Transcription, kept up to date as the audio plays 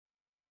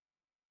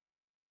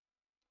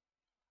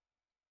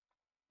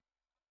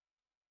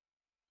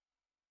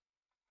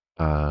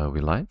We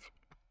live?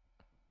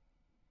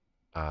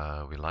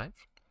 We live?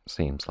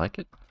 Seems like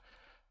it.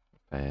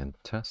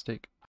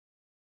 Fantastic.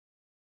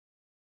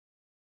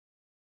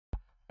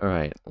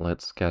 Alright,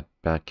 let's get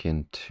back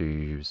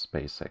into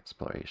space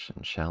exploration,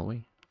 shall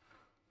we?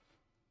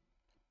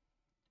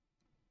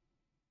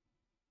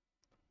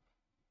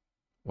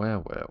 Where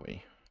were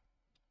we?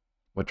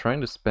 We're trying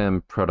to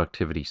spam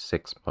productivity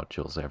 6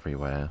 modules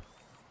everywhere,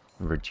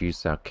 and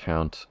reduce our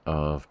count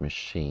of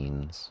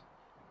machines,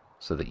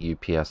 so that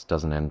UPS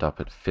doesn't end up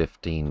at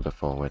 15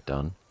 before we're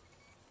done.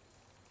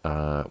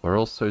 We're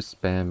also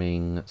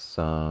spamming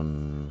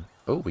some...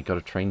 Oh, we got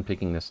a train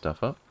picking this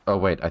stuff up. Oh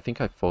wait, I think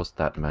I forced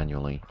that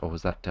manually. Or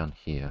was that down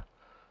here?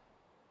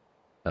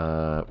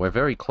 We're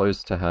very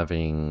close to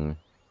having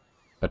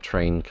a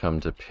train come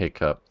to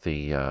pick up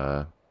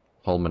the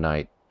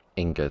Holmanite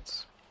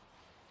ingots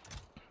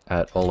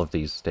at all of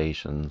these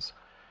stations.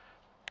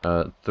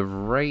 The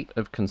rate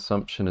of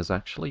consumption is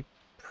actually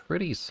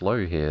pretty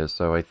slow here,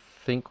 so I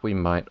think we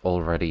might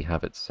already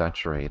have it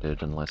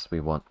saturated unless we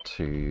want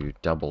to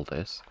double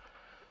this.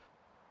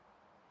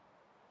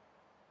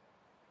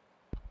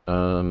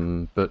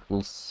 But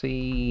we'll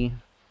see...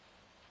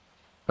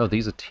 Oh,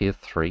 these are tier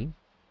 3?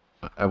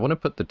 I want to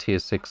put the tier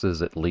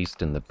 6s at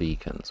least in the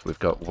beacons. We've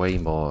got way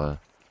more...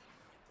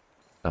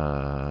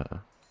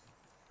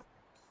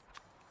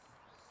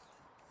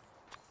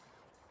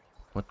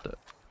 What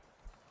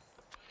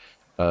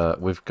the...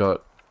 we've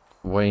got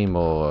way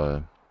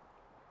more...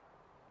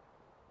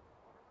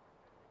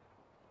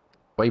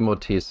 Way more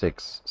tier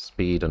 6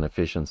 speed and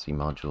efficiency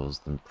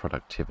modules than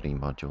productivity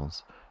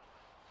modules.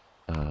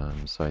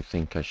 So I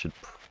think I should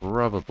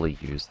probably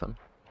use them.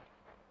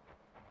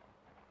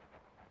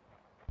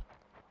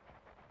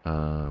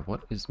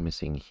 What is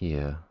missing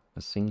here?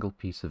 A single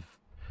piece of...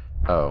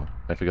 Oh,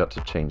 I forgot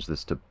to change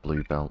this to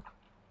blue belt.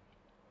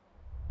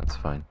 That's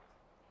fine.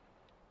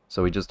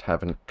 So we just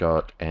haven't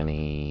got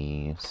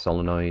any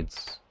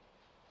solenoids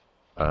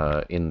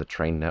in the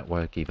train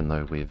network, even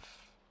though we've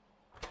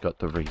got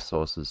the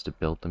resources to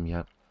build them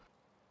yet.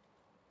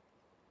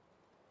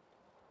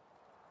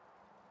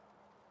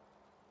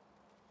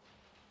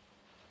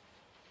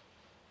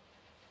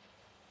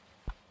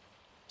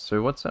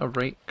 So what's our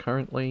rate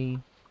currently?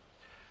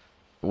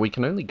 We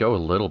can only go a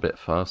little bit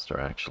faster,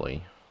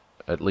 actually.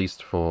 At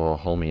least for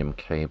holmium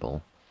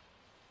cable.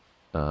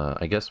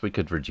 I guess we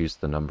could reduce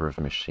the number of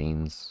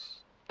machines.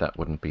 That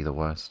wouldn't be the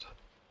worst.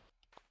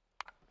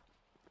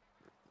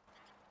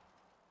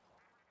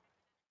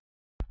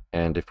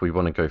 And if we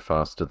want to go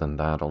faster than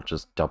that, I'll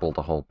just double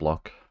the whole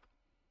block.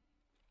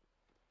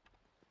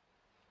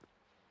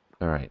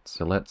 Alright,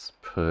 so let's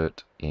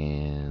put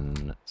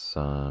in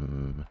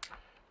some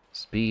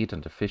speed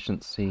and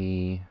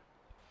efficiency.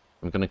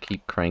 I'm going to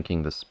keep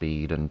cranking the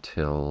speed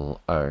until...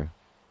 Oh.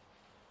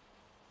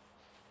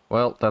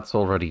 Well, that's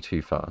already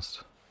too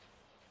fast.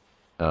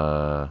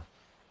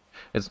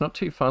 It's not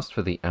too fast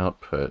for the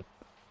output.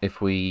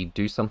 If we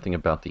do something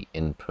about the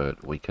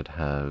input, we could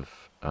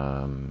have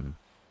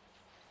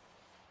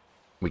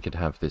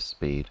this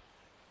speed.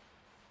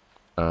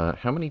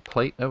 How many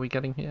plate are we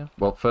getting here?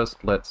 Well,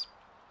 first let's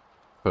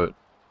put...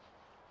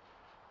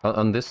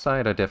 On this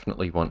side, I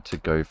definitely want to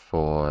go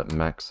for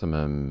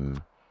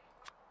maximum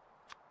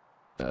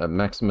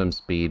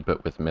speed,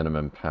 but with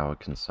minimum power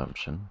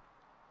consumption.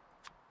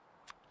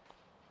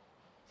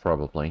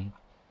 Probably.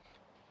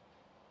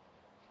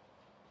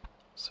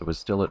 So we're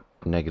still at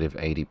negative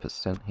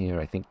 80% here.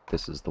 I think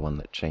this is the one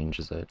that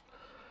changes it.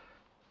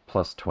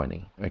 Plus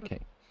 20. Okay.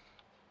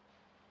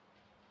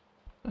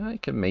 I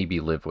can maybe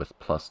live with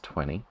plus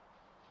 20.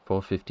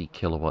 450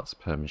 kilowatts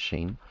per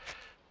machine.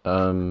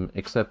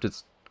 Except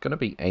it's going to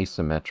be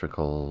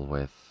asymmetrical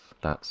with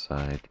that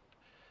side.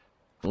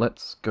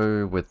 Let's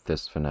go with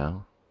this for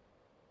now.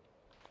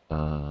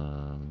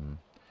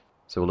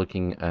 So we're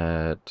looking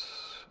at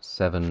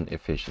 7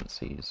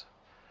 efficiencies.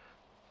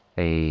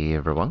 Hey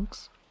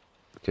everyonks.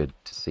 Good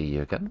to see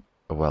you again.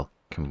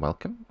 Welcome,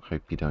 welcome.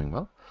 Hope you're doing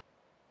well.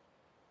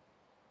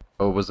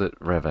 Or was it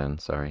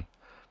Revan? Sorry.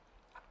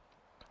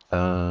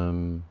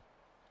 So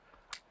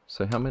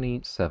how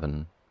many?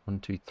 7. 1,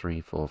 2,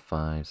 3, 4,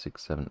 5,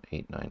 6, 7,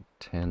 8, 9,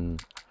 10.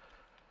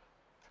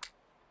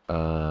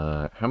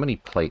 How many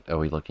plate are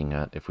we looking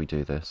at if we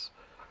do this?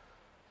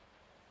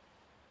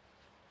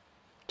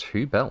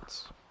 2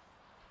 belts.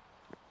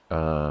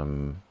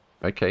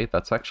 Okay,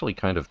 that's actually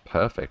kind of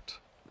perfect.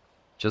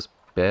 Just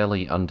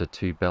barely under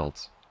 2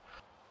 belts.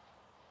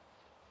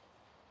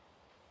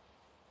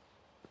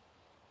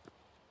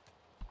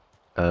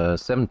 Uh,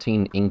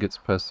 17 ingots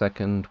per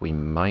second. We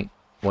might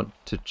want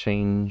to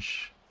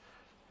change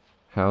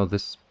how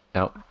this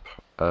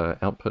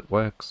output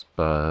works,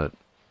 but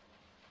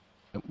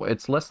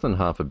it's less than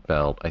half a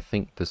belt. I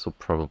think this will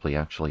probably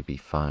actually be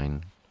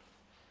fine.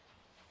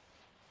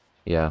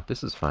 Yeah,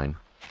 this is fine.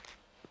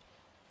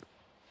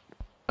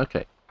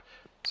 Okay,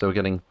 so we're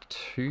getting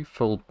 2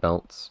 full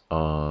belts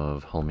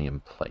of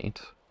holmium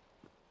plate.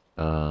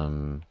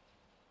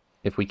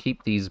 If we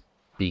keep these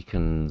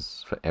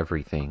beacons for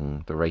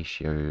everything, the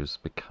ratios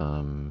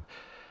become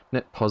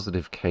Net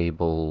positive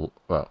cable,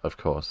 well, of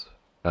course.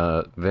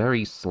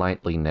 Very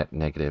slightly net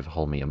negative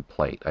holmium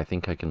plate. I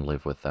think I can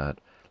live with that.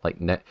 Like,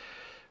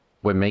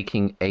 we're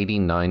making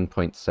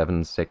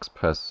 89.76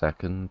 per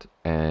second,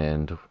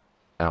 and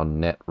our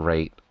net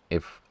rate,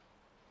 if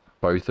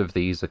both of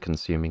these are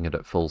consuming it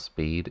at full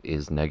speed,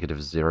 is negative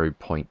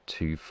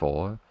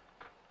 0.24.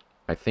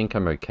 I think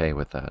I'm okay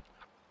with that.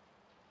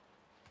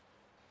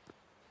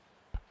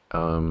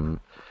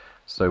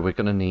 So we're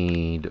gonna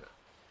need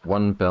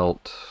one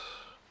belt.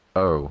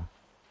 Oh.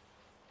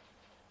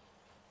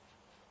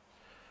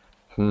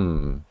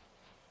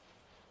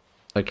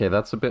 Okay,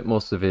 that's a bit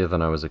more severe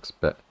than I was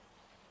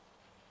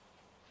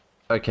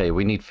Okay,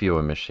 we need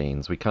fewer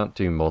machines. We can't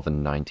do more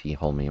than 90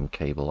 holmium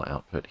cable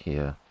output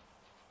here.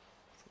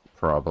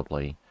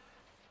 Probably.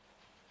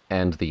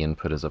 And the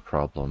input is a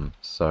problem.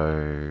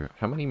 So,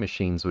 how many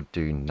machines would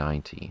do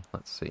 90?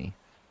 Let's see.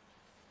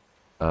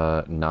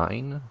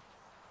 9?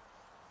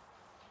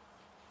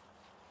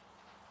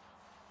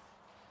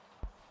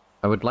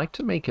 I would like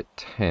to make it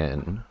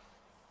 10.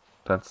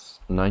 That's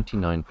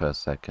 99 per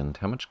second.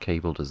 How much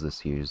cable does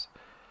this use?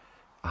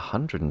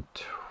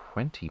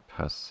 120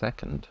 per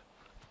second.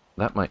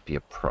 That might be a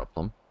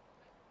problem.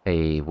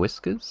 A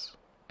Whiskers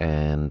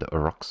and a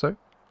Roxo.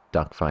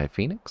 Darkfire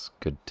Phoenix,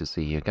 good to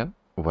see you again.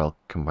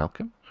 Welcome,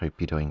 welcome. Hope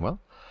you're doing well.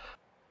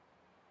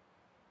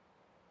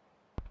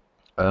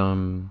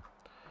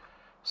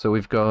 So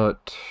we've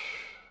got...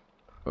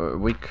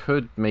 we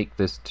could make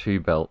this 2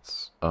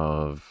 belts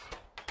of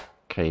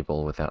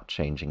cable without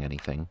changing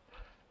anything.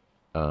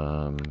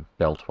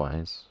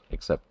 Belt-wise,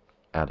 except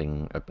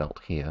adding a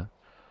belt here.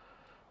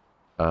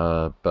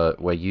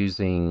 But we're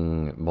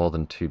using more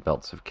than 2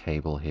 belts of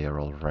cable here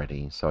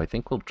already, so I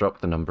think we'll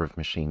drop the number of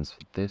machines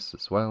for this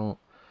as well.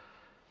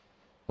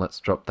 Let's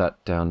drop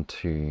that down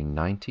to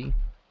 90.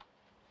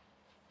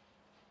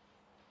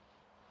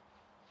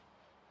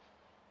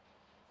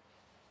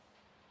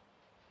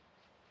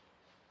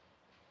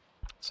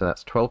 So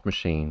that's 12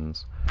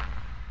 machines,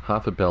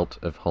 half a belt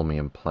of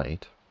holmium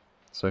plate.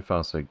 So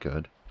far so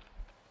good.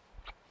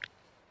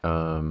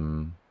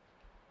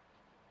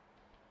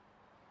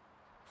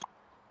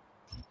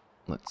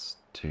 Let's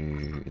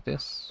do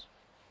this.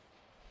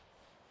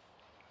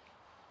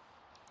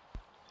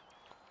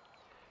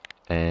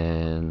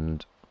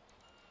 And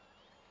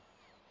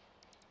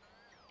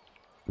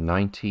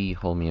 90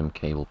 holmium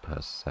cable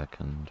per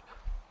second.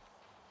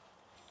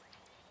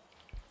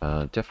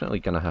 Definitely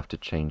gonna have to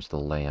change the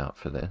layout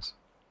for this.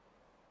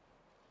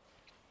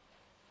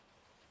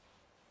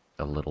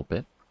 A little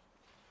bit.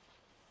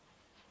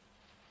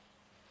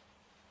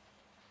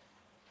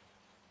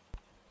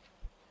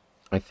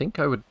 I think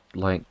I would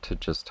like to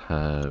just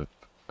have,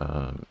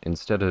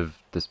 instead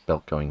of this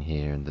belt going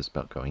here and this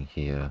belt going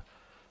here,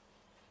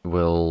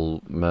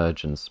 we'll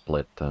merge and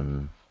split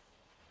them.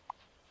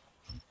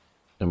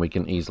 And we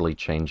can easily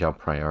change our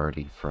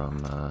priority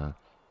from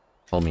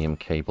holmium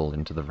cable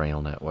into the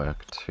rail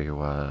network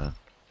to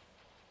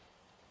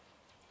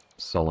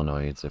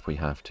solenoids if we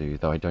have to,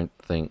 though I don't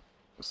think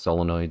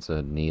solenoids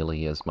are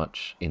nearly as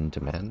much in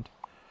demand.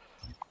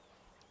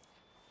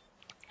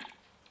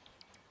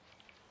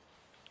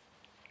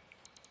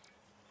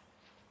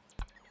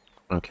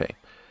 Okay,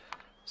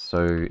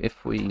 so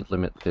if we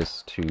limit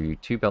this to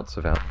 2 belts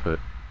of output,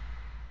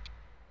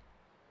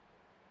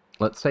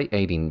 let's say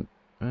 80,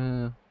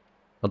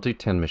 I'll do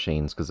 10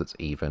 machines because it's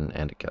even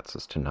and it gets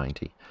us to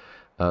 90.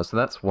 So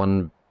that's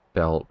 1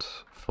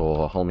 belt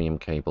for holmium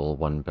cable,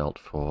 1 belt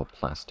for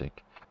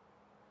plastic.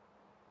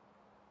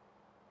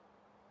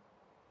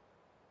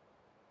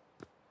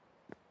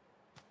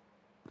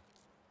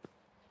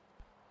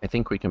 I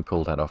think we can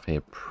pull that off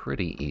here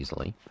pretty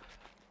easily.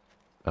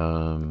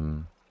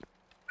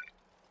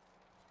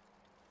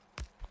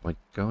 We're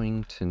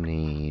going to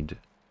need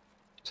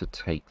to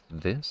take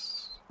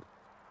this.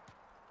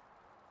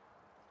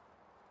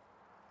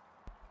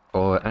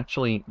 Or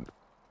actually...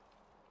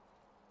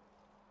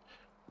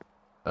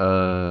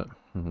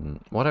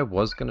 what I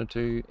was going to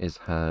do is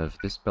have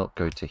this belt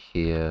go to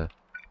here,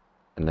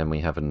 and then we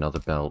have another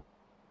belt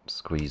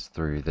squeeze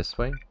through this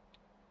way.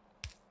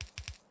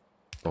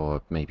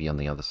 Or maybe on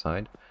the other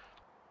side.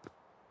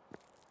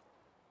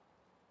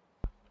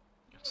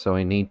 So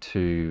I need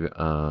to,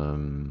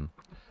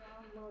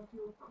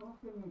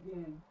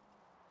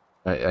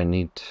 I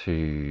need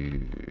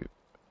to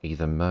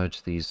either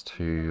merge these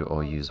two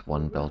or use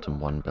 1 belt and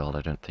 1 belt.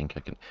 I don't think I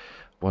can...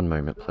 One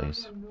moment,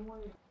 please.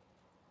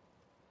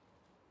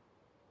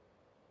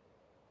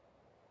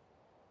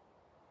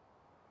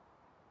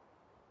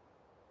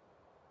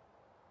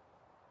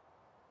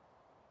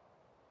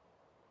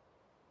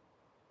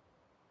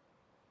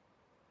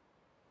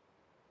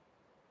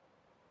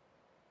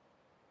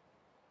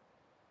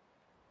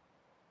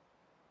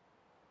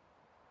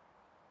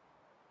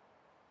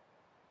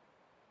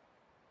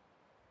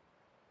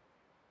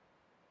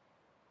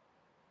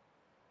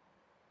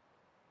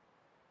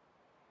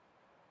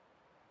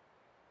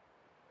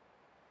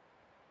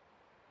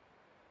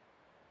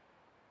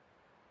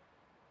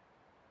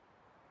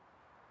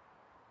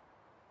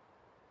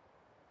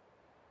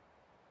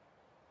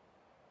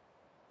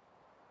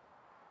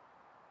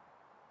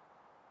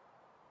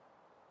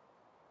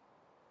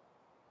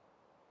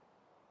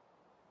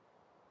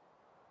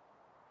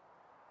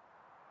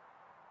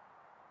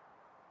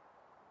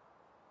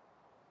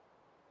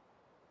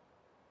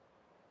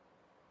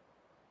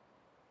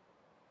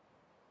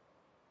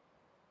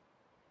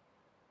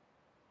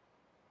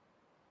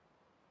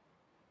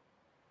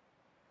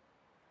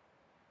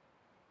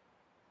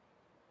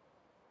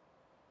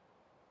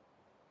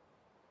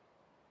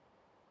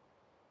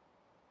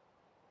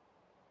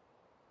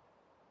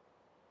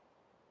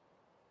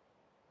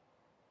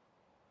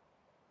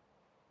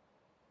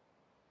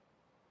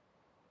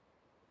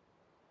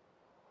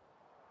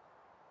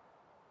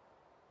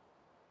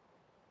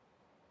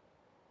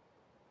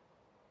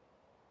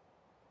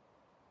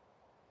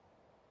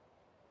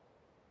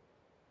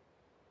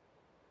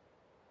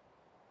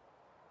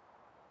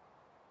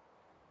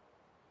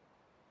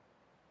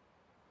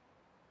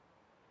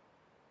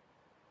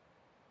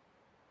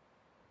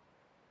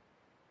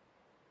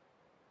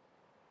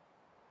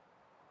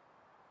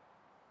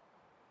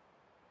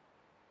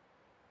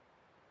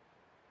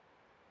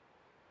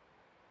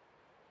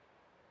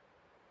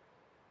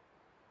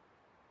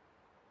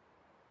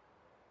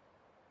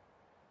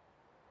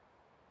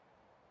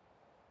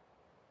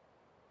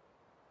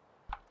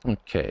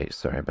 Okay,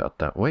 sorry about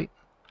that. Wait.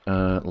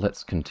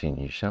 Let's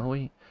continue, shall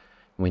we?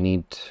 We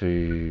need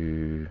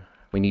two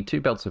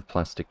belts of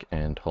plastic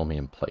and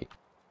holmium plate.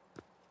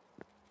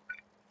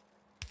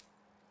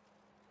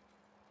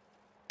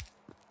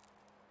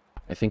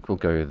 I think we'll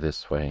go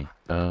this way.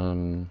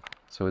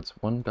 So it's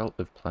one belt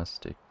of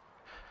plastic.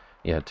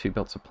 Yeah, 2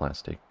 belts of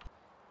plastic.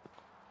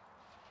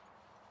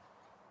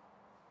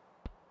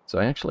 So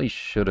I actually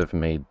should have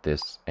made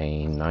this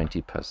a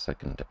 90 per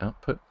second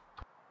output.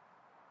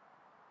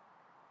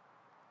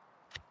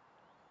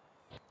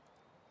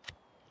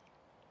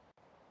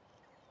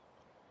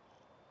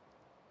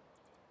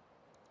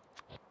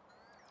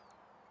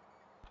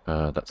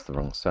 That's the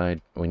wrong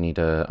side. We need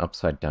a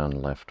upside down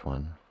left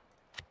one.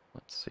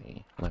 Let's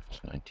see,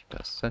 left 90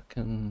 per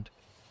second.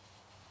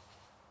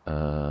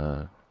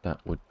 That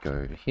would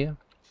go here.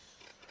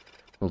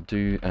 We'll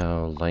do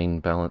our lane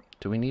balance.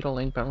 Do we need a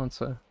lane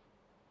balancer?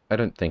 I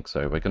don't think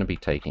so. We're going to be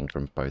taking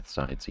from both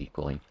sides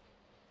equally.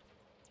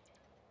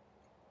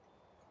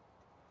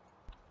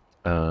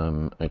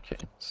 Okay,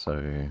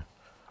 so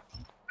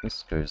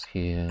this goes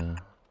here.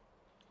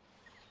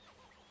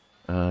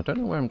 I don't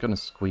know where I'm going to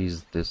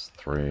squeeze this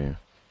through.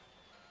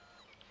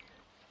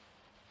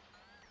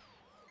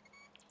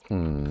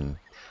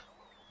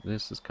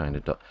 This is kind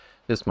of...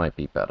 This might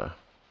be better.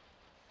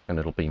 And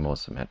it'll be more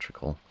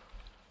symmetrical.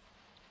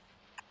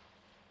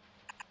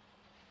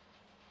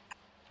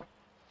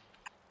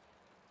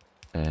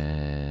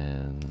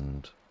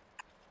 And...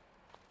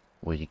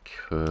 we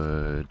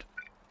could...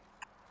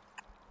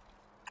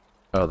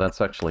 Oh, that's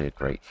actually a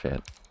great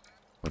fit.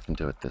 We can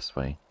do it this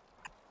way.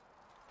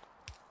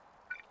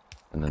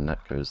 And then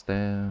that goes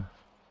there.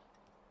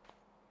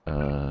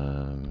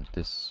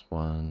 This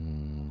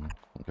one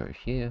will go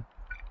here.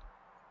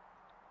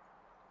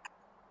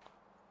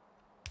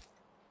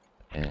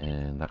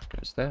 And that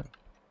goes there.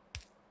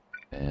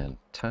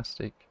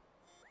 Fantastic.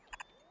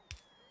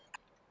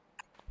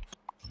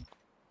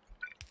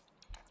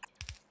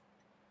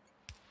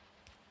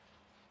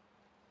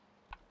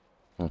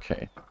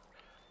 Okay.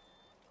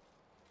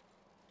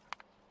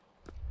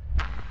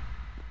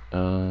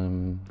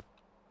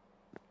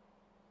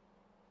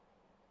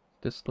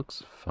 This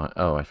looks fine.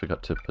 Oh, I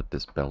forgot to put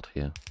this belt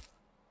here.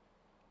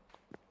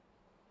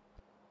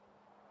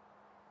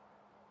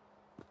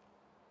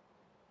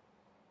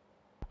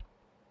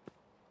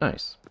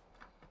 Nice.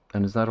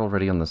 And is that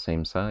already on the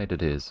same side?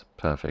 It is.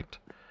 Perfect.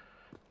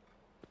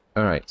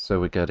 Alright, so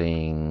we're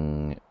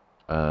getting...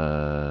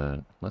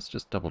 let's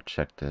just double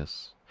check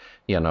this.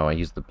 Yeah, no, I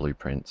used the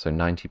blueprint. So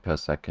 90 per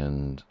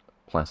second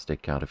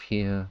plastic out of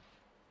here.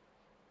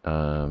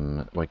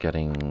 We're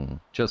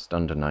getting just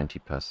under 90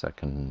 per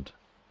second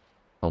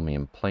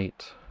holmium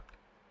plate.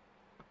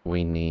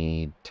 We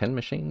need 10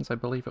 machines, I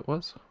believe it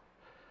was,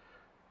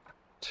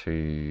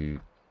 to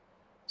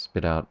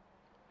spit out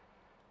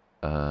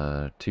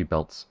 2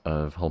 belts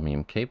of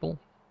holmium cable.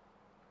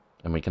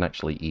 And we can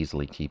actually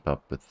easily keep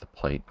up with the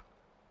plate.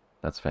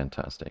 That's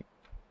fantastic.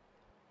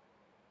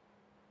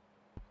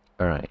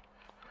 Alright,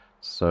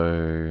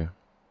 so...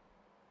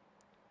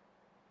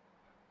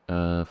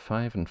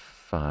 5 and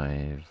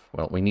 5.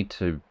 Well, we need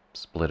to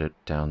split it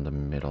down the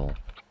middle.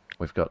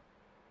 We've got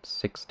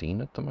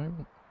 16 at the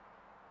moment.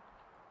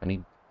 I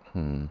need...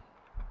 Well,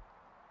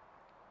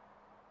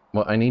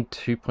 I need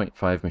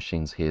 2.5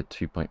 machines here,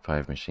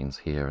 2.5 machines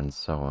here, and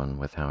so on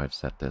with how I've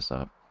set this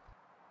up.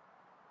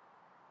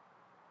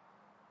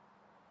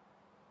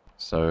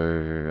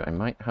 So, I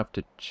might have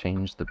to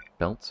change the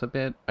belts a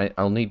bit.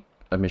 I'll need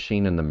a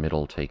machine in the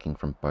middle taking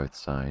from both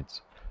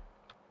sides.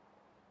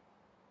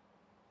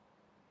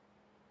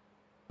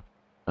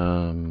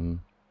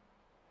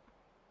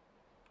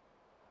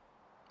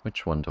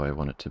 Which one do I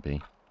want it to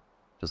be?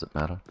 Does it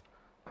matter?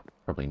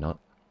 Probably not.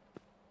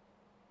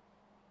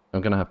 I'm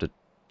gonna have to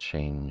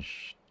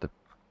change the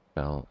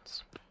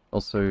belts.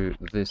 Also,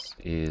 this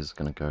is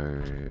gonna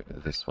go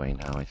this way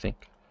now, I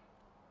think.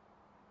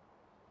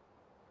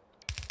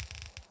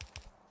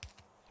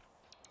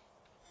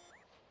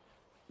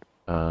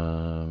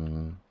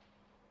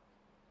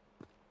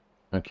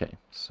 Okay,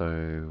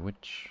 so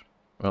which...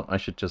 Well, I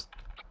should just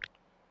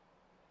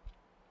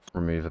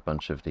remove a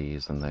bunch of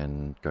these and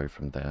then go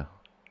from there.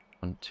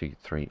 1, 2,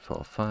 3,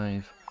 4,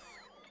 5.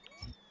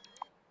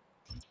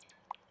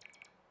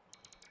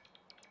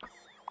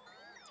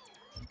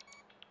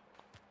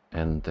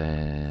 And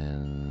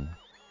then...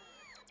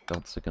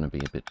 belts are going to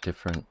be a bit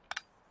different.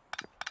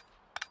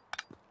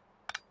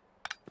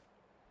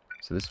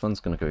 So this one's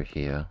going to go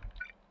here.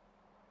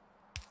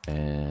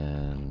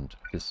 And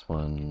this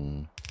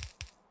one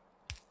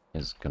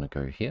is going to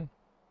go here.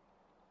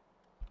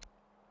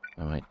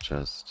 I might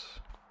just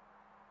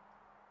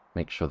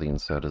make sure the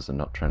inserters are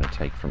not trying to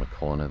take from a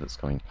corner that's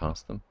going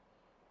past them.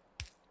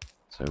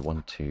 So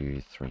 1,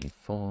 2, 3,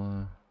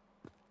 4.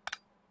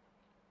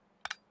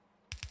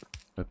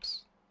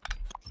 Oops.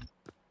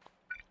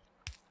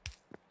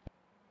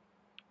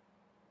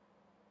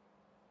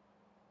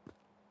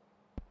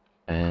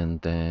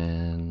 And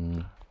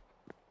then...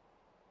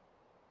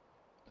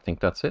 I think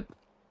that's it.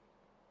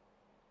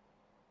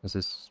 Is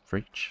this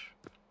reach?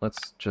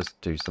 let's just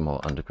do some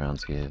more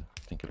undergrounds here.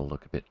 I think it'll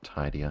look a bit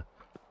tidier.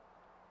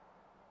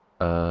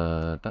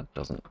 That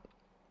doesn't...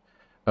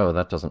 Oh,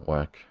 that doesn't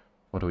work.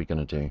 What are we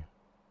gonna do?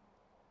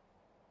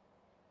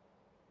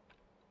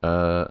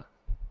 I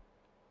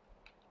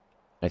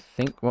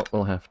think what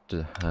we'll have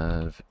to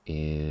have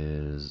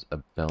is a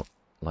belt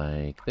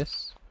like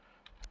this.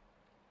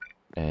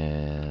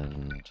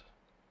 And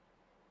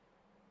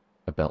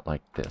a belt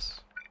like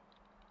this.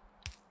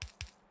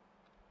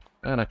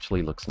 That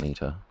actually looks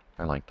neater.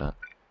 I like that.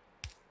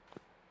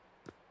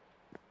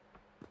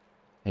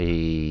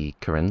 Hey,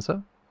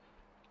 Karenza.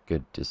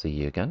 Good to see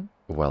you again.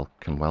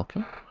 Welcome,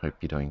 welcome. Hope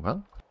you're doing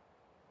well.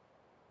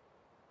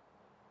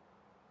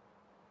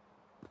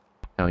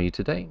 How are you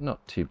today?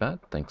 Not too bad,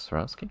 thanks for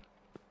asking.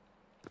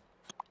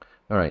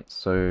 Alright,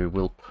 so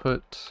we'll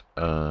put,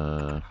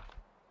 I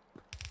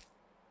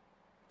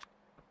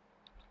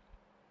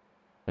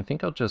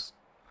think I'll just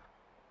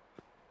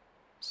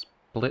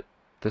split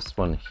this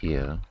one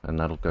here, and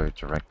that'll go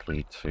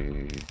directly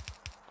to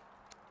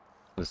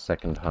the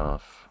second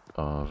half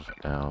of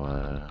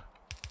our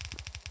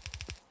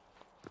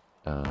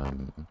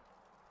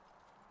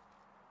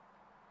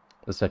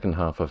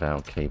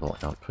cable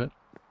output.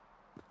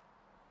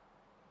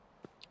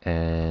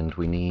 And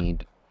we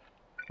need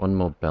one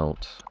more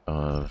belt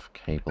of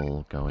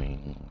cable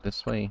going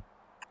this way.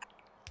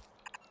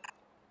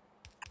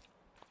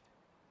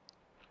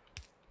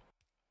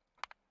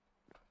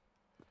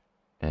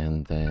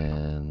 And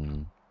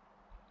then...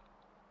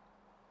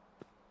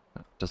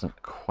 that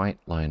doesn't quite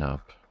line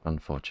up,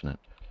 unfortunate.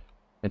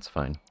 It's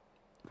fine.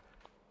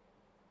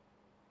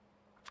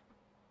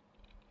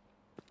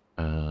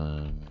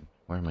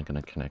 Where am I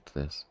going to connect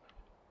this?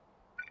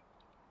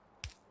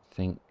 I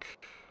think...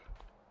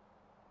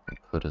 I'll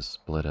put a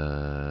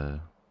splitter...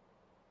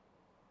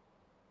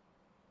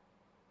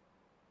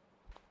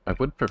 I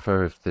would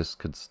prefer if this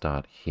could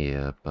start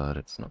here, but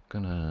it's not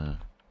gonna...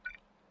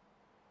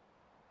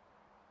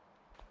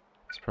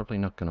 it's probably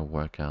not gonna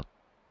work out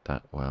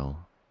that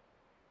well.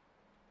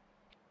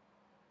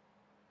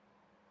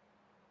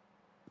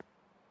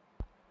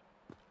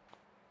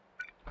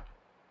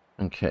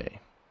 Okay.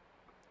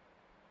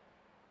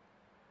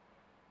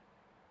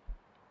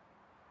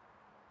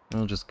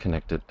 We'll just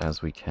connect it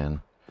as we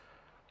can.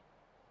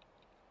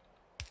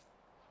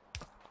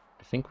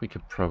 I think we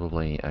could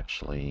probably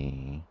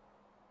actually...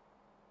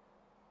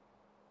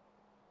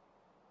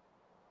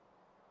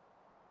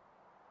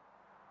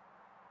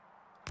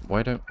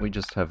 why don't we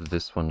just have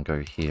this one go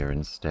here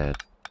instead?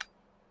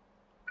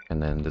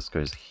 And then this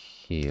goes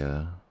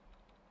here.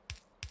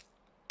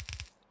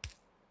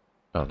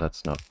 Oh,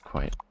 that's not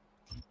quite...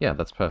 yeah,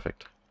 that's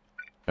perfect.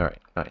 Alright,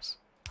 nice.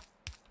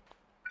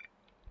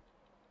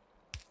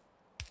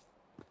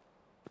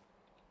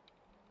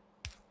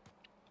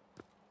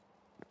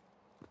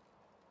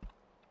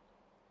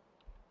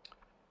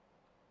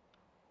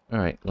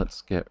 Alright,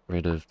 let's get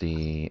rid of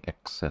the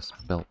excess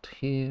belt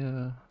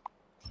here.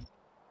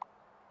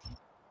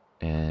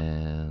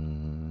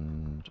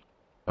 And...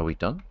 are we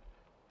done?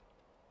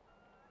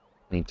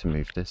 Need to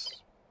move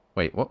this.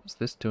 Wait, what was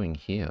this doing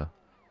here?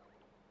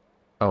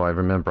 Oh, I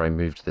remember I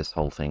moved this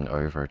whole thing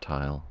over a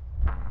tile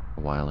a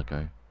while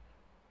ago,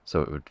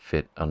 so it would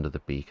fit under the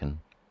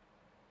beacon.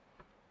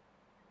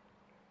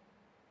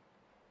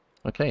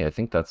 Okay, I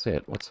think that's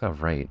it. What's our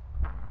rate?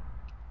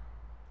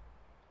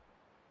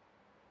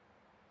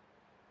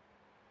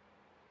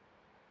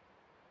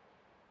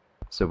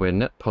 So we're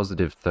net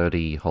positive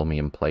 30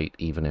 holmium plate,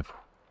 even if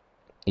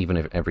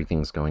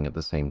everything's going at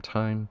the same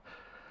time.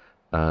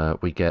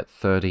 We get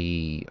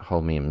 30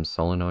 holmium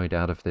solenoid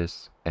out of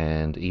this,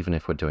 and even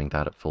if we're doing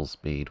that at full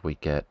speed, we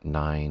get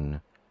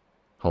 9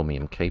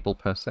 holmium cable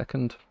per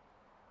second.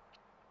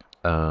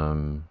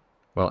 Well,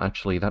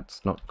 actually,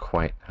 that's not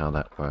quite how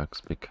that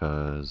works,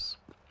 because...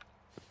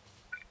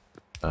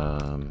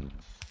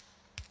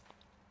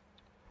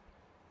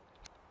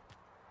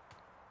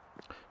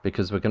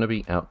 because we're going to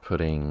be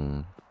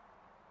outputting...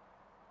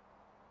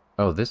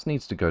 oh, this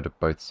needs to go to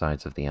both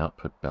sides of the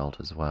output belt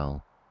as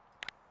well.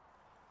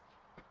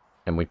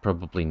 And we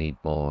probably need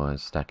more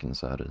stack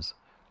inserters.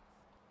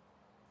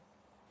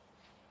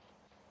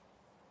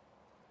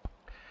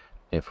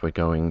 If we're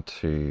going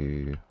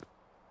to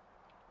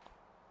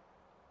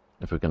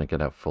get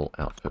our full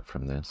output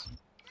from this.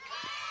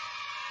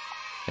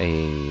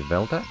 Hey,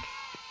 Veldak.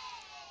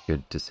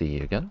 Good to see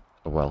you again.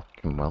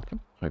 Welcome, welcome.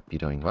 Hope you're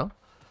doing well.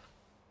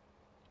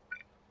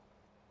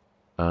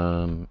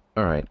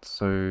 Alright,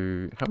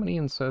 so how many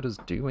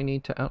inserters do we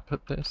need to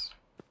output this?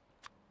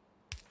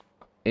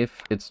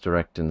 If it's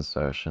direct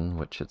insertion,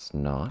 which it's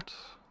not,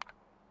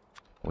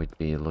 we'd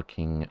be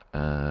looking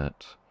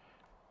at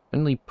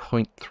only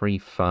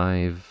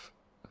 0.35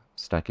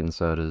 stack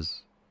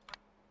inserters.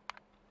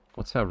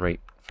 What's our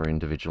rate for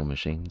individual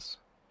machines?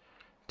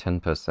 10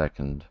 per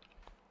second.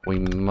 We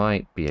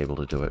might be able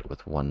to do it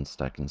with 1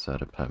 stack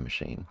inserter per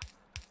machine.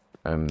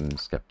 I'm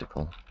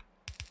skeptical.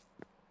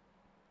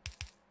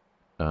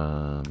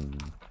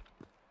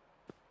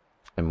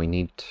 And we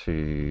need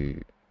to...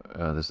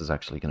 this is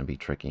actually going to be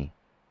tricky.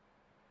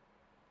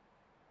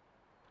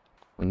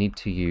 We need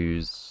to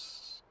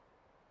use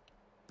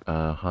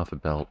half a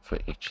belt for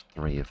each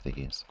 3 of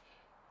these.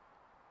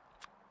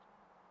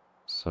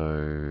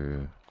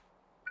 So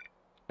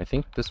I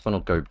think this one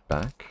will go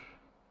back.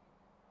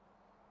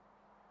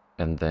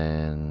 And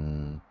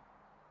then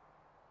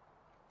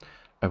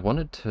I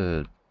wanted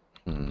to...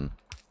 Can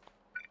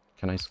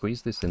I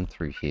squeeze this in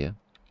through here,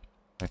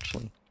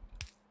 actually?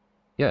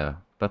 Yeah,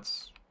 that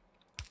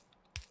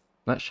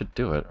should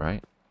do it,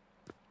 right?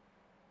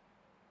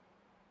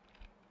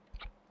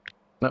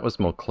 That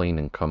was more clean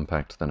and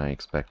compact than I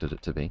expected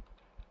it to be.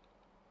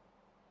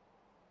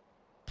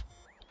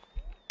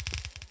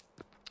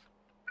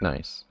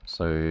 Nice.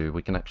 So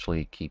we can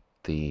actually keep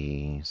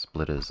the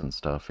splitters and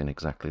stuff in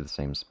exactly the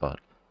same spot.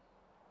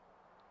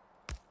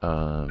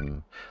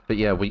 But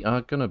yeah, we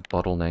are going to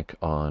bottleneck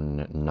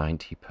on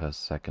 90 per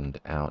second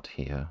out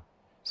here.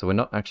 So we're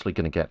not actually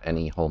going to get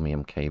any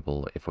holmium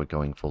cable if we're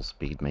going full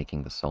speed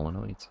making the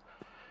solenoids.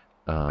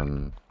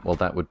 Well,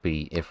 that would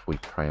be if we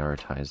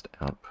prioritized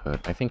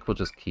output. I think we'll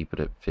just keep it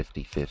at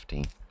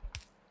 50-50.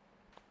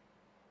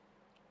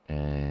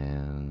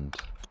 And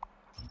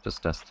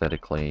just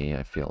aesthetically,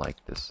 I feel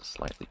like this is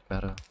slightly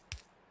better.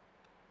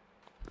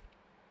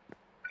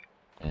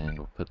 And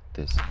we'll put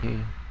this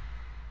here.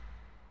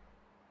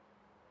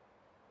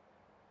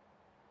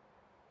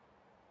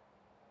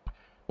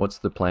 What's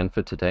the plan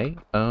for today?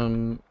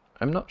 I'm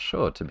not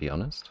sure, to be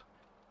honest.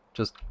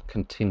 Just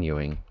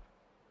continuing.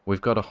 We've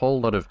got a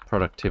whole lot of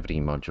productivity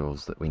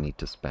modules that we need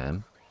to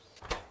spam.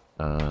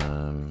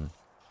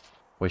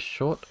 We're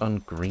short on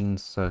green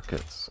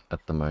circuits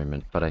at the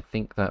moment, but I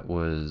think that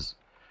was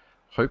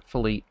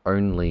hopefully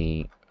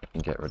only... I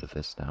can get rid of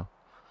this now.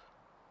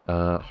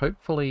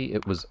 Hopefully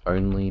it was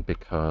only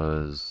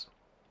because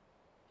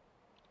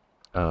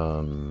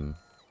I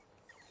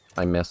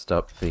messed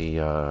up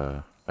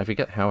the... I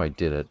forget how I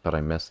did it, but I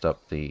messed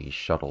up the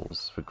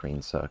shuttles for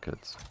green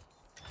circuits.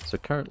 So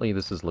currently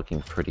this is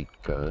looking pretty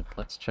good.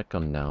 Let's check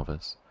on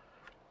Nauvis.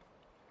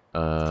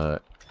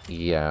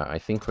 Yeah, I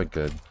think we're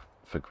good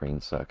for green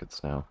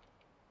circuits now.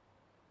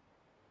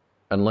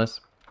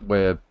 Unless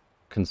we're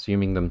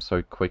consuming them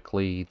so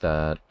quickly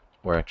that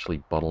we're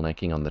actually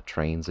bottlenecking on the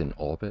trains in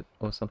orbit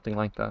or something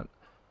like that.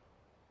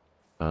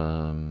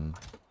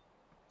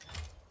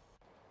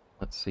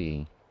 Let's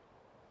see.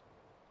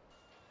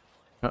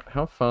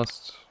 How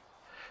fast...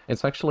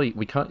 It's actually...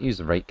 We can't use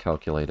a rate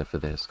calculator for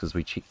this because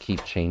we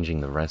keep changing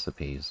the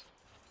recipes.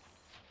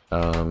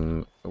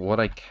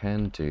 What I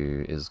can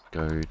do is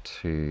go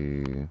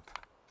to...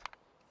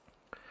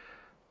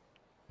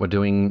 We're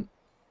doing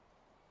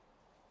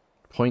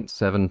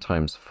 0.7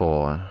 times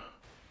 4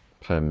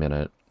 per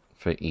minute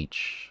for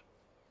each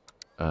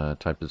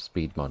type of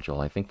speed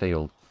module. I think they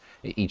all...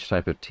 Each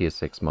type of tier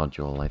 6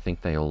 module, I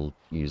think they all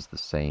use the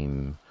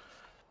same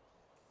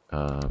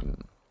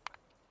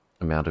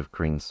amount of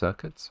green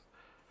circuits.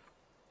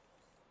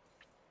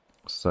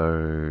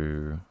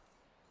 So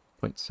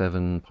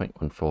 0.7,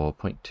 0.14,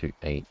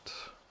 0.28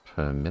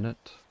 per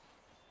minute.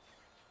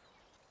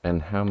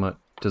 And how much...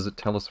 Does it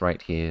tell us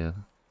right here?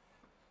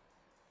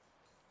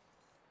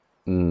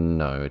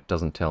 No, it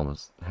doesn't tell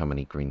us how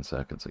many green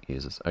circuits it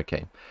uses.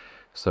 Okay,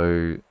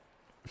 so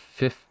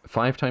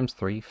 5 times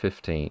 3,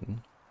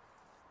 15.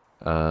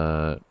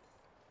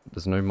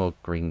 There's no more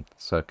green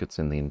circuits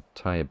in the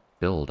entire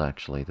build,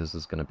 actually. This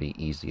is going to be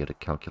easier to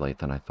calculate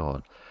than I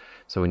thought.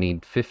 So we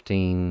need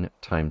 15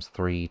 times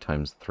 3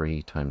 times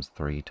 3 times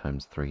 3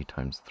 times 3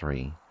 times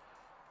 3.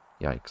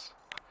 Yikes.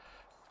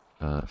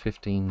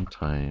 15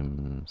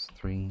 times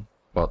 3...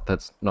 Well,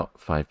 that's not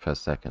 5 per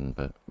second,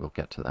 but we'll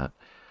get to that.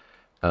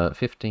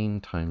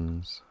 15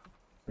 times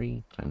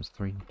 3 times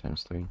 3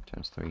 times 3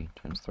 times 3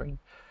 times 3.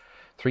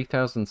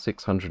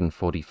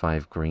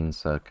 3,645 green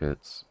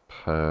circuits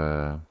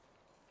per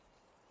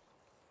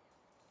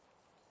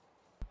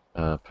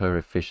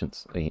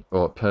efficiency,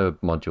 or per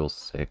module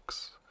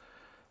 6.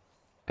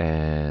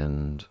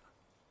 And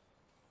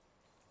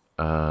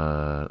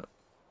what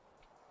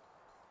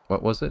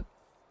was it?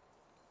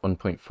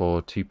 1.4,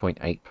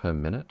 2.8 per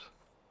minute.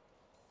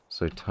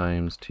 So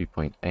times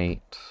 2.8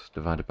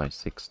 divided by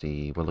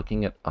 60, we're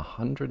looking at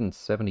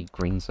 170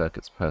 green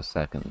circuits per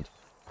second.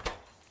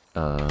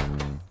 To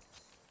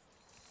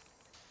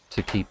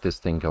keep this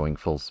thing going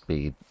full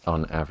speed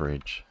on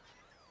average.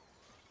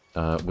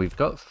 We've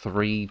got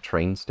 3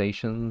 train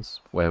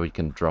stations where we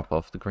can drop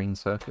off the green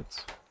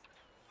circuits.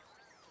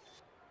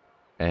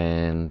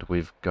 And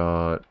we've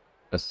got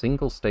a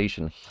single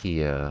station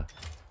here.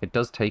 It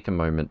does take a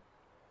moment.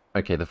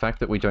 Okay, the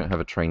fact that we don't have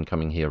a train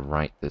coming here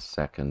right this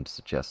second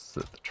suggests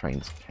that the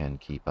trains can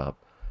keep up.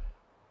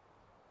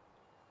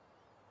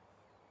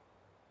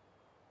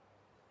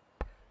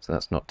 So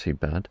that's not too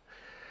bad.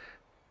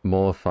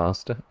 More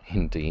faster,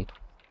 indeed.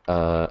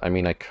 I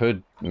mean, I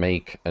could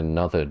make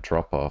another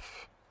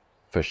drop-off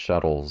for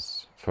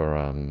shuttles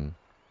for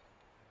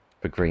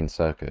green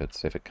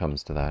circuits, if it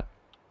comes to that.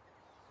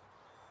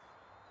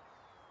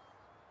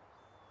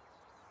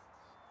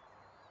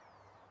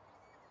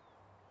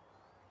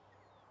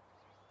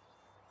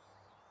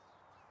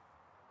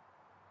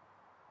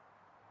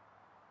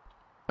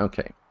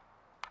 Okay.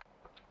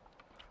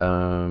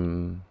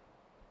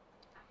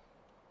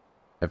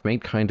 I've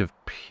made kind of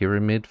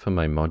pyramid for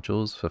my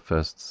modules for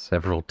first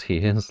several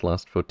tiers.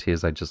 Last 4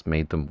 tiers I just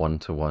made them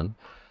 1-to-1.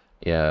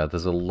 Yeah,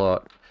 there's a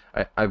lot.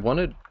 I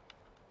wanted...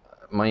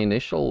 My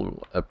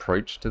initial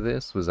approach to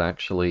this was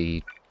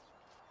actually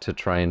to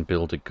try and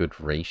build a good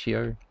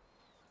ratio.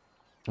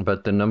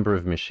 But the number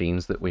of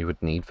machines that we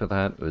would need for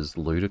that was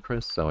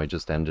ludicrous, so I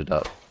just ended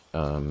up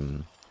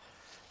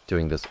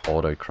doing this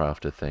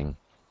auto-crafter thing.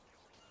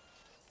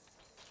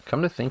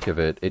 Come to think of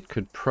it, it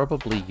could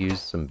probably use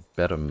some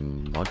better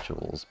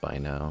modules by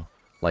now.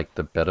 Like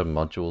the better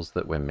modules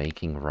that we're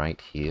making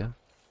right here.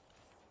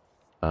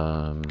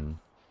 So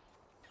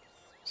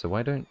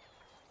why don't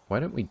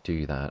we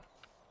do that?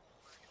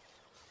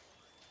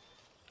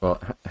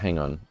 Well, hang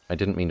on. I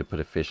didn't mean to put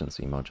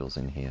efficiency modules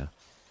in here.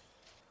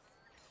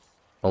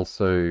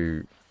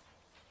 Also,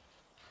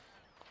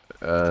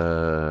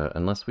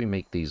 unless we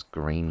make these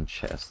green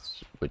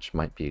chests, which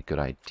might be a good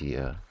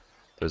idea,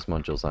 those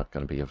modules aren't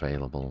going to be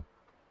available.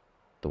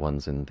 The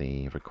ones in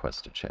the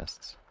requested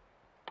chests.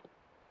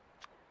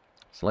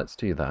 So let's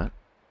do that.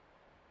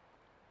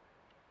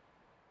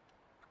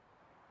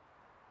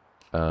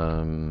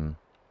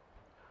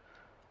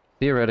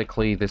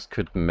 Theoretically, this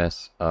could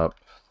mess up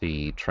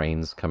the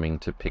trains coming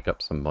to pick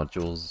up some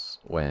modules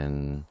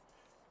when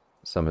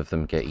some of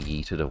them get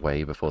yeeted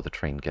away before the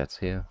train gets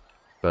here.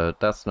 But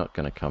that's not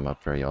going to come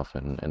up very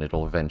often, and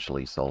it'll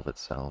eventually solve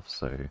itself,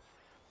 so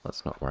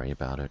let's not worry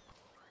about it.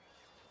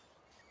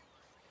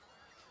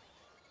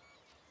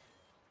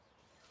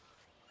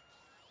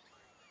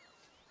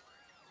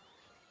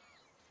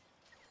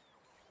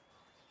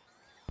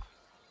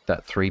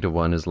 That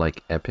 3-to-1 is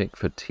like epic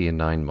for tier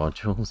 9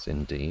 modules,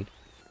 indeed.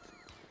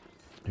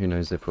 Who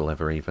knows if we'll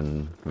ever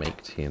even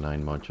make tier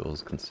 9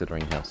 modules,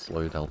 considering how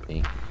slow they'll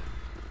be.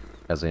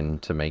 As in,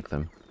 to make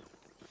them.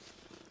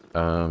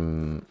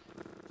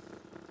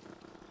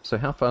 So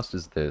how fast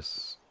is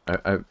this?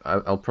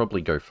 I'll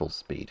probably go full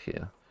speed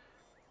here.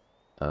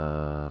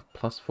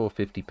 Plus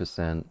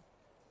 450%,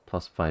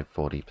 plus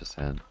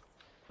 540%.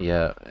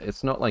 Yeah,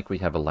 it's not like we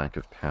have a lack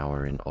of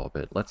power in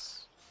orbit.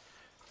 Let's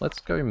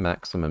go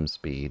maximum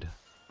speed.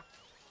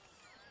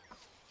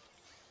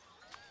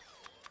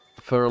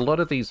 For a lot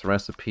of these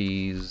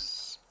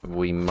recipes,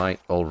 we might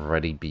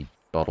already be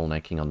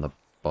bottlenecking on the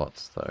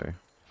bots, though.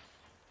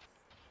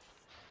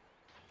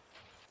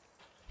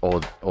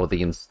 Or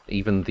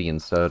even the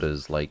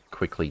inserters, like,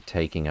 quickly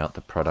taking out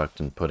the product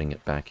and putting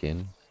it back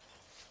in.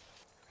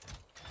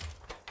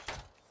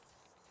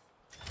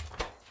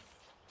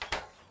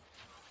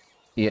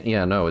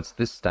 Yeah, no, it's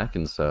this stack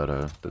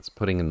inserter that's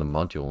putting in the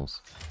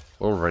modules.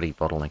 We're already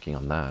bottlenecking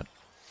on that.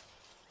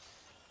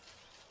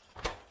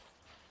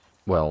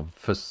 Well,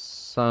 for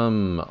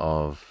some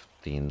of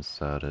the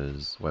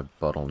inserters, we're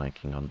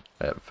bottlenecking on...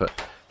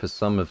 for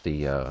some of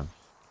the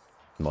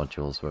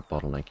modules, we're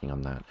bottlenecking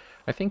on that.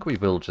 I think we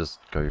will just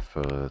go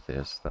for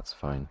this, that's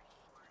fine.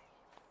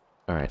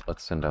 Alright,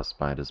 let's send our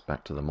spiders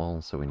back to the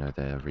mall so we know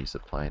they're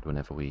resupplied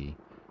whenever we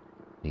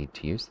need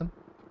to use them.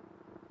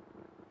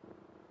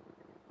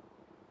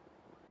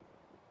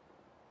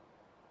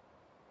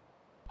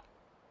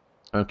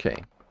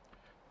 Okay.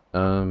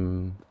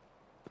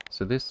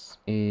 So this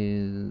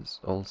is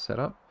all set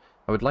up.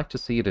 I would like to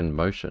see it in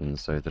motion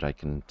so that I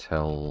can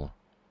tell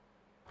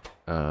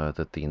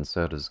that the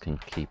inserters can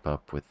keep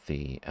up with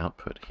the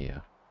output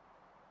here.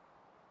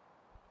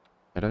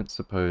 I don't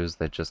suppose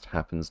there just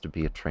happens to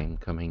be a train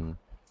coming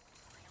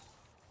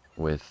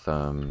with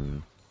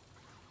holmium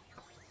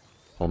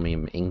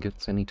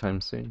ingots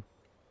anytime soon.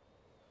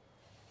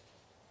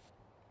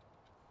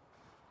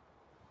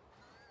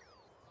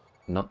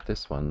 Not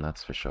this one,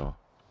 that's for sure.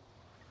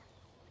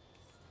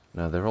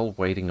 No, they're all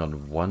waiting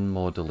on one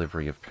more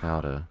delivery of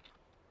powder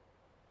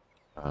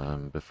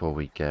before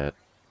we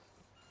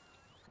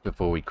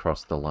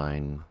cross the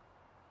line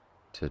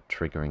to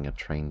triggering a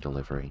train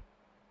delivery.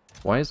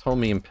 Why is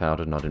holmium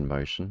powder not in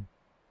motion?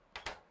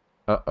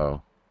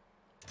 Uh-oh.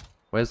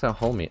 Where's our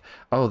holmium?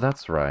 Oh,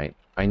 that's right.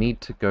 I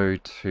need to go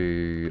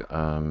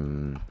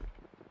to,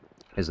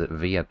 is it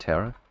Via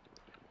Terra?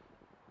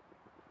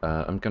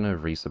 I'm gonna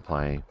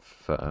resupply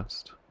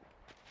first.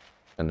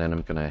 And then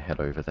I'm gonna head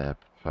over there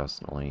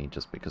personally,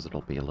 just because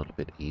it'll be a little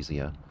bit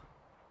easier.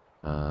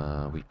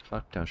 We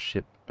parked our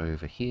ship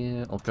over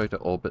here. I'll go to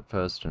orbit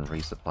first and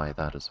resupply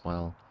that as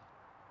well.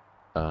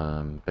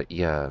 But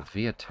yeah,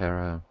 Via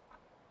Terra...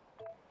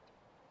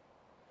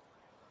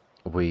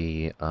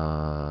 We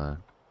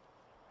are...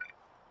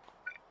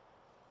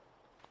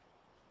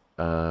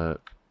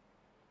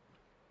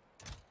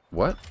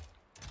 What?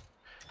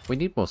 We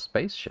need more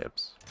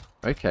spaceships.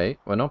 Okay,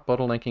 we're not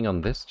bottlenecking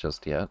on this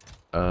just yet.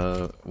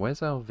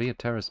 Where's our Via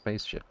Terra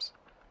spaceships?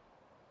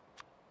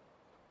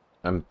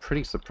 I'm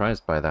pretty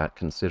surprised by that,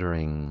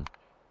 considering...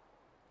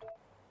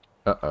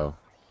 Uh-oh.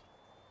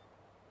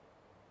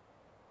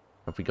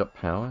 Have we got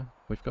power?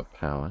 We've got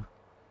power.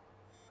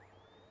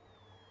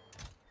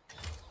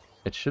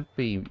 It should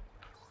be...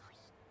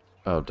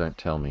 Oh, don't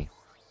tell me.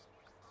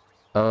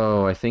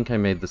 Oh, I think I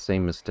made the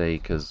same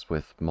mistake as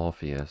with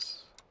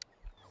Morpheus.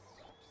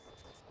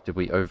 Did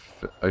we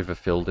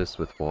overfill this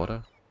with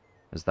water?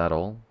 Is that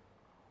all?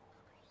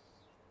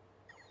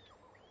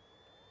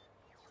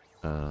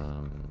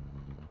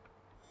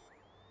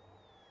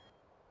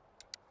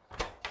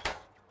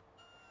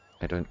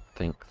 I don't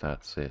think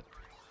that's it.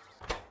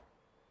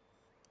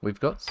 We've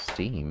got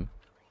steam.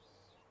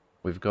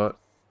 We've got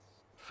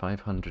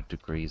 500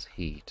 degrees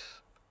heat.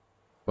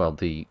 Well,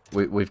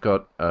 we've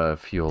got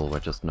fuel, we're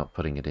just not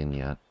putting it in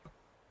yet.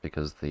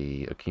 Because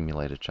the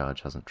accumulator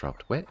charge hasn't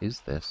dropped. Where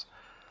is this?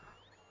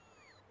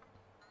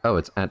 Oh,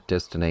 it's at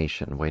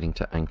destination, waiting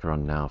to anchor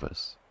on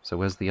Nauvis. So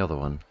where's the other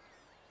one?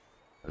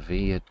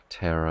 Via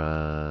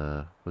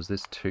Terra... Was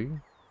this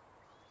 2?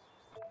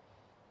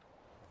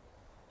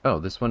 Oh,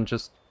 this one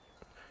just...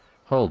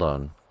 Hold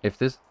on. If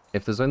there's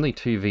only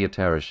 2 Via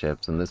Terra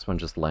ships, and this one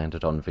just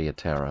landed on Via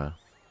Terra,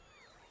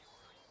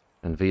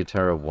 and Via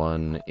Terra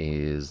 1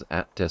 is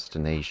at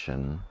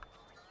destination,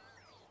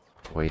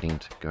 waiting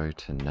to go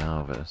to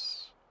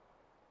Nauvis.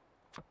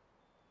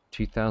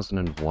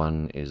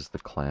 2001 is the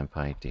clamp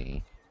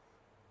ID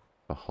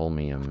for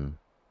holmium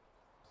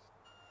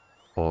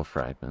ore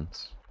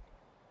fragments.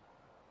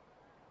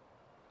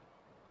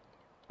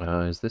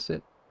 Is this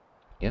it?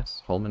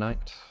 Yes,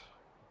 holmanite.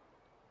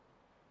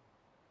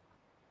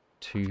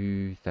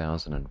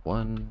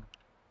 2001.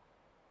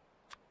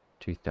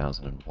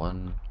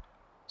 2001.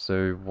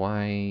 So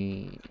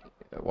why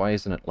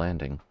isn't it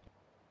landing?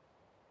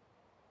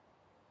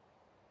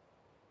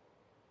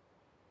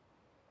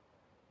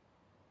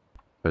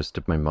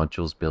 Posted my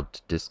modules built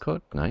to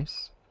Discord.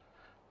 Nice.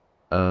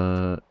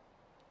 Why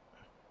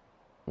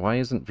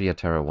isn't Via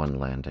Terra 1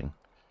 landing?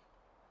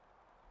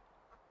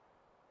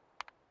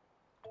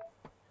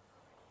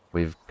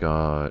 We've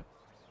got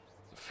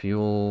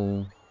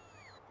fuel.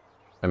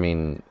 I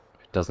mean,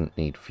 it doesn't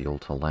need fuel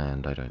to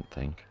land, I don't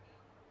think.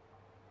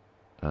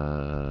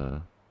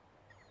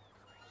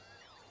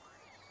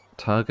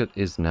 Target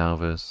is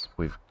Nauvis.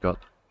 We've got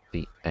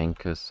the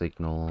anchor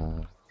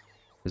signal.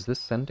 Is this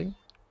sending?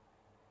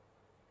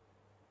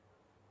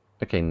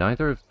 Okay,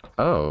 neither of...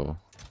 Oh.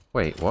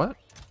 Wait, what?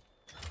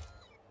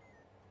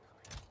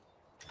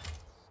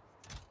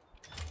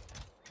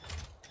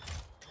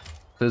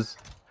 There's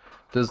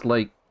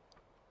like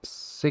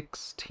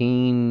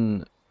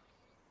 16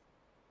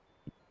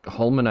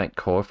 holmanite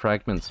core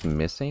fragments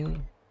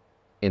missing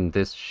in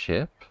this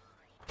ship?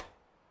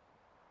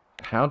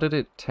 How did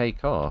it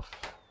take off?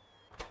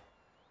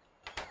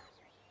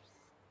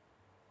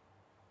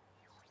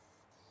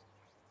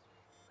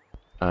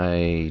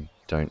 I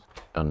don't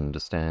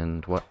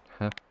understand what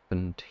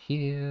happened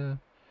here.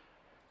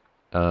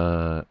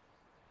 Let's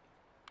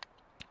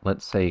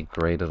say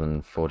greater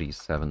than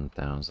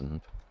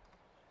 47,000.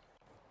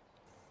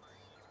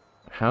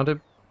 How did...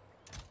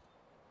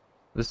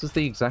 This is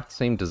the exact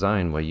same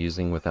design we're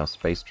using with our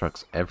space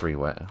trucks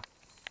everywhere.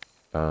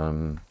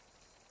 I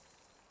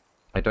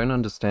don't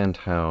understand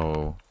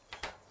how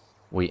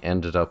we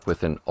ended up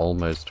with an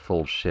almost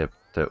full ship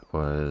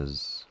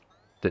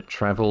that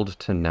traveled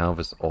to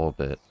Nauvis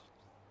orbit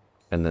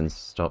and then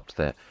stopped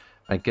there.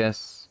 I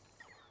guess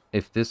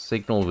if this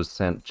signal was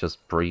sent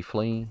just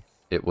briefly,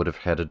 it would have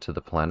headed to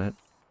the planet,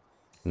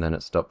 and then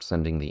it stopped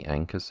sending the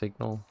anchor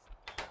signal.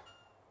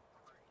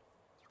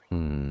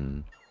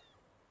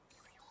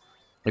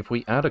 If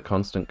we add a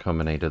constant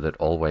combinator that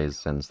always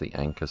sends the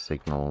anchor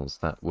signals,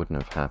 that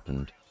wouldn't have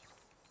happened.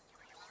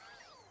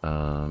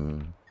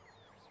 But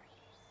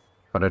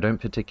I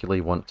don't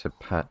particularly want to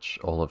patch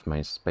all of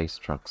my space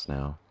trucks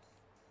now.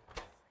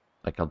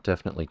 Like, I'll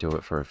definitely do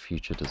it for a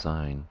future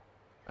design.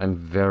 I'm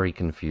very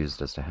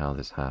confused as to how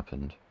this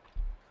happened.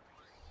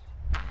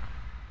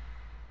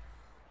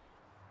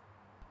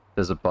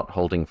 There's a bot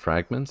holding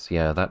fragments?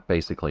 Yeah, that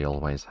basically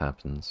always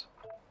happens.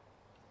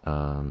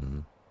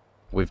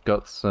 We've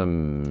got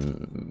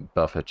some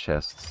buffer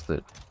chests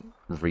that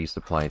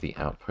resupply the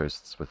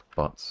outposts with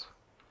bots.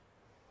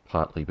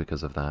 Partly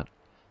because of that.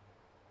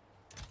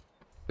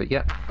 But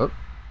yeah, oh,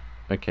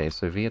 okay,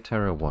 so Via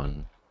Terra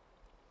 1,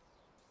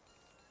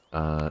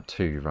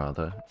 2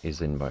 rather,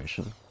 is in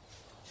motion.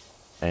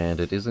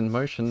 And it is in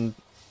motion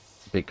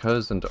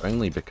because and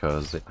only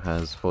because it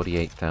has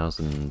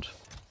 48,000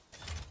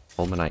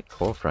 holmanite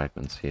core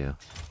fragments here.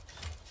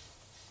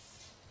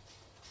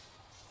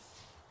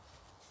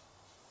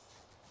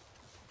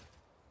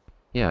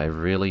 Yeah, I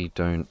really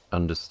don't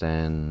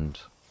understand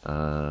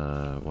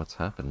what's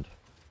happened.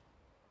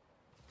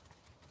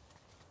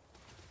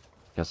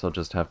 Guess I'll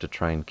just have to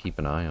try and keep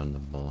an eye on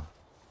them more.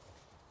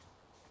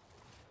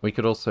 We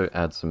could also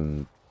add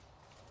some...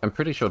 I'm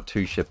pretty sure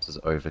 2 ships is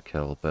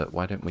overkill, but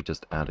why don't we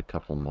just add a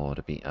couple more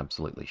to be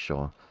absolutely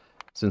sure?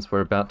 Since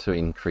we're about to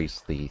increase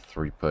the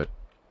throughput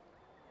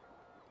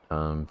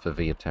for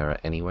Via Terra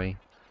anyway.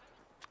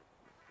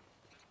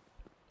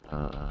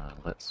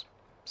 Let's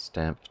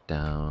stamp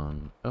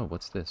down... Oh,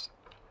 what's this?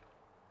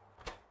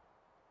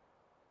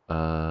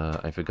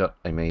 I forgot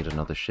I made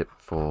another ship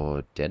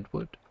for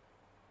Deadwood,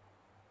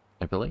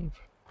 I believe.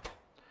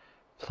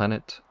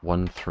 Planet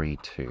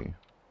 132.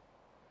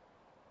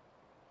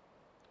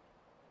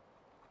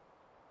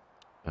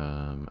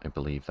 I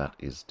believe that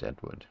is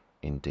Deadwood,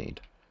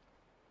 indeed.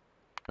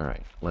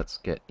 Alright, let's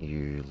get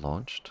you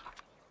launched.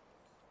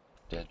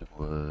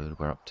 Deadwood,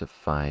 we're up to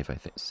 5, I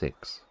think,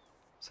 6.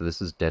 So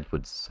this is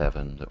Deadwood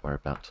 7 that we're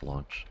about to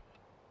launch.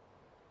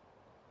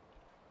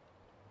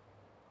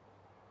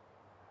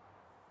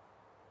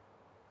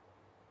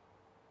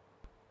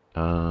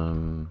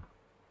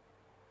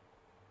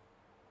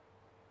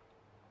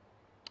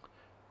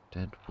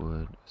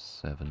 Deadwood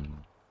 7.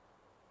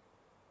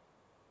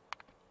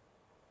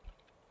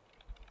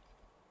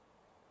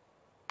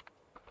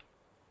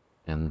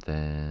 And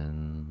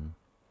then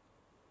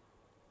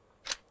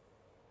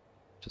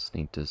just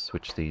need to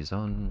switch these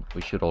on.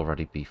 We should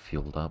already be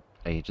fueled up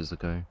ages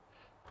ago.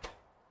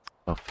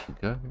 Off you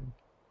go.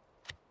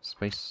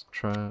 Space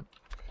truck.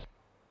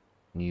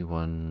 New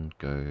one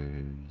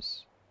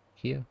goes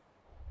here.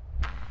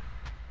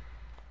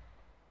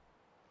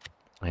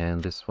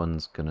 And this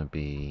one's gonna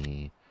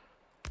be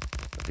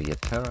Via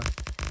Terra.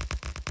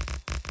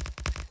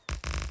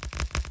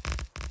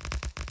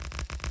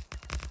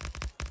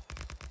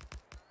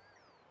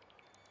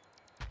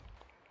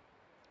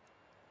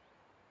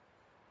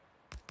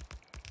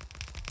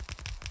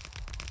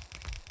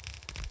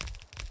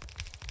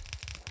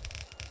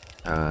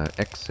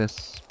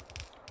 Excess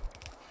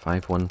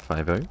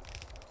 5150.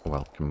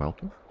 Welcome,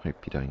 welcome.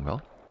 Hope you're doing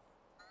well.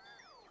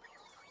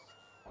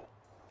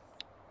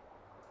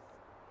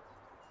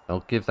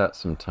 I'll give that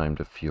some time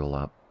to fuel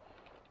up.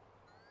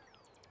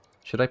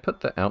 Should I put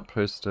the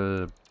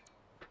outposter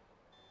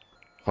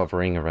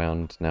hovering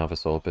around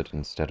Nauvis orbit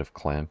instead of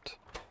clamped?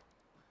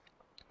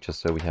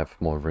 Just so we have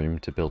more room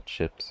to build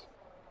ships.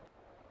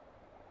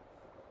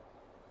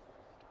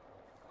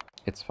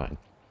 It's fine.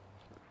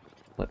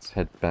 Let's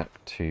head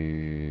back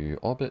to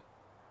orbit.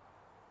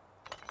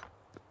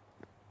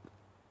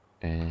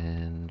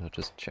 And I'll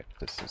just check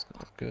this is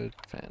all good.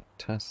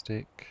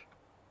 Fantastic.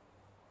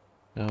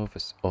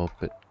 Nauvis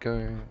orbit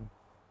go.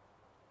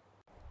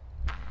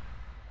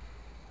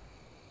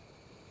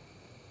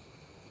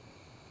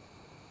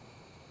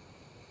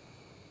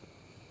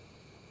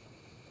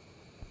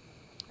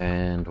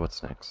 And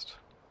what's next?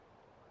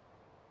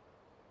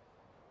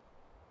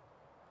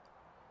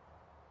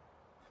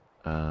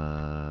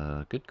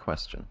 Good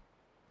question.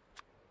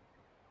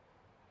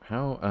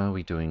 How are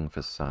we doing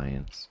for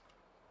science?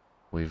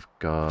 We've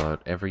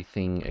got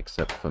everything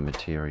except for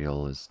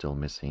material is still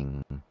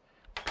missing.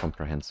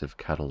 Comprehensive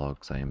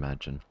catalogs, I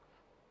imagine.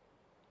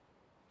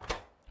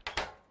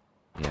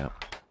 Yeah.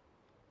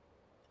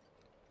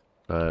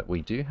 But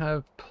we do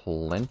have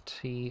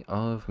plenty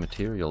of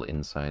material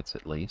insights,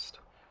 at least.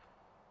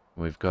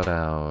 We've got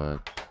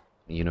our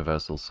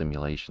universal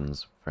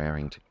simulations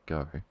raring to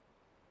go.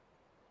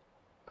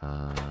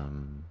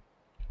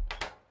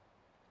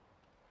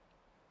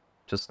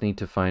 Just need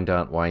to find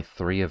out why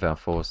 3 of our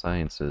 4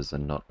 sciences are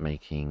not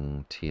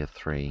making tier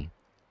 3.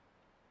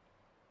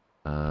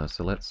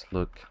 So let's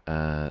look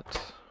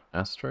at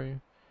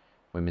Astro.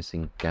 We're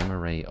missing gamma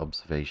ray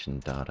observation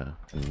data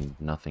and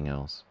nothing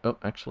else. Oh,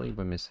 actually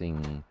we're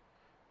missing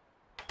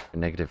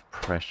negative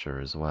pressure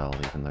as well,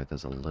 even though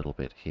there's a little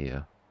bit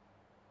here.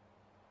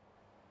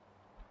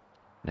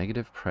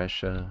 Negative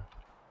pressure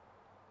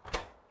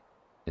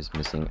is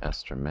missing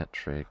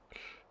astrometric.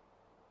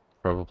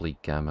 Probably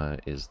gamma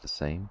is the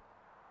same.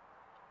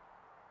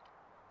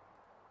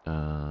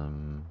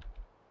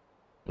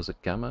 Was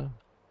it gamma?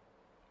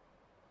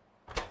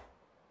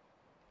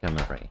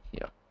 Gamma ray,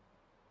 yeah.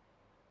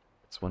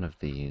 It's one of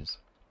these.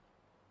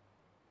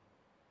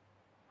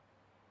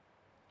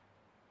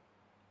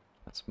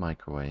 That's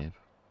microwave.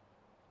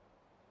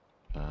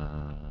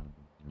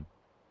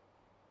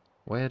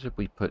 Where did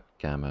we put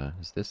gamma?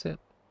 Is this it?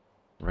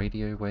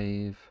 Radio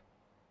wave,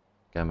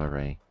 gamma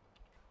ray.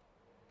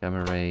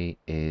 Gamma ray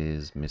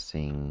is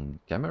missing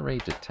gamma ray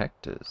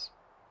detectors.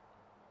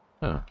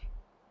 Huh.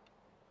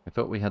 I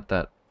thought we had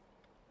that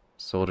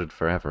sorted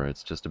forever.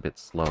 It's just a bit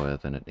slower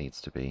than it needs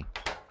to be.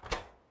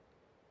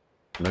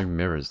 No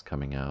mirrors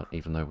coming out,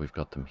 even though we've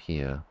got them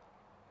here.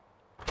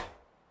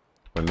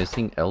 We're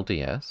missing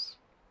LDS?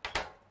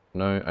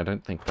 No, I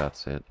don't think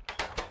that's it.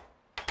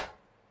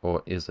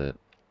 Or is it?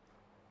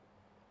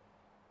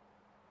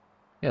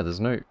 Yeah, there's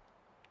no...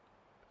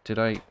 Did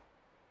I...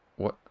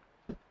 What?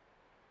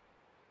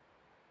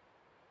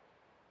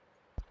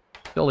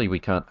 Surely we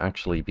can't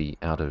actually be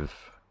out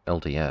of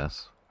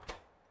LDS.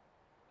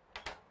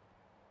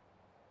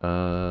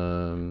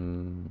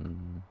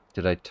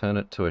 Did I turn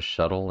it to a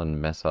shuttle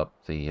and mess up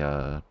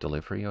the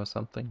delivery or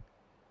something?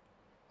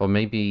 Or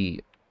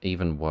maybe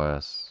even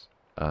worse.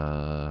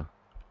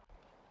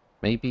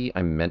 Maybe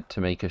I meant to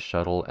make a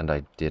shuttle and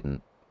I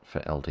didn't for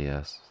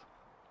LDS.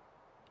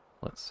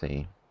 Let's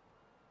see.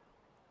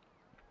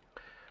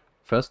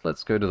 First,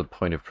 let's go to the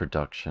point of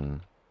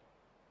production.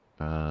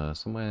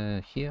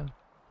 Somewhere here?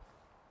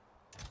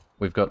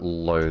 We've got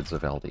loads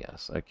of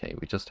LDS. Okay,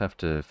 we just have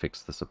to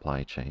fix the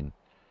supply chain.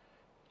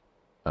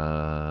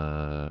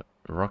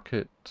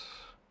 Rocket,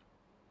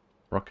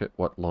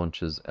 what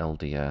launches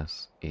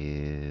LDS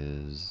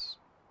is...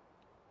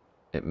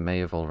 It may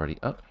have already...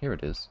 Oh, here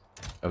it is.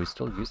 Are we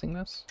still using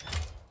this?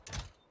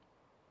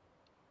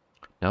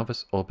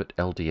 Alvis Orbit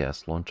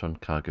LDS, launch on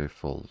cargo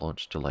full,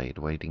 launch delayed,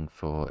 waiting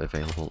for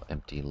available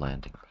empty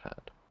landing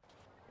pad.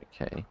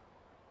 Okay.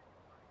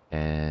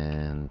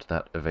 And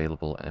that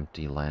available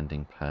empty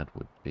landing pad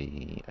would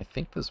be... I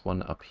think there's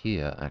one up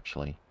here,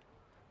 actually.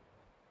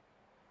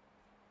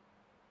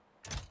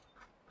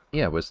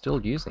 Yeah, we're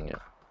still using it.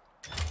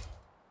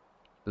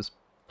 There's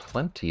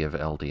plenty of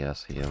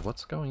LDS here.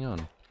 What's going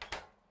on?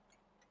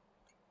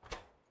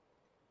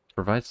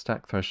 Provide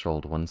stack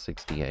threshold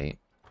 168.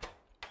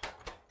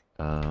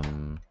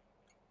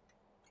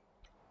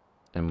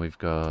 And we've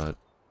got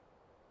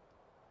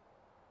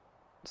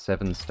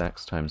 7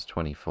 stacks times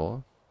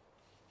 24,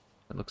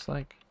 it looks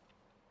like.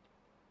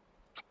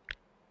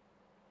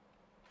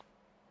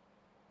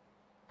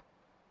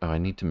 Oh, I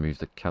need to move.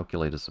 The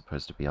calculator's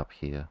supposed to be up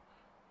here.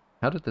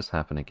 How did this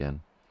happen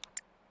again?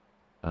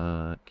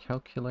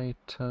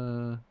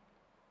 Calculator...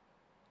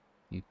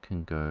 You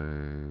can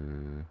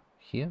go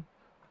here.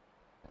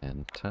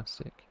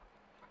 Fantastic.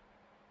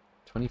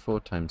 24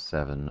 times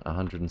 7,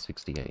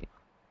 168.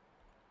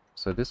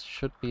 So this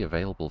should be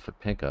available for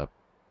pickup.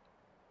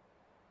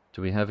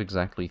 Do we have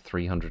exactly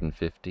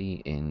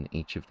 350 in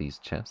each of these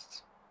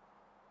chests?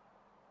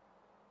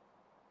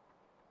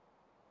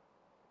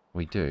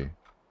 We do.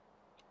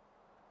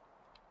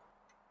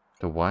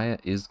 The wire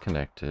is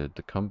connected,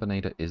 the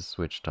combinator is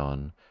switched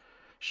on.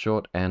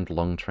 Short and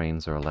long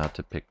trains are allowed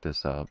to pick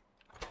this up.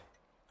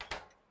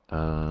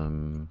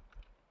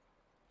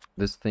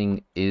 This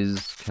thing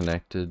is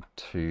connected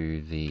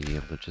to the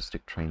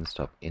logistic train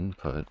stop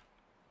input.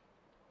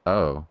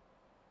 Oh.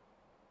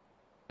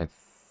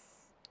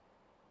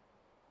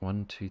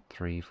 1, 2,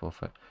 3, 4,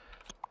 5.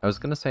 I was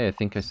gonna say I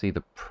think I see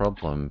the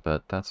problem,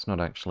 but that's not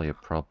actually a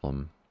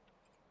problem.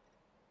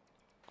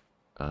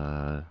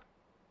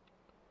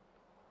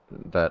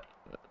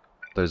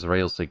 Those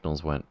rail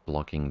signals weren't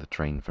blocking the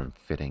train from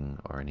fitting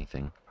or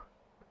anything.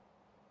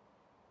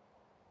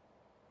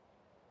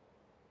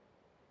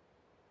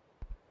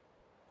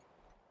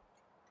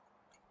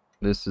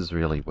 This is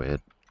really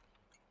weird.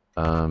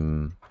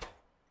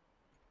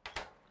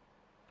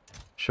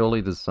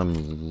 Surely there's some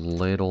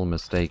little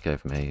mistake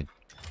I've made.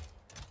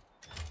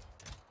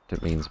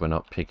 That means we're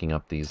not picking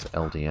up these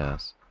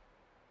LDS.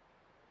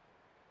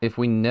 If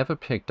we never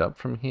picked up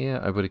from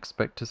here, I would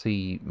expect to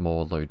see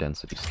more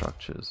low-density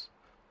structures.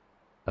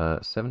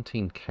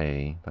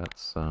 17k,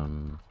 that's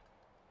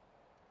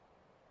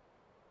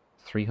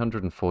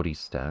 340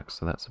 stacks,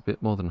 so that's a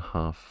bit more than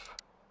half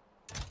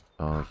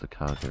of the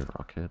cargo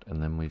rocket.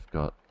 And then we've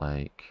got,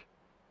 like,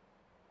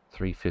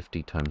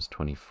 350 times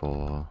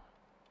 24...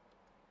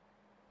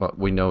 Well,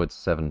 we know it's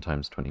 7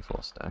 times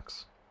 24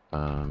 stacks.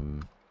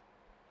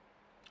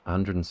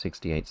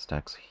 168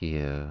 stacks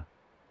here.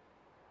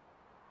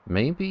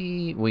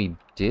 Maybe we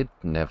did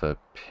never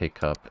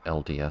pick up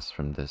LDS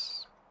from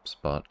this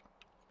spot.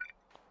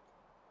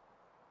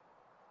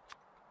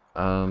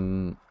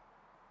 I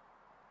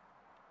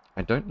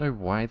don't know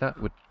why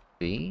that would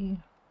be.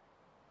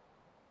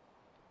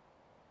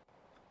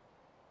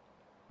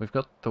 We've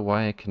got the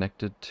wire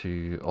connected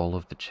to all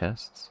of the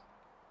chests.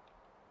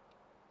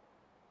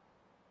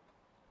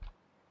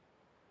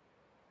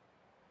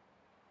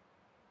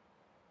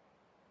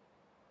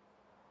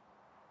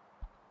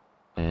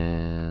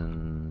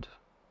 And...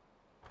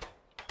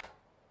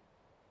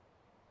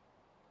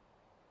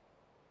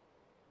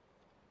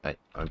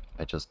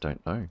 I just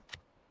don't know.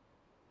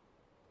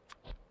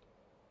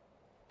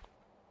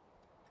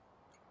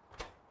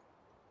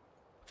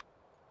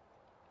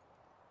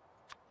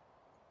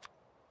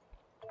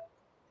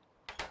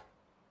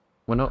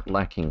 We're not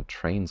lacking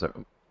trains.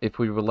 If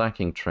we were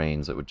lacking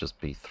trains, it would just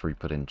be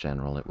throughput in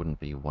general. It wouldn't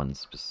be one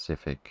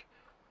specific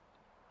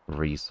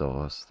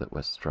resource that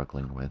we're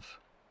struggling with.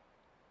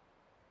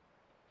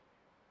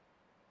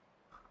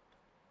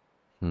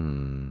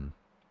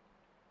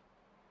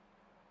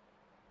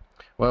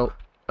 Well,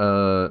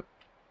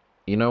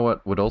 you know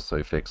what would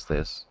also fix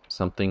this?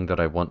 Something that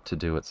I want to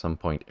do at some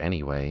point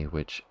anyway,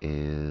 which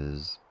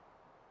is...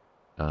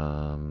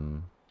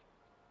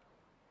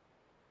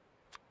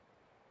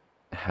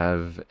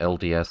 have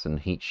LDS and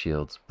heat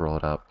shields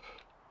brought up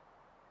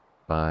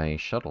by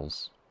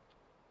shuttles.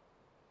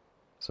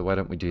 So why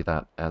don't we do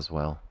that as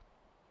well?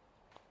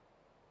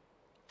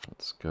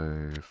 Let's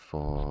go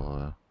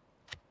for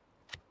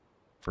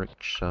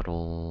brick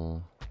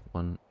shuttle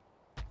 1,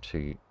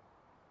 2,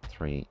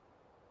 3,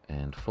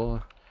 and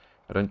 4.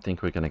 I don't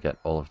think we're going to get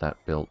all of that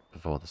built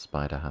before the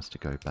spider has to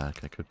go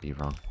back. I could be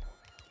wrong.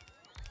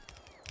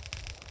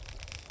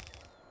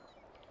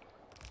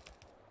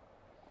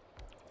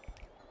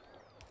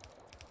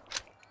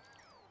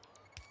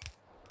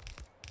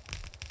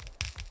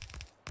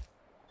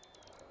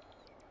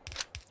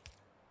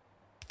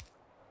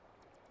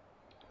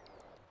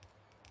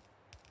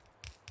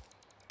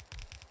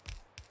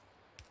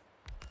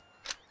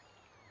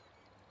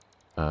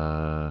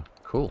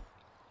 Cool.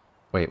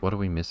 Wait, what are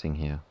we missing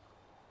here?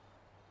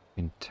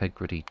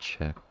 Integrity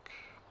check.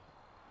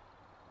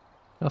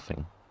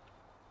 Nothing.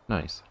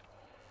 Nice.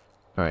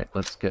 Alright,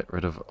 let's get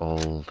rid of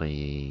all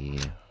the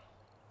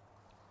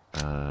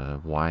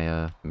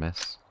wire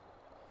mess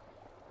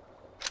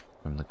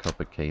from the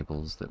copper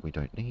cables that we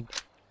don't need.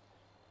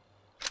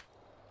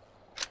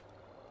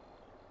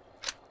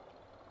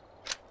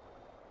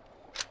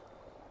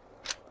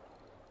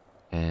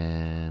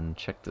 And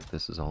check that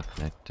this is all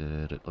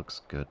connected. It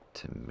looks good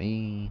to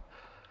me.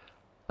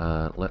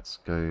 Let's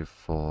go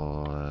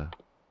for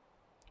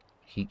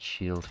heat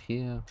shield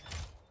here.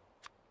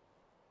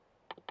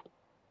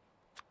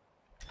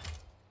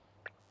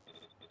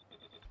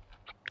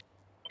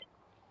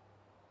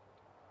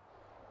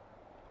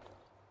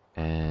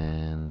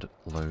 And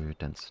low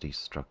density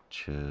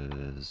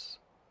structures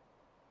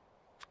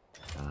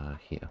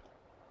here.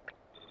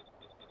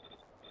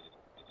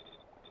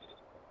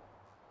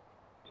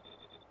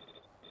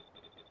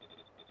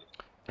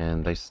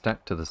 And they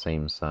stack to the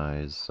same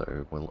size,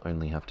 so we'll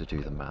only have to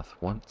do the math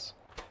once.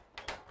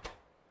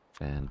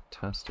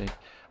 Fantastic.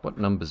 What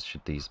numbers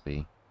should these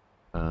be?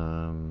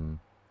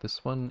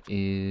 This one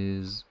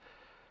is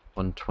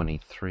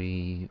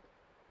 123,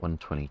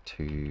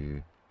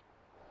 122,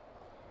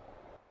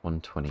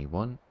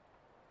 121.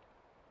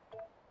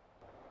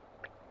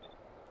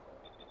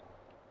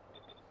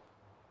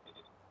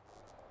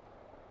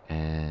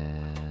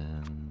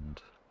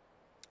 And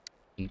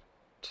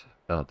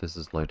oh, this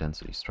is low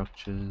density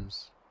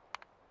structures.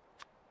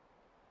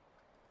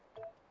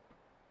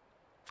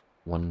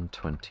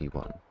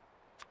 121.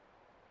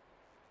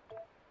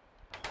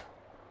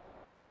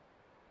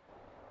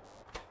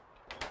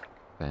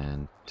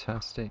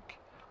 Fantastic.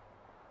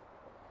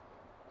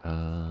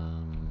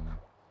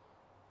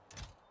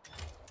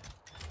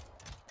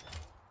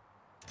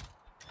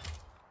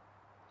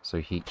 So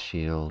heat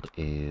shield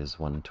is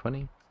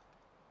 120.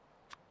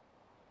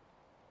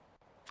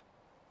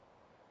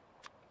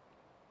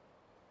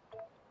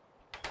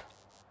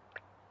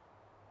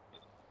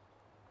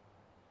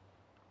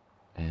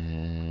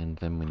 And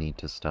then we need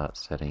to start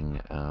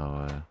setting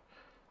our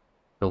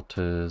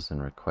filters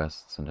and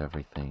requests and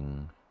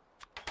everything.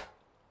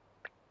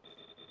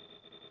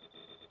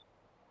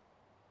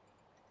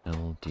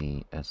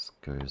 LDS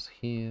goes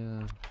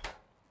here.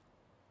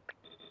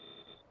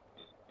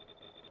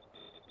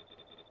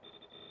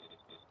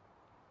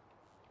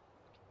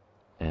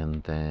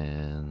 And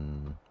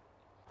then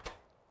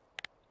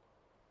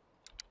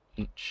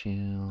heat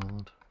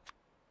shield.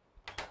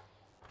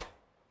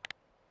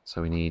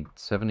 So we need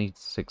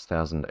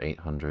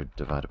 76,800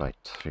 divided by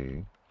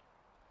 2,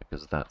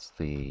 because that's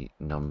the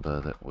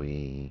number that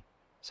we...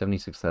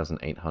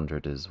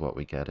 76,800 is what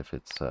we get if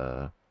it's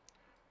a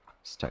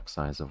stack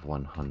size of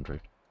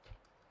 100.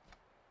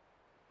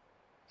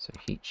 So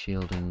heat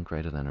shielding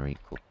greater than or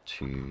equal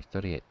to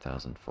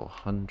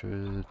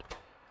 38,400.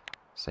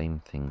 Same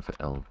thing for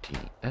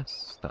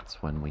LDS,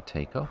 that's when we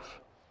take off.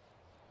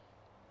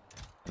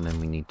 And then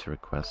we need to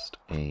request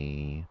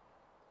a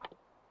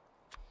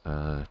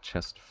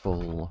chest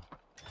full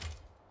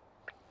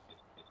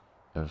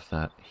of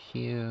that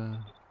here.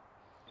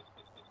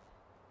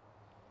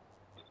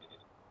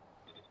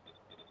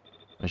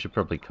 I should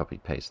probably copy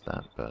paste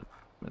that, but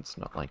it's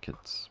not like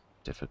it's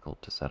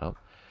difficult to set up.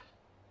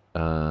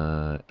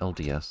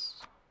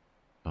 LDS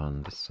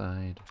on this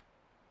side.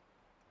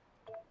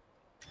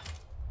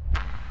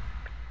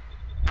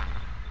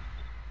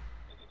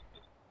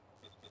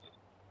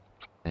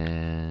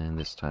 And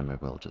this time I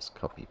will just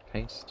copy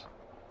paste.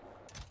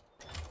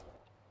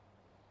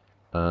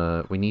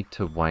 We need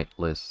to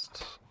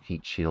whitelist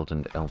heat shield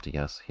and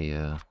LDS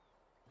here.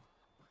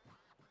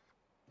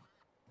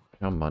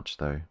 How much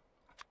though?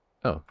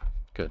 Oh,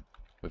 good.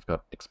 We've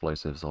got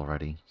explosives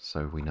already,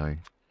 so we know.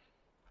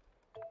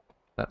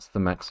 That's the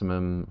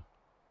maximum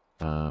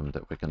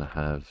that we're going to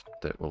have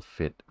that will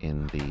fit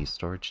in the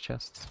storage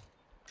chests.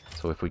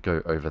 So if we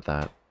go over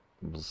that,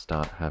 we'll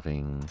start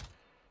having...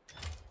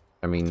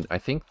 I mean, I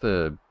think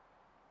the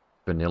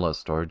vanilla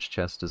storage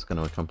chest is going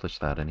to accomplish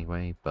that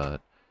anyway,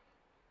 but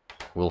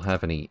we'll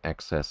have any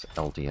excess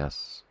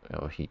LDS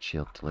or heat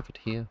shield delivered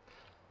here.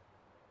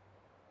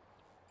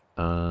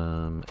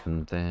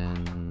 And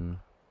then...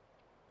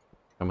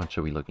 how much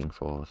are we looking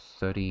for?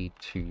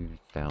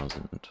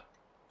 32,000.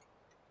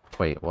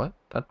 Wait, what?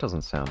 That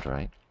doesn't sound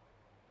right.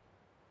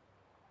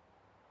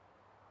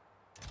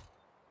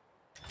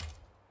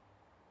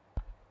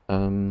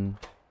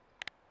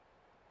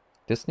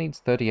 This needs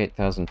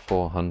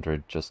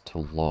 38,400 just to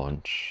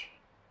launch.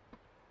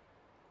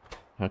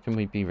 How can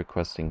we be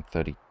requesting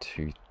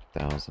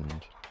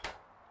 32,000?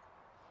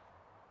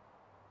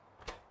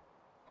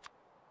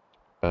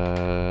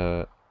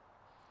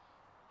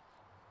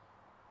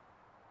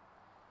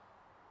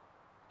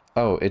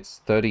 Oh,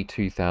 it's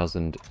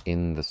 32,000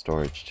 in the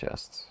storage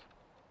chests.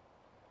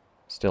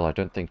 Still, I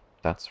don't think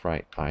that's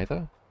right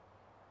either.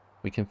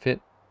 We can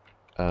fit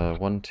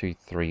 1, 2,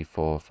 3,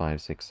 4,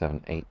 5, 6,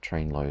 7, 8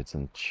 train loads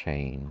and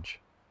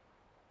change.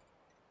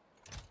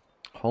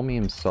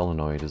 Holmium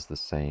solenoid is the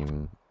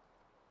same.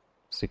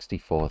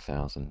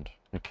 64,000.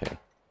 Okay.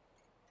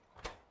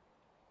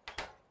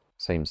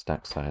 Same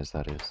stack size,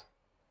 that is.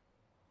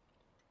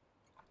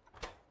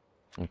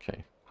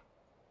 Okay.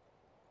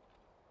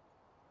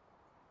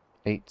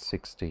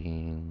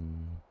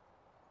 816.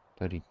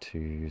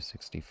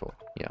 3264,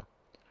 yeah.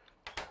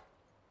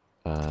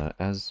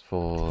 As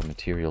for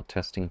material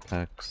testing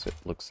packs, it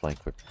looks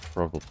like we're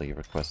probably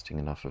requesting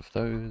enough of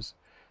those.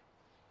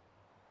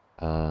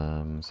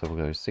 So we'll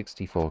go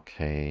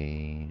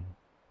 64k.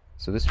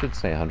 So this should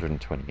say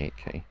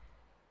 128k.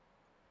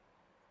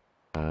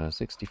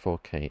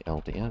 64k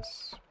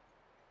LDS.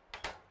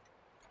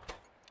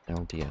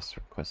 LDS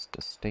request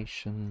a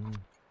station.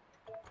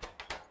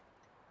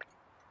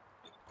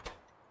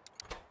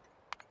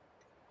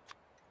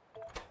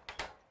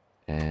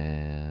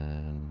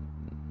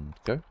 And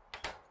go.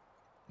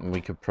 We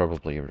could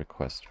probably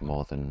request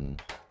more than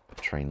a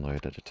train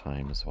load at a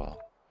time as well.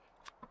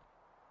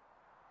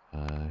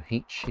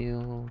 Heat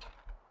shield.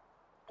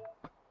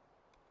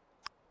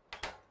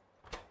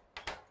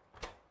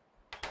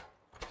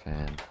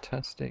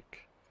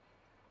 Fantastic.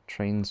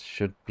 Trains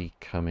should be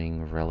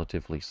coming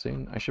relatively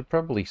soon. I should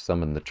probably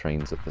summon the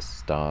trains at the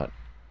start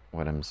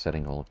when I'm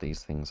setting all of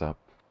these things up.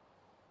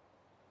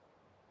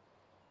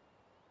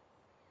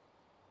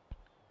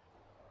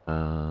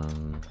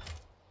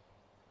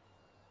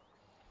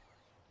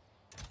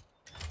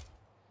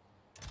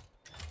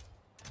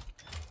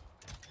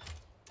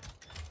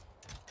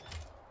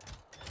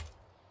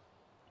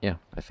 Yeah,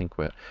 I think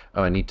we're...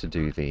 Oh, I need to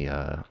do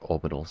the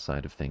orbital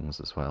side of things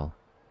as well.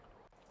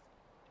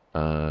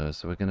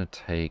 So we're going to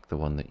take the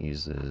one that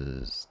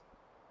uses...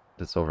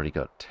 that's already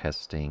got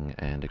testing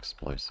and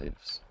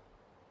explosives,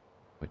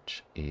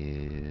 which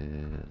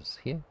is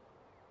here.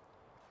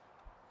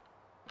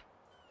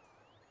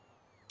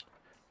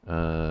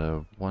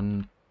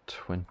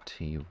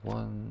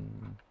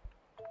 121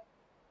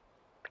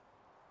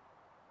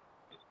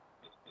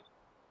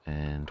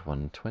 and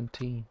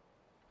 120.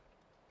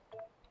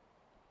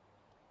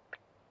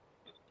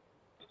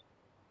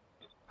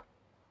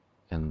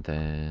 And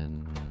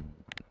then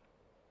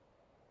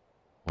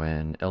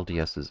when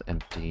LDS is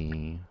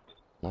empty,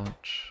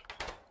 launch.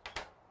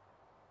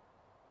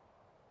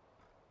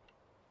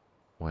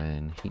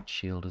 When heat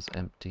shield is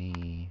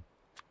empty,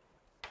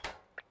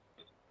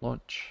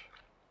 launch.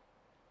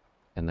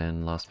 And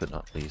then last but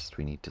not least,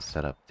 we need to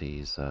set up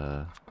these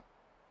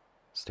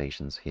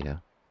stations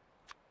here.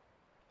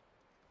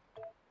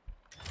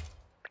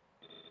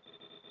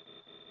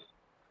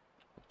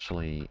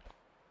 Actually,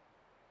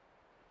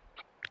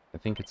 I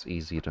think it's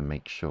easier to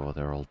make sure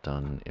they're all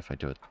done if I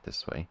do it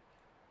this way.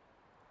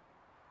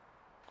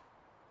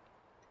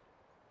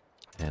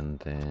 And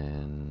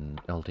then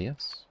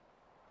LDS.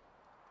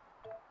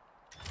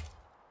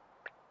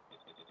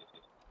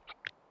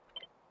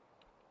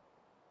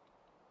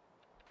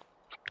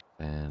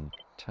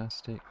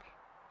 Fantastic.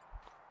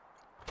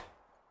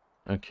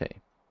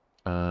 Okay.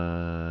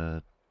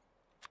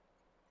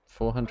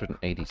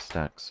 480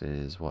 stacks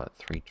is what,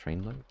 3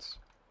 train loads?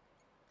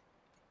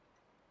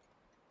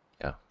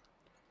 Yeah.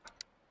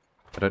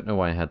 I don't know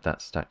why I had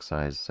that stack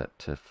size set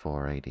to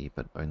 480,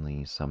 but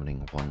only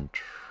summoning 1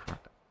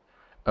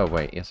 Oh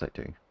wait, yes I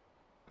do.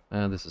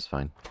 This is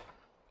fine.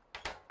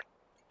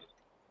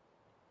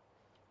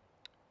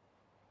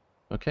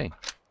 Okay. I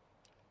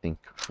think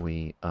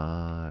we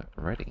are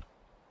ready.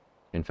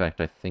 In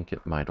fact, I think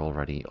it might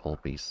already all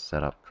be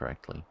set up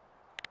correctly.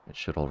 It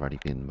should already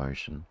be in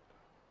motion.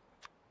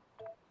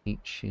 Heat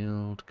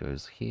shield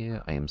goes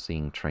here. I am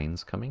seeing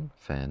trains coming.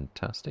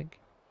 Fantastic.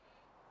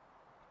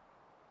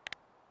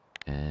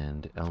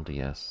 And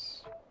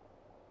LDS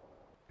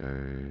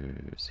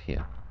goes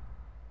here.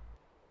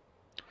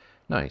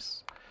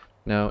 Nice.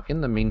 Now,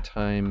 in the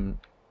meantime,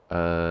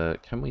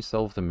 can we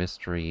solve the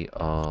mystery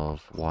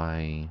of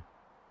why...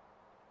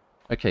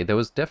 Okay, there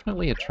was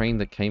definitely a train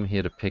that came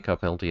here to pick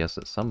up LDS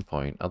at some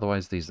point,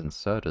 otherwise these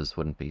inserters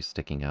wouldn't be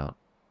sticking out.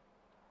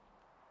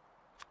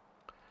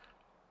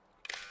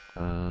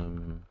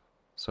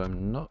 So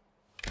I'm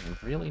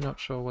really not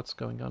sure what's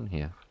going on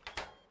here.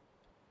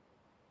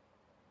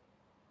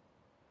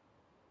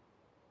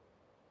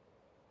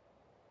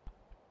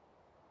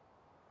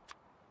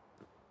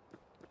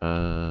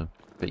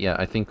 But yeah,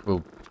 I think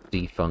we'll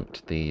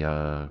defunct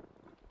the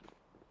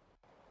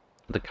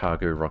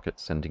cargo rocket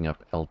sending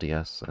up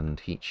LDS and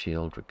heat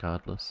shield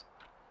regardless.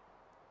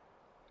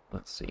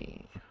 Let's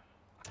see.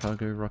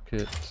 Cargo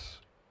rocket.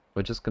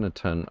 We're just going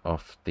to turn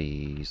off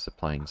the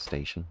supplying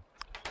station.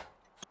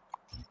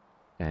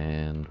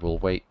 And we'll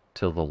wait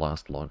till the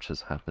last launch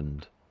has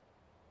happened.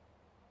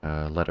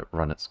 Let it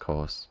run its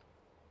course.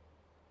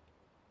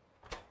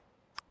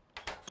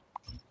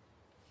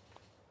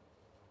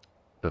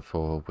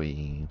 Before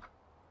we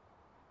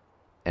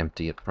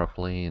empty it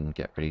properly and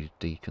get ready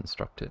to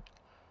deconstruct it.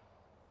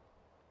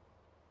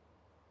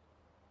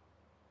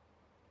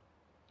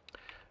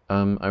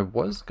 I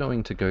was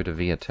going to go to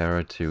Via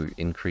Terra to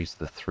increase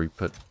the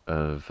throughput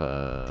of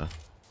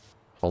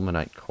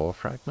Holmanite core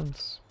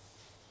fragments.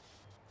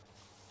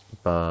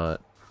 But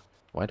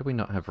why do we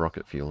not have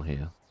rocket fuel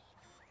here?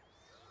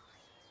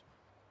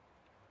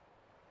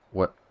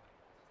 What?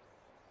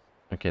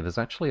 Okay, there's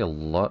actually a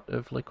lot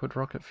of liquid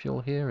rocket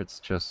fuel here, it's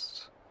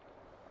just...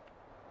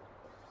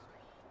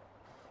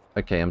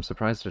 Okay, I'm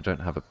surprised I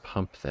don't have a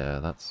pump there,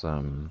 that's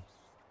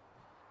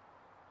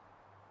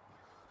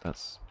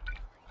That's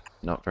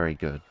not very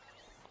good.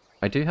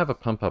 I do have a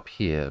pump up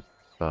here,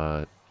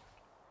 but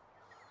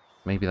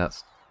maybe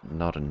that's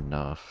not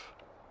enough.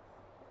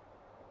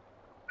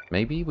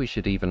 Maybe we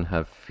should even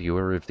have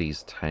fewer of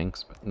these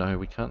tanks, but no,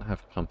 we can't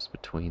have pumps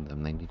between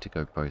them. They need to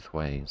go both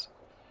ways.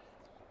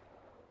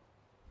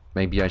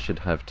 Maybe I should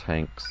have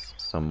tanks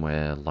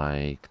somewhere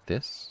like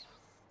this.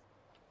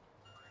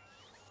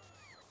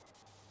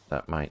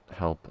 That might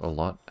help a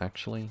lot,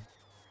 actually.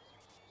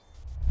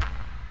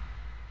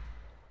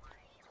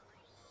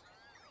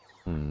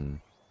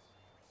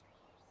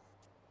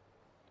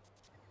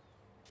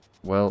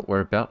 Well, we're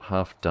about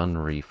half done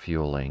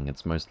refueling.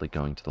 It's mostly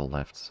going to the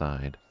left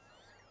side.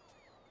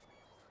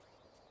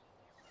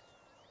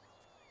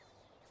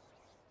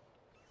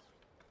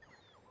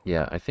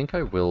 Yeah, I think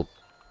I will,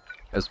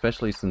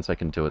 especially since I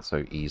can do it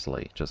so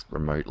easily, just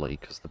remotely,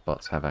 because the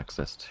bots have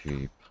access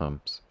to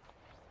pumps.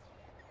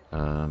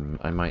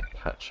 I might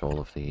patch all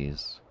of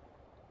these.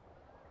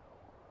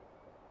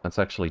 That's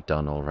actually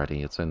done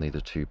already. It's only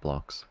the 2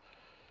 blocks.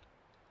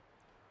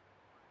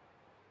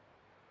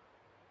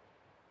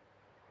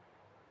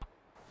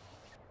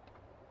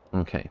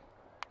 Okay.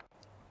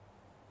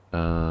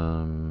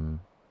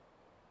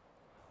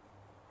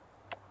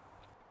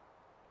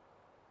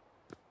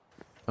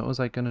 What was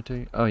I gonna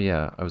do? Oh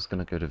yeah, I was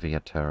gonna go to Via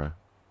Terra.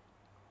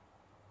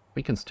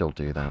 We can still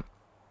do that.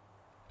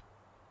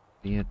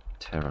 Via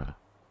Terra.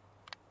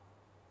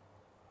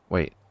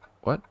 Wait,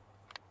 what?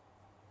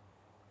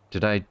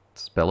 Did I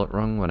spell it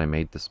wrong when I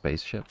made the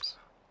spaceships?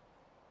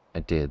 I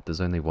did. There's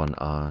only one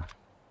R.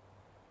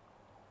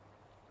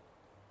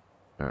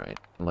 Alright,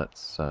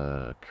 let's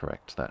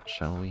correct that,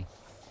 shall we?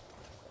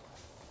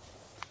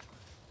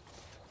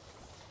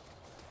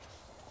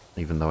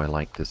 Even though I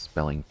like this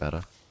spelling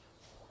better.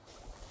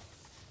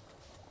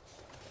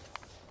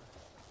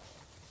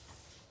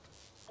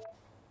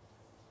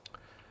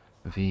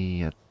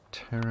 Via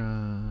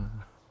Terra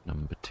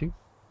number 2.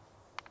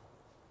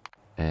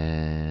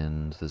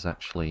 And there's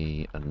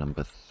actually a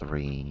number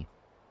 3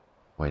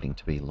 waiting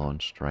to be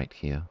launched right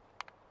here.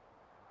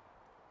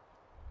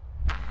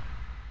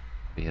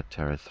 Via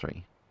Terra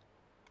 3.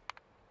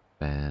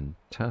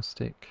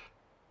 Fantastic.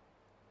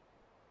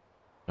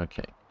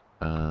 Okay,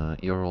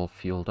 you're all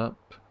fueled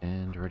up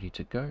and ready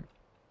to go.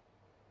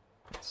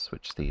 Let's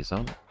switch these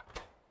on.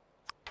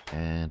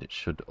 And it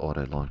should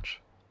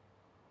auto-launch.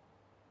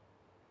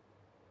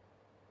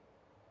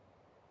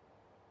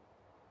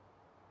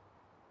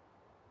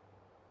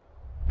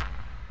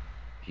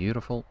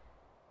 Beautiful.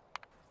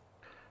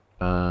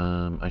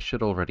 I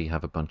should already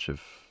have a bunch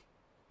of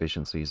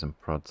efficiencies and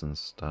prods and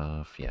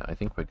stuff. Yeah, I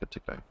think we're good to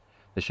go.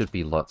 There should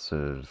be lots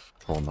of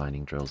coal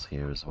mining drills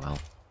here as well.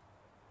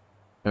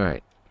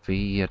 Alright,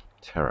 Via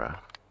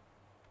Terra.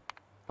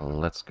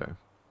 Let's go.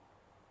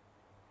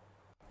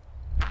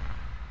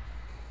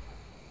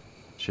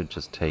 Should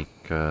just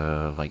take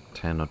like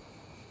 10 or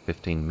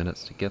 15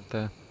 minutes to get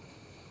there.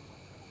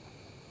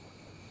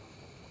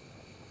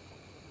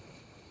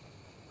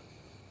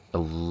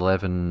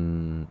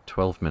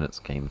 12 minutes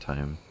game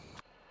time.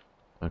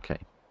 Okay.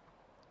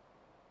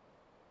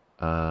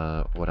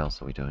 What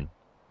else are we doing?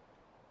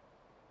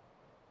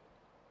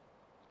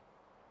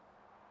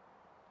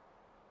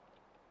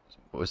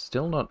 We're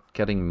still not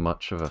getting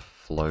much of a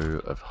flow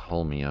of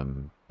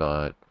holmium,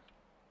 but...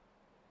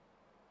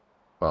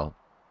 well,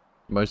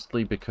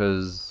 mostly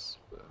because,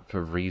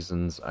 for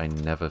reasons I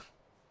never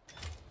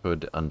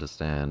could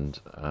understand,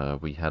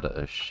 we had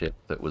a ship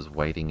that was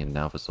waiting in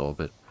Nauvis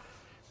orbit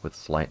with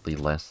slightly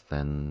less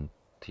than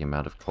the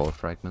amount of core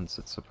fragments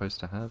it's supposed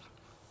to have.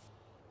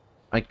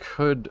 I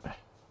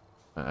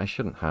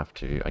shouldn't have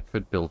to. I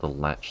could build a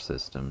latch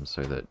system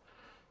so that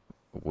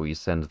we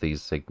send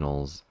these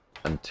signals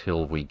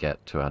until we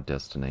get to our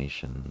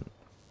destination.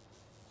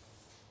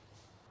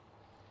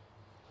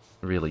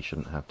 Really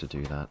shouldn't have to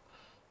do that.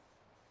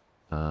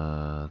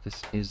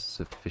 This is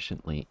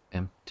sufficiently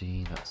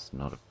empty. That's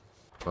not a...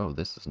 oh,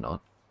 this is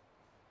not.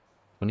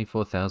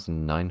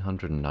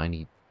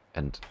 24,990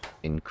 and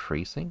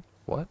increasing?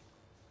 What?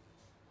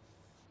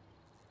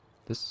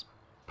 This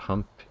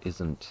pump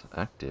isn't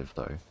active,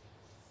 though.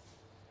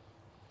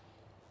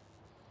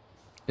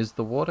 Is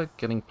the water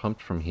getting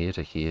pumped from here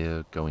to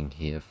here, going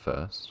here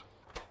first?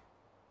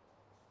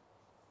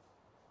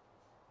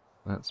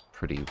 That's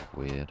pretty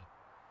weird.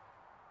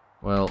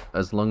 Well,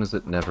 as long as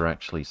it never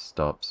actually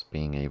stops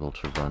being able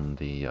to run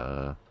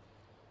the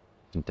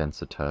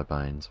condenser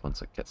turbines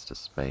once it gets to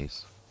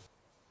space.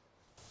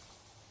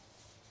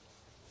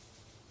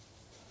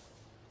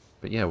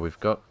 But yeah, we've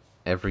got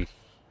every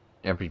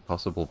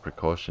possible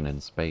precaution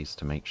in space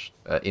to make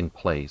in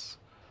place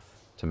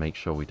to make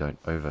sure we don't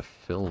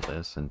overfill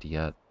this, and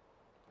yet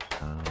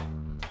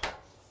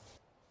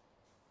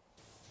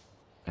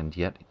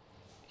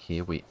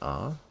here we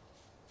are.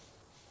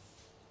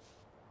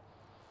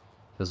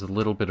 There's a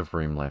little bit of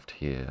room left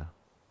here.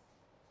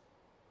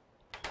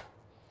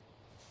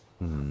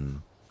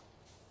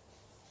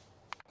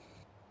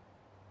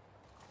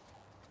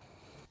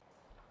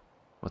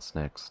 What's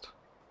next?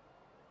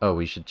 Oh,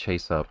 we should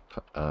chase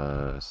up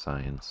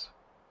science.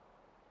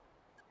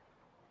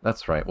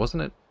 That's right,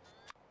 wasn't it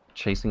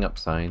chasing up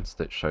signs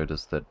that showed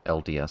us that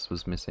LDS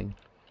was missing?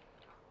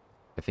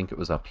 I think it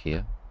was up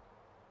here.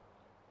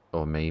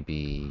 Or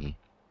maybe...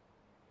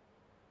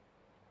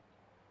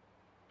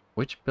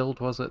 Which build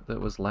was it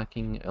that was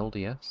lacking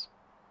LDS?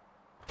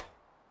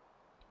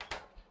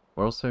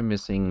 We're also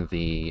missing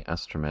the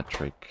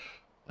astrometric,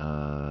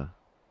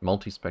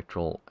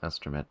 multispectral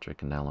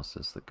astrometric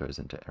analysis that goes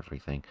into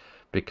everything,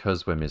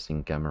 because we're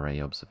missing gamma ray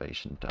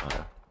observation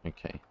data.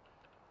 Okay.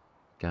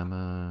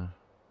 Gamma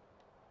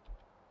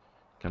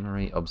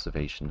ray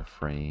observation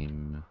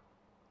frame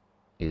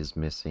is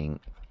missing...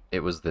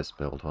 It was this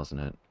build,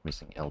 wasn't it?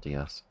 Missing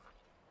LDS.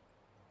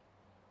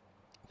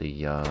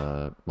 The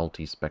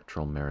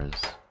multispectral mirrors.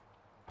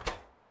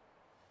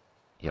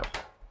 Yep.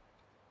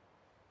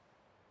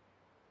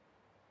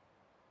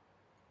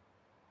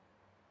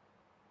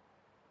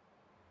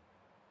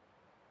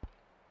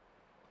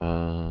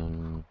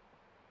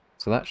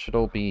 So that should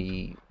all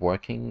be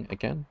working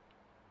again.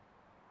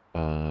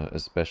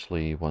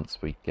 Especially once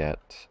we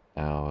get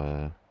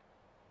our...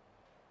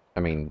 I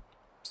mean,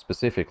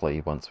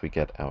 specifically once we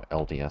get our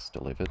LDS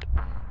delivered.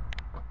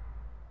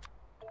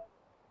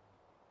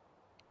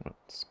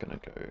 It's gonna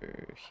go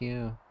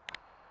here.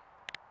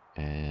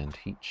 And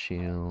heat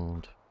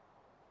shield.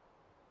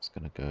 It's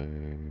gonna go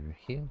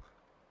here.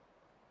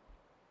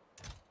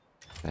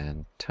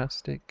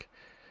 Fantastic.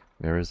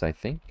 Mirrors, I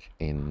think.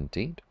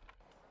 Indeed.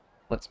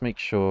 Let's make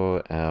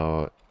sure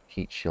our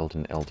heat shield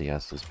and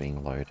LDS is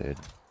being loaded,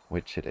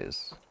 which it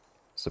is.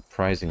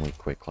 Surprisingly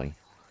quickly.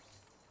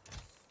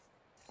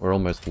 We're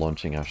almost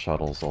launching our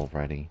shuttles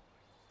already.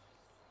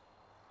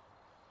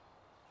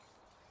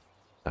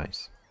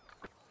 Nice.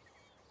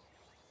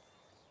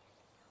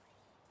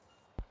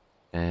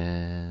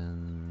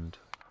 And...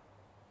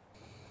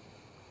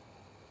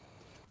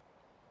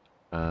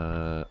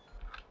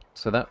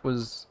 so that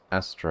was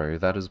Astro.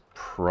 That is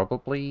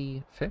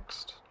probably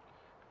fixed.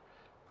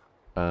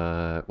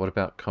 What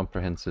about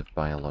comprehensive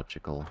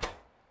biological?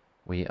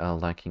 We are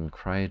lacking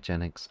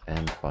cryogenics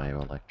and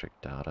bioelectric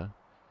data.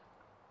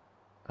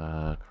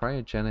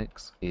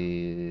 Cryogenics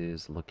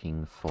is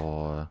looking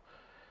for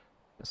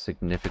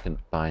significant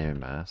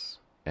biomass,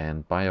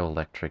 and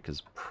bioelectric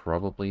is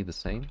probably the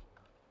same.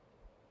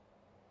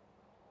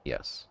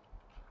 Yes.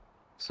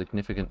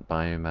 Significant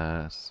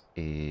biomass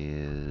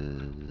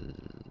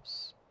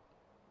is...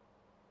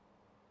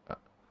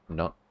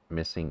 not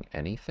missing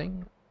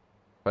anything?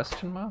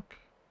 Question mark?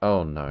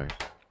 Oh no.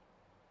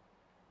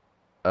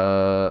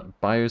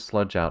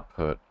 Biosludge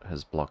output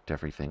has blocked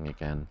everything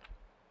again.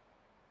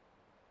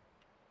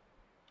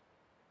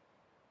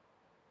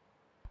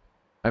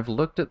 I've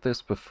looked at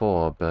this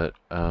before, but,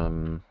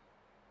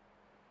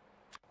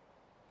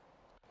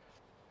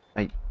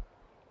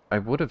 I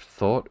would have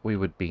thought we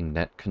would be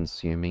net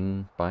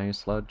consuming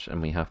biosludge,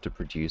 and we have to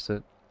produce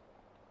it,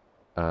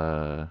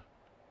 over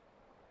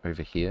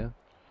here.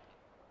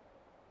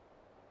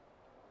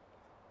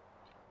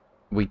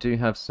 We do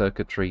have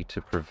circuitry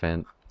to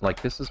prevent...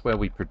 Like, this is where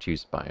we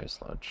produce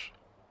biosludge.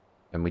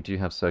 And we do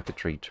have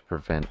circuitry to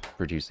prevent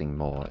producing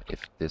more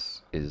if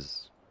this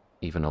is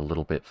even a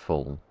little bit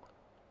full.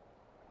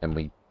 And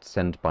we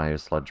send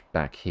biosludge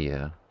back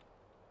here.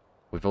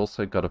 We've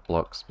also got a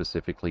block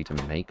specifically to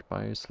make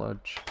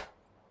biosludge.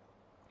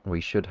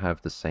 We should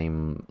have the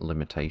same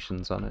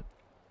limitations on it.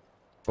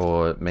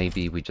 Or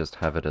maybe we just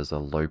have it as a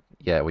low...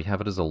 Yeah, we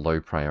have it as a low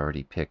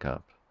priority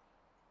pickup.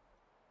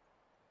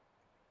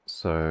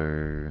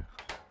 So...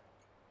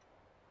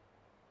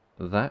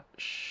 that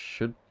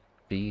should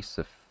be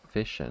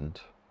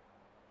sufficient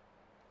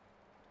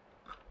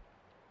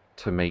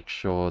to make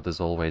sure there's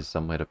always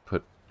somewhere to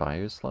put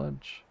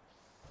biosludge.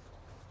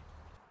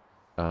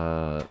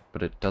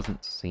 But it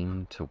doesn't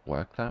seem to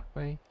work that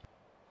way.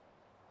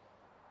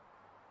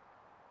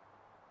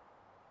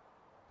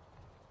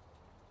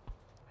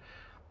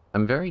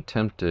 I'm very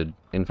tempted,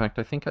 in fact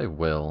I think I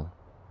will.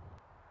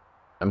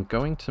 I'm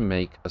going to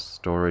make a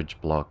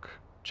storage block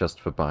just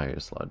for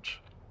biosludge.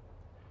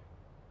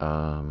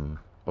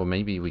 Or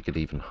maybe we could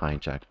even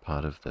hijack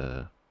part of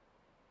the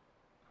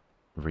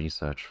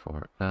research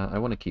for it. I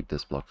want to keep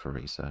this block for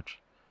research.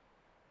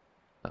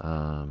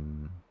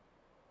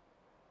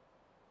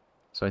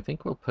 So I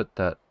think we'll put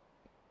that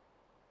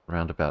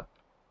round about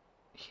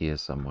here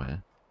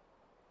somewhere.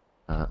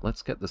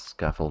 Let's get the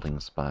scaffolding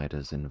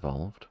spiders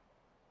involved.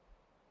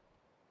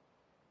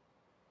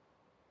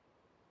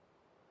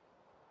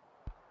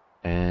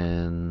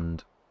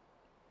 And...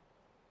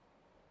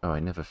 oh, I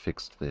never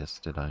fixed this,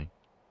 did I?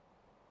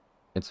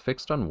 It's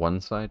fixed on one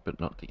side, but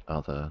not the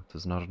other.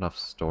 There's not enough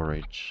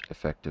storage,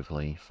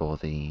 effectively, for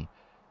the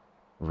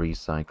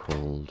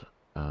recycled,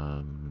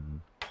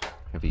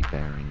 heavy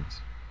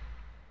bearings.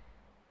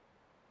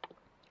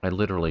 I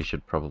literally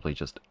should probably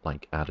just,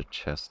 like, add a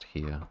chest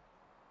here.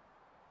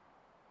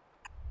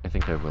 I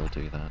think I will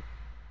do that.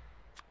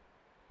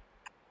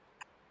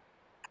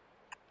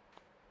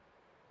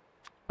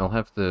 I'll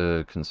have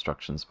the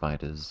construction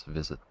spiders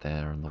visit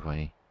there on the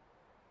way.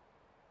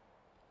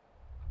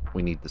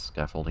 We need the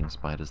scaffolding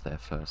spiders there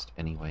first,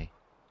 anyway.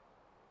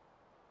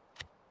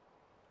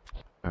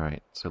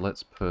 Alright, so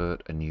let's put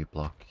a new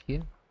block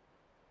here.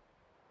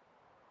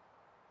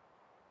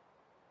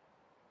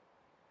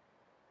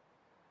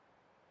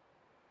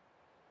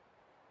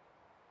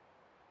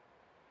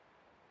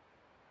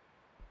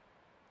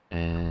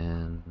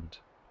 And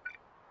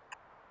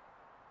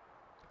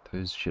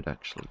those should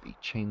actually be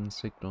chain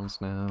signals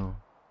now.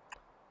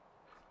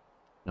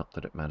 Not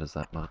that it matters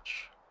that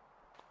much.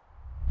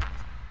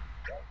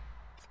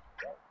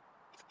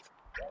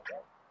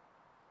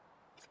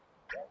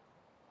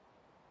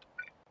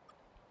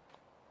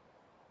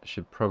 I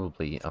should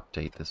probably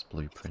update this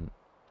blueprint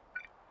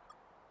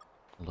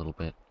a little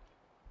bit.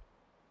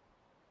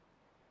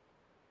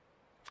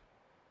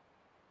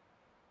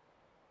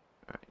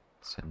 Alright,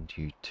 send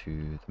you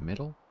to the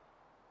middle.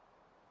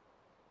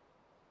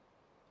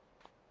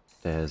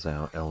 There's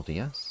our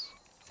LDS.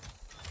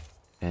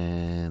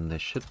 And there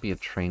should be a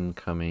train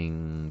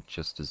coming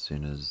just as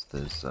soon as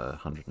there's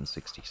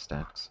 160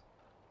 stacks.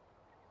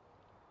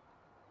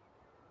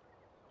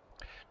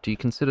 Do you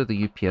consider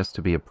the UPS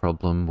to be a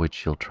problem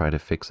which you'll try to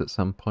fix at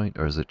some point,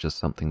 or is it just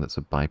something that's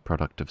a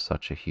byproduct of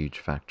such a huge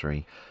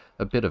factory?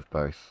 A bit of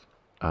both.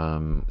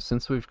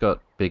 Since we've got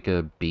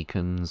bigger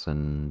beacons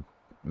and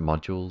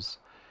modules,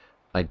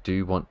 I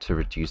do want to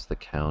reduce the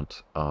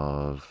count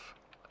of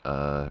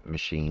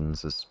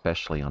machines,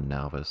 especially on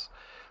Nauvis.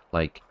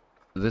 Like,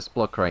 this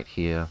block right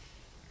here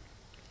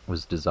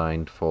was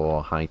designed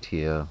for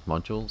high-tier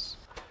modules.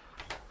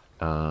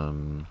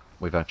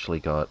 We've actually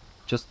got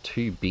just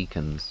 2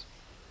 beacons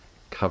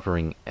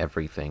covering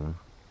everything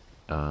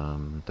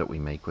that we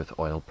make with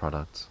oil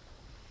products.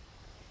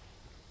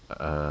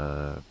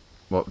 Well,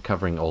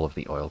 covering all of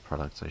the oil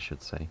products, I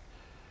should say.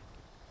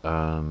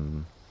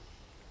 And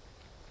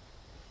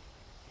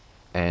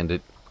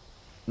it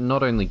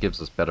not only gives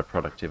us better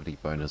productivity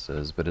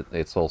bonuses, but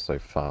it's also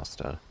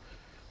faster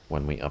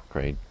when we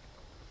upgrade.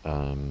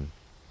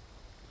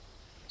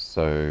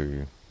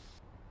 So,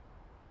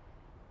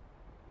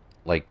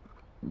 like,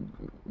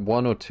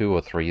 1 or 2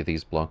 or 3 of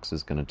these blocks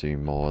is going to do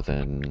more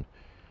than...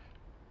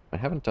 I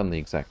haven't done the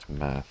exact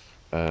math.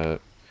 I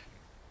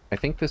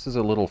think this is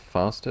a little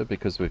faster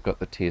because we've got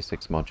the tier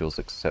 6 modules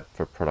except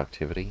for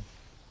productivity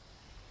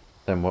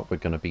than what we're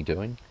going to be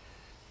doing.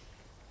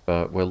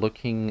 But we're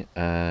looking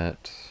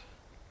at...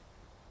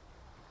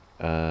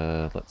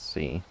 let's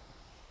see...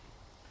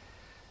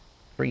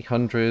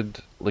 300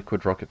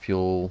 liquid rocket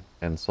fuel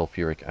and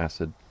sulfuric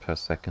acid per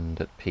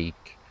second at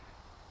peak.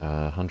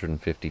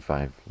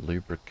 155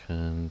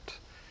 lubricant.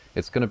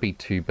 It's going to be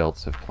 2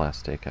 belts of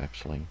plastic,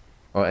 actually.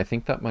 Oh, I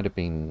think that might have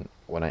been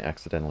when I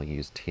accidentally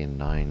used tier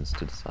 9s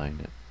to design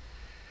it.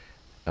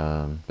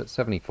 But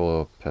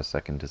 74 per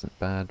second isn't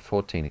bad.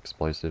 14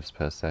 explosives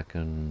per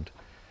second.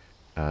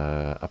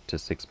 Up to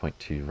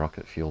 6.2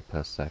 rocket fuel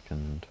per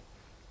second.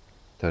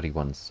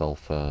 31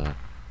 sulfur.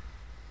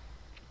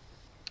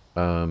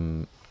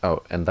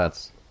 Oh, and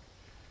that's...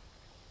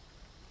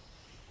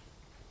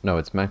 No,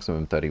 it's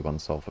maximum 31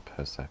 sulfur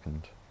per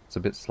second. It's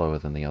a bit slower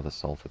than the other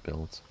sulfur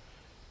builds.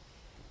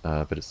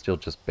 But it's still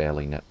just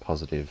barely net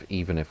positive,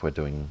 even if we're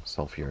doing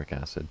sulfuric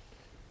acid.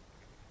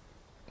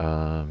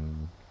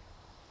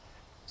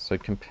 So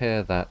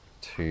compare that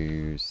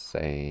to,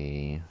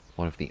 say,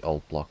 one of the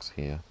old blocks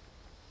here,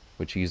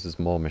 which uses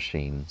more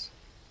machines.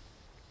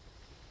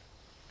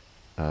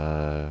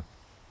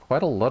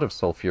 Quite a lot of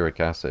sulfuric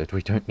acid.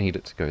 We don't need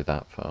it to go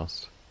that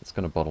fast. It's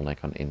going to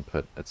bottleneck on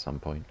input at some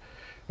point.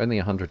 Only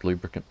 100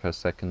 lubricant per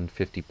second,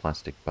 50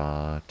 plastic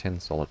bar, 10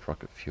 solid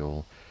rocket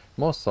fuel.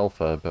 More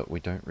sulfur, but we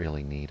don't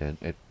really need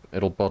it.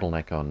 It'll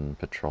bottleneck on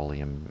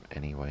petroleum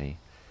anyway.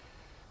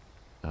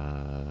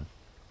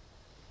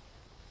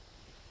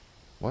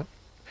 What?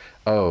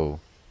 Oh,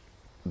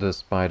 the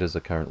spiders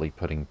are currently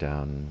putting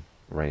down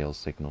rail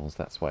signals.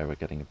 That's why we're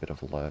getting a bit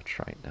of a lurch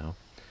right now.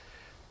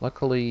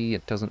 Luckily,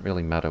 it doesn't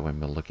really matter when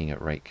we're looking at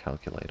rate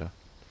calculator.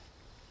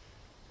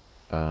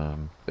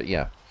 But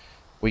yeah,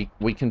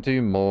 we can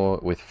do more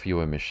with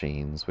fewer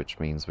machines, which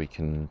means we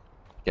can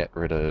get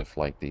rid of,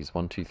 like, these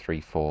 1, 2, 3,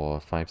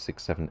 4, 5,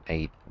 6, 7,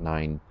 8,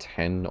 9,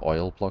 10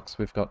 oil blocks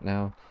we've got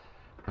now,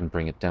 and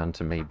bring it down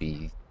to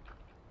maybe,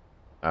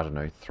 I don't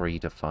know, 3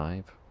 to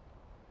 5.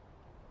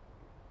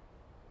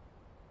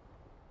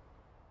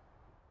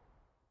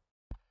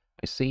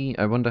 I see.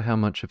 I wonder how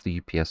much of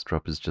the UPS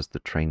drop is just the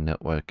train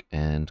network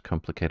and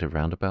complicated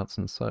roundabouts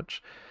and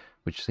such,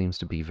 which seems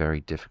to be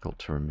very difficult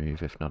to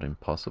remove, if not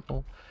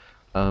impossible.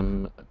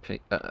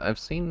 I've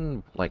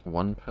seen, like,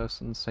 one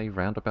person say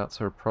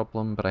roundabouts are a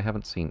problem, but I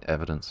haven't seen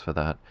evidence for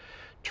that.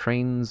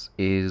 Trains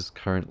is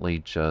currently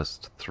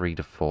just 3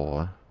 to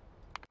 4.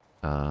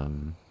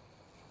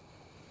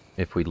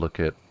 If we look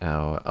at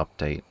our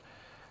update.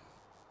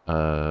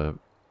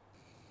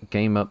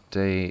 Game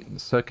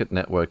update, circuit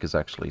network is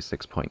actually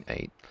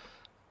 6.8.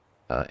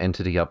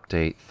 Entity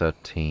update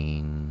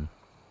 13,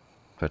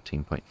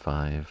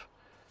 13.5.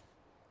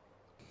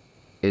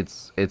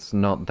 It's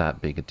not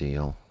that big a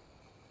deal,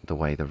 the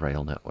way the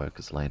rail network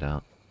is laid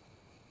out.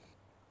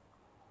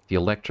 The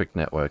electric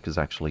network is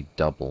actually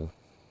double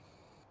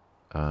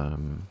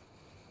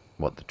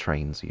what the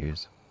trains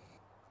use.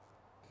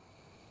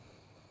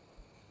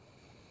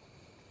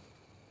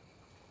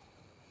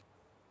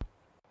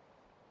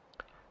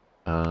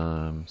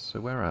 So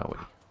where are we?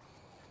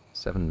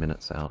 7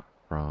 minutes out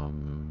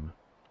from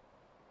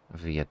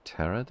Via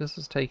Terra. This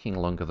is taking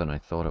longer than I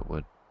thought it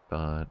would,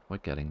 but we're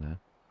getting there.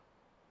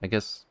 I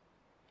guess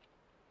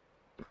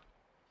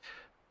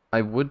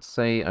I would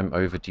say I'm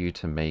overdue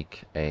to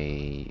make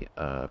a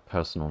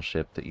personal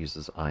ship that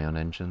uses ion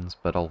engines,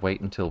 but I'll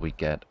wait until we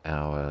get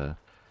our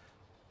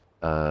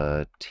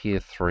tier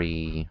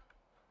 3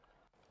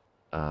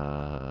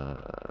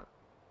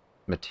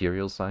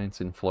 material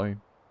science in flow,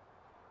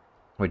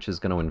 which is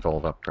going to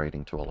involve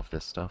upgrading to all of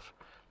this stuff.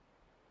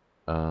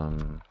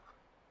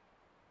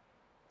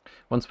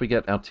 Once we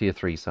get our tier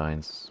 3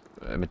 science,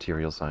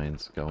 material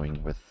science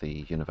going with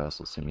the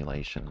universal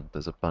simulation,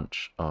 there's a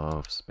bunch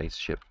of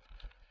spaceship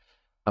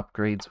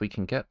upgrades we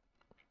can get.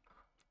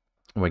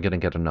 We're going to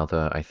get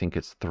another, I think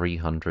it's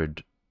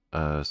 300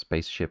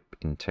 spaceship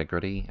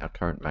integrity. Our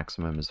current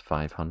maximum is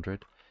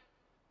 500.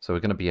 So we're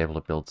going to be able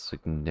to build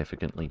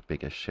significantly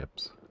bigger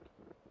ships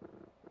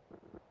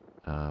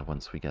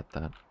once we get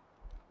that.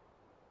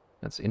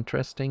 That's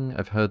interesting.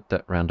 I've heard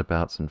that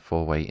roundabouts and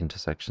four-way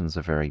intersections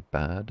are very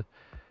bad,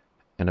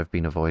 and I've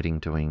been avoiding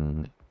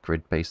doing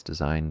grid-based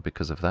design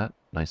because of that.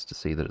 Nice to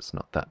see that it's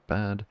not that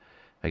bad.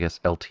 I guess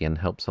LTN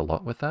helps a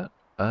lot with that.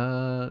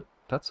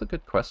 That's a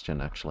good question,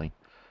 actually.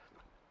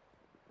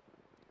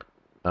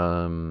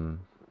 I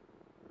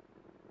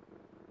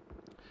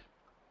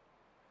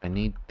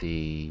need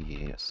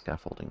the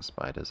scaffolding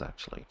spiders,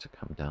 actually, to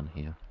come down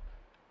here.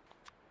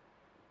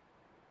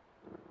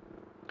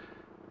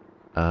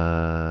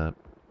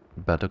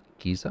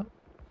 Badokiza,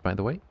 by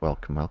the way,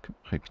 welcome, welcome.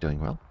 Hope you're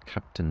doing well.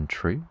 Captain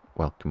True,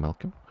 welcome,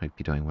 welcome. Hope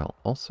you're doing well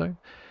also.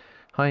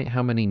 Hi,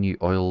 how many new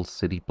oil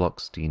city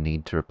blocks do you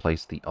need to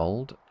replace the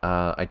old?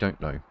 I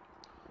don't know.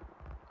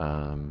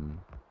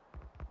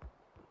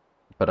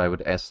 But I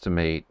would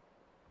estimate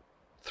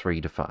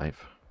 3 to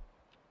 5.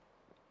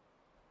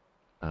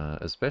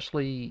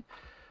 Especially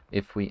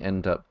if we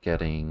end up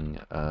getting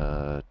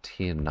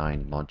tier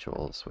 9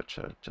 modules, which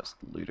are just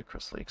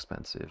ludicrously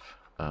expensive.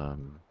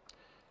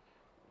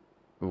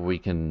 We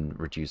can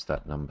reduce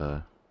that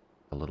number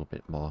a little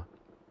bit more.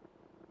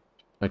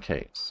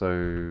 Okay,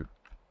 so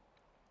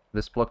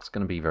this block's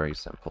going to be very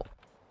simple.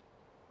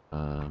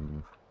 I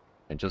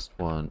just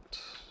want...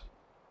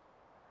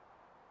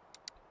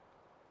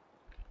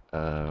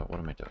 what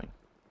am I doing?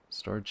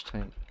 Storage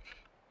tank.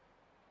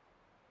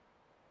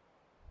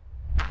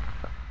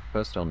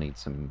 First I'll need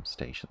some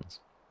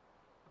stations.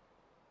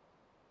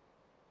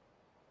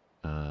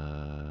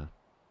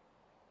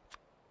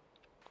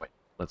 Wait,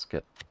 let's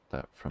get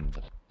that from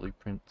the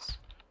blueprints.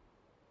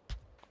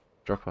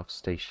 Drop-off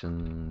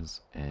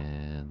stations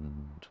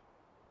and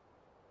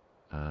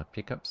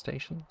pick-up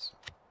stations.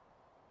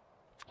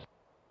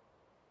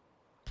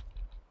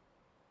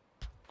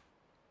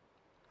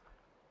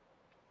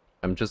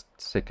 I'm just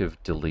sick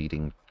of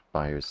deleting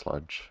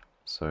biosludge,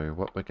 so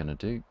what we're going to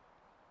do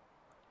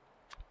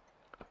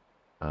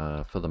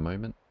for the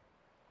moment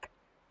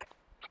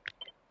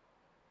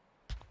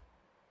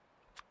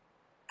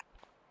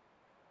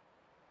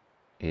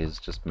is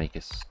just make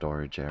a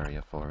storage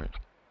area for it.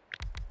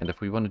 And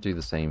if we want to do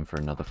the same for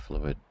another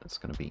fluid, it's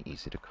going to be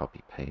easy to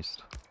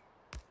copy-paste.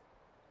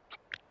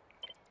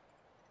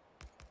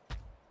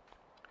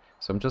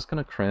 So I'm just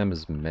going to cram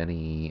as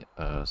many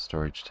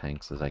storage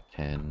tanks as I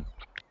can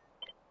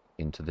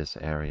into this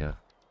area.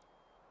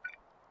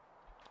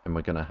 And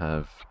we're going to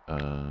have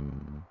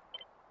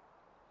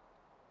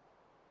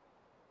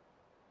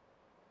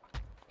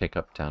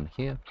pickup down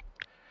here.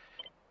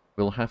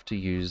 We'll have to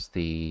use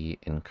the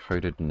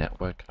encoded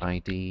network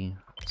ID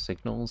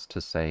signals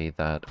to say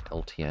that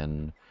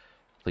LTN,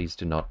 please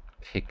do not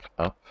pick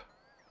up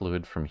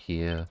fluid from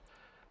here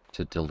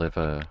to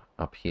deliver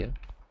up here.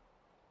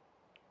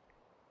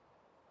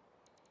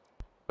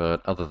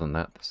 But other than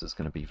that, this is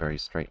going to be very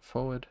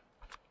straightforward.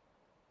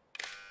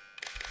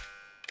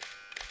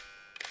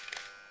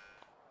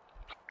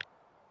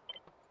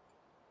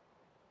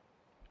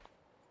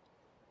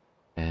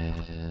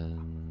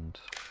 And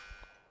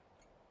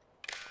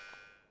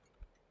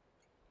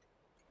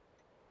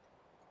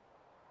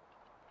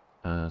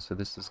so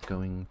this is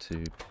going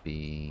to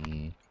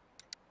be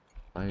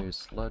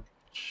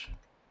biosludge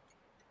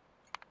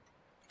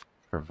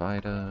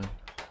provider.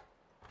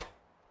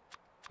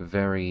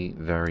 Very,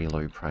 very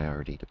low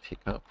priority to pick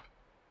up.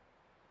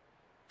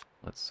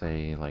 Let's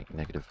say like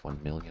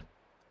 -1 million.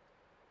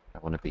 I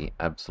want to be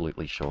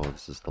absolutely sure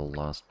this is the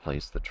last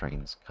place the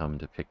trains come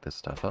to pick this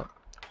stuff up.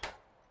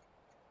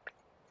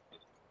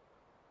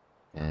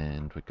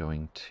 And we're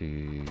going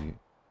to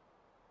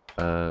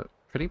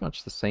pretty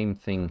much the same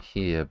thing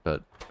here,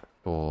 but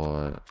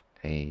for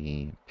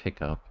a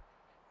pickup.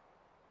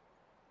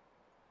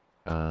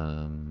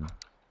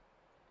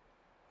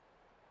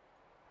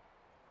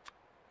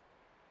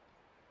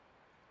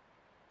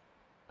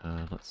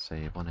 Let's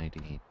say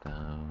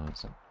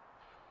 188,000.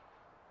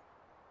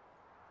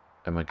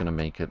 And we're going to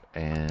make it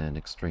an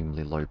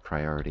extremely low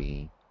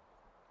priority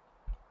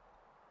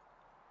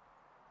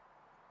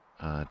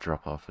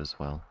drop-off as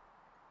well.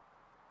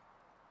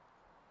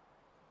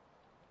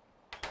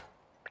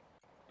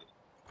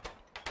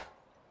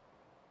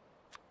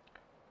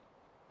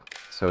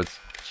 so it's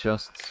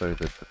just so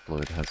that the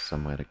fluid has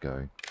somewhere to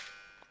go.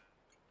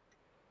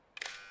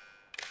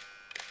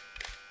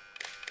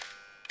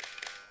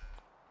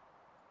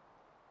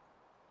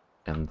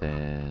 And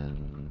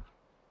then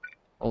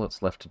all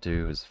that's left to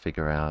do is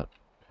figure out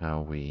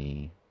how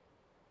we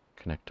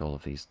connect all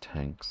of these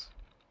tanks.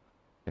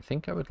 I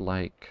think I would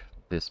like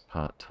this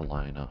part to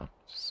line up,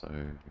 so...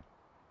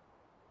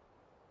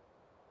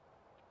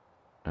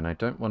 And I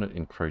don't want it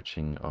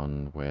encroaching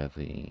on where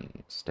the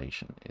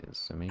station is,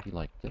 so maybe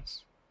like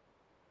this.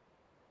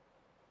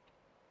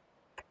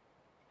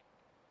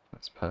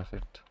 That's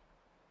perfect.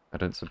 I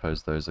don't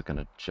suppose those are going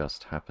to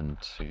just happen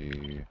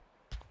to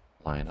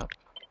line up.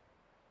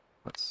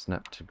 Let's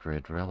snap to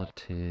grid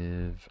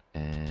relative,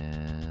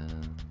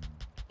 and...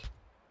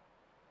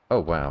 Oh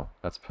wow,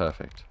 that's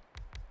perfect.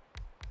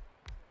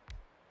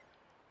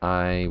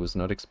 I was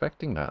not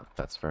expecting that.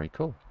 That's very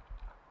cool.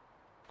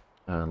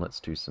 Let's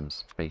do some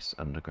space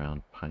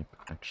underground pipe,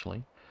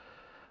 actually.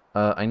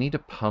 I need a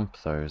pump,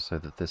 though, so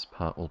that this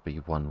part will be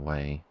one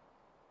way.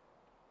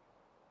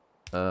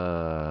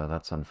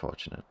 That's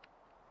unfortunate.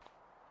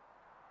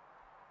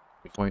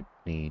 We won't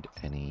need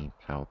any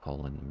power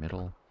pole in the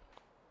middle.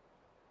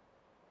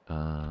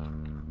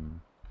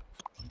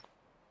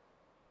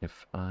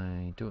 If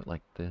I do it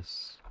like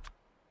this,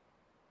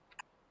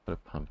 put a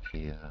pump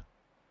here.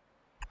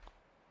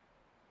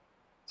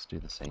 Let's do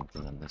the same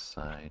thing on this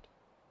side.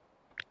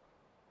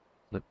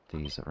 Flip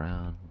these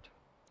around.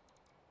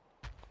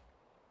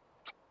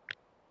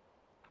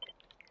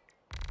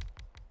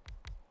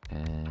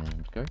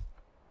 And go.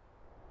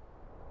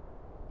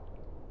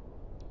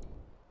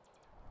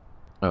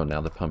 Oh,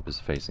 now the pump is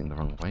facing the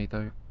wrong way,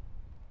 though.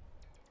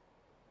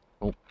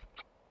 Oh.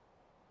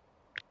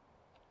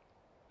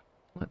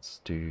 Let's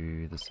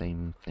do the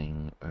same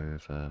thing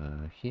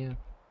over here.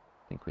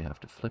 I think we have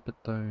to flip it,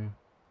 though.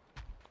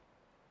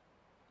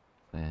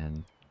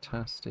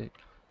 Fantastic.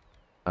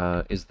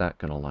 Is that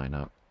gonna line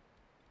up?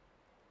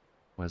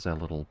 Where's our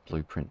little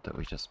blueprint that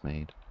we just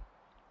made?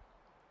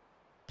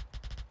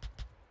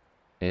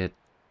 It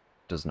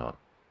does not.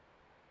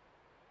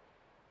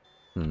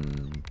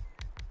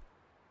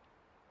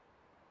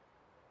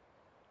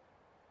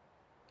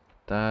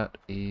 That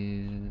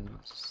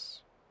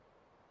is...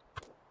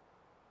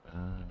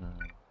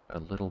 a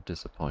little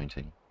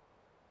disappointing.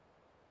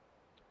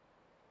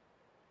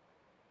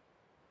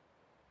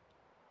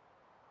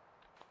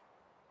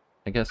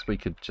 I guess we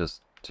could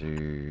just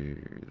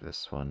do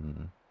this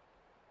one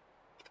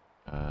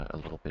a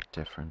little bit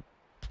different.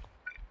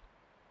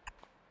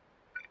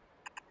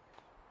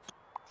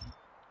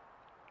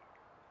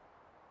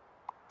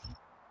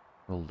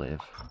 We'll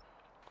live.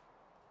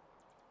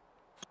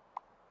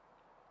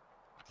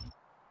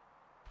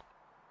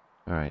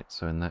 Alright,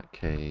 so in that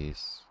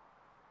case...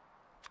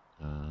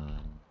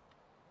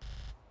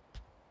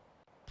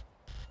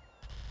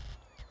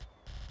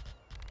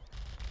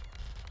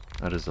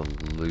 that is a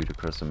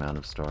ludicrous amount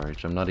of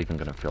storage. I'm not even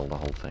going to fill the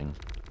whole thing.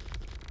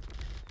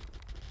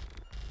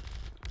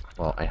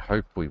 Well, I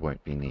hope we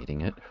won't be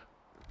needing it.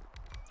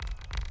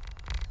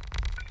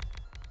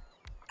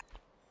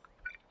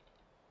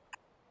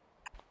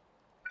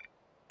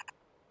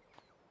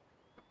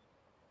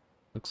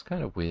 Looks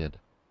kind of weird.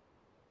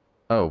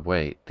 Oh,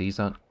 wait, these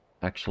aren't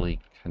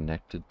actually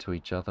connected to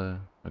each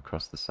other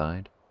across the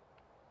side?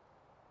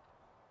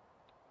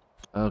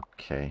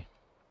 Okay.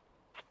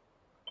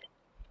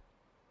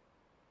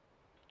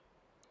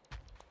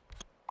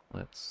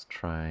 Let's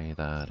try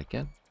that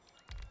again.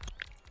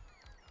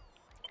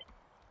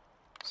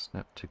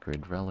 Snap to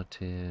grid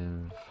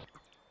relative.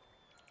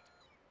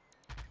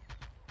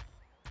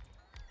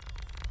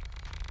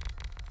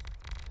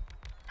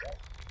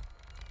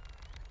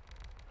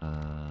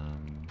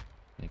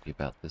 Maybe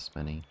about this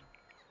many.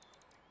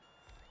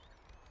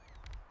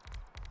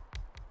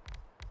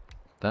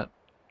 That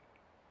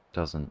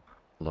doesn't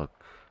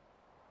look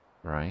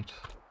right.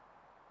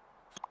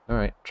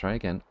 Alright, try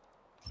again.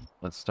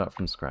 Let's start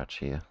from scratch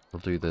here. We'll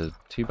do the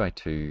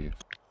 2x2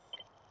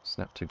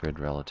 snap to grid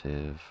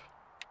relative.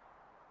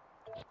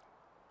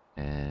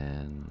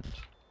 And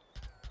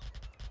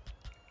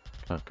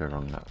can't go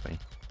wrong that way.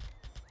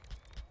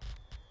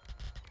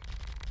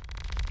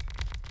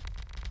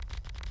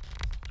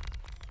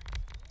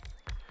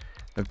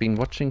 I've been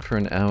watching for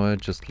an hour,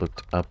 just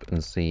looked up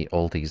and see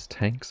all these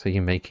tanks. Are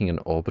you making an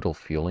orbital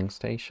fueling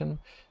station?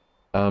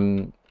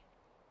 I'm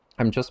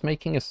just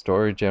making a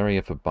storage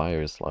area for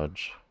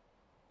biosludge.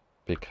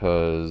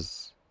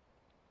 Because...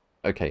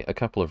 okay, a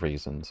couple of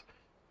reasons.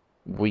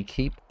 We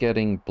keep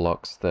getting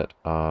blocks that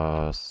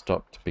are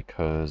stopped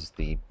because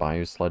the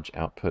biosludge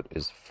output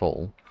is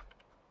full.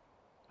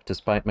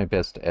 Despite my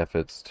best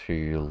efforts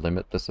to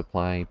limit the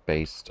supply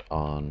based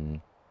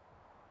on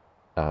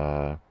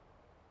how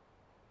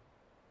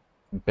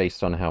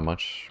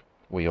much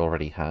we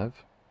already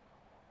have,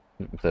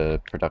 the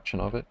production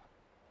of it,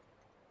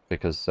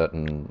 because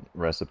certain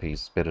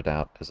recipes spit it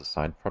out as a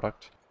side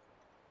product.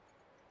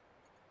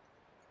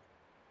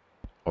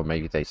 Or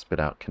maybe they spit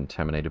out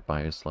contaminated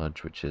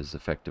biosludge, which is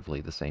effectively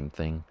the same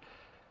thing.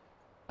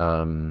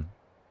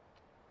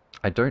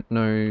 I don't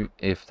know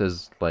if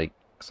there's, like,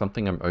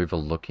 something I'm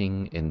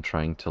overlooking in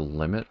trying to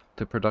limit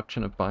the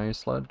production of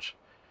biosludge,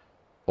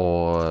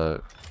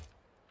 or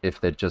if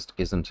there just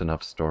isn't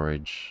enough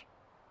storage,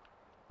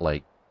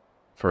 like,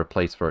 for a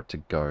place for it to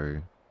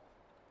go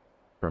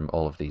from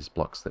all of these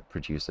blocks that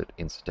produce it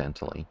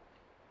incidentally.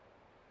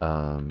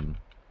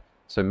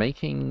 So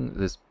making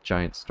this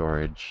giant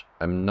storage,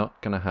 I'm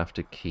not going to have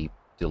to keep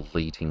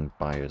deleting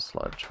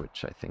biosludge,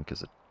 which I think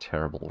is a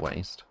terrible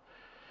waste.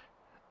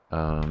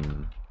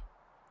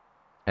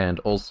 And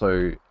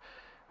also,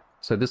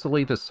 so this will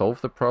either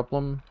solve the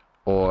problem,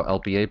 or I'll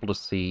be able to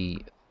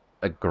see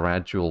a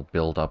gradual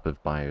build-up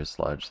of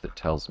biosludge that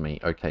tells me,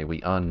 okay,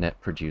 we are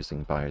net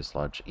producing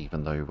biosludge,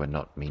 even though we're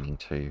not meaning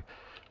to.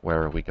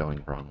 Where are we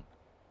going wrong?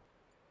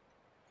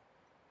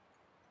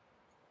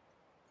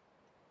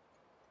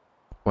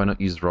 Why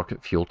not use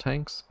rocket fuel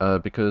tanks?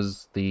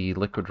 Because the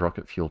liquid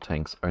rocket fuel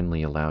tanks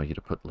only allow you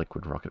to put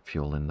liquid rocket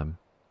fuel in them.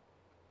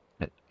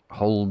 It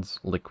holds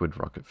liquid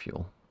rocket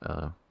fuel.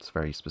 It's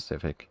very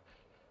specific,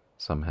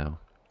 somehow.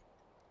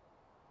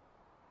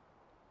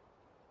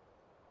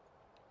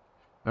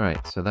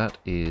 Alright, so that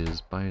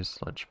is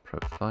biosludge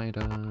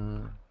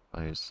provider,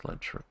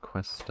 biosludge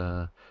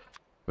requester.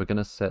 We're going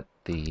to set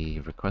the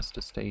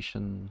requester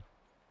station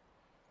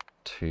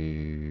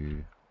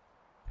to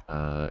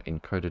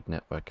encoded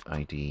network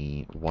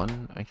ID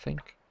 1, I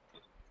think.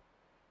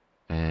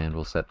 And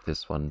we'll set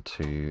this one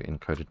to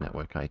encoded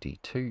network ID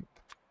 2.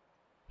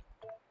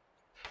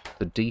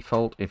 The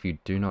default, if you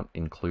do not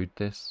include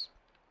this,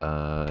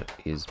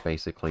 is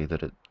basically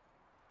that it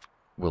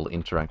will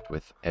interact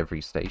with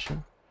every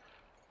station.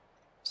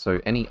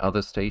 So any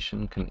other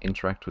station can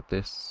interact with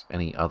this,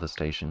 any other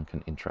station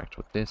can interact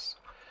with this.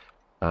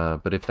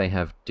 But if they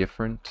have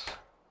different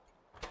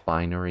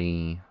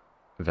binary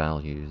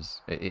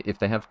values, if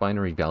they have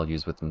binary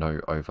values with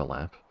no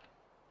overlap,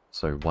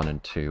 so 1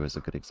 and 2 is a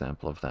good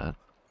example of that,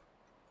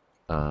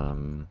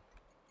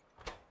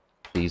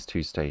 these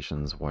two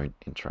stations won't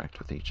interact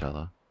with each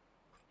other.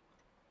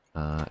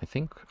 I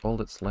think all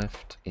that's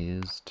left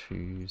is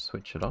to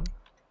switch it on.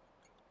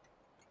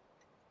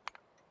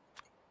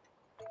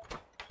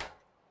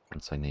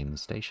 Once I name the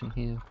station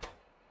here.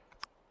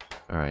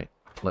 Alright,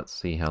 let's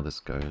see how this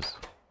goes.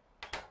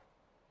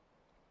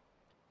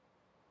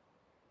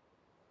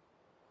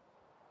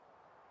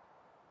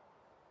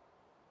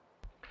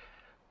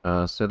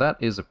 So that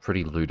is a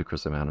pretty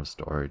ludicrous amount of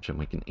storage, and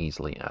we can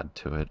easily add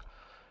to it.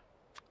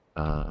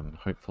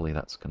 Hopefully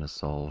that's going to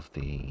solve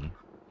the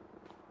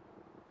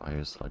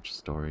biosludge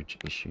storage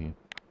issue.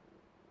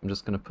 I'm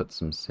just going to put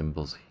some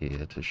symbols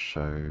here to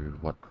show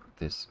what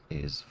this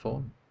is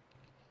for.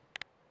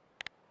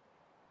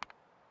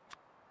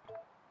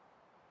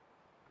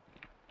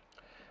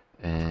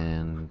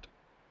 And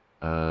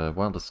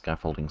while the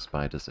scaffolding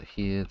spiders are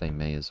here, they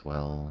may as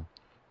well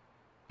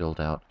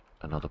build out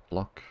another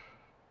block,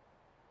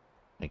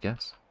 I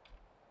guess.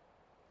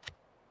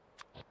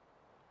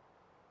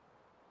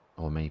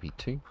 Or maybe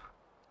 2.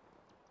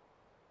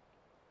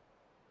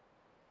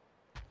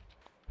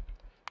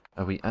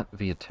 Are we at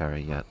Via Terra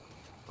yet?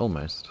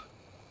 Almost.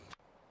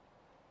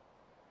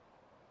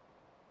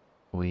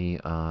 We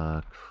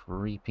are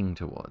creeping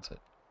towards it.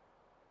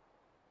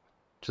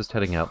 Just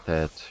heading out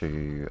there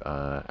to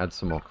add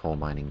some more coal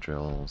mining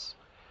drills.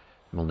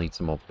 We'll need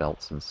some more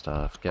belts and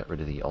stuff. Get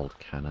rid of the old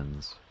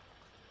cannons.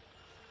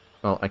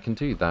 Well, I can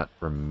do that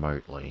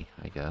remotely,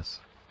 I guess.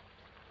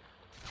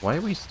 Why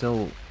are we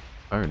still...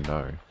 Oh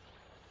no.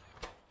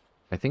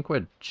 I think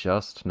we're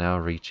just now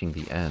reaching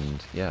the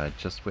end. Yeah, I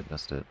just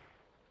witnessed it.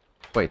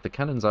 Wait, the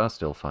cannons are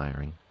still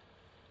firing.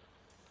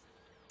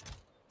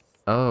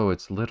 Oh,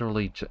 it's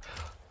literally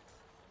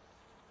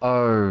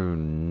Oh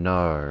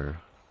no.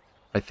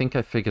 I think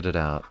I figured it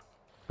out.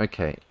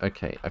 Okay,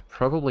 okay. I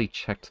probably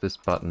checked this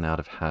button out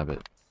of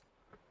habit.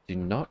 Do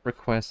not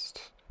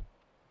request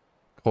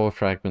core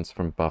fragments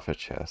from buffer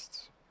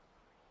chests.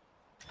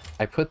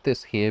 I put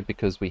this here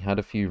because we had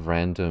a few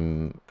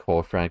random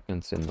core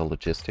fragments in the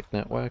logistic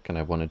network and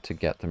I wanted to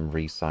get them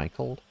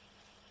recycled.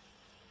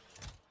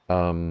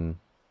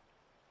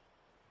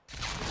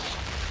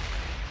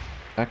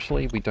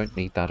 Actually, we don't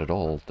need that at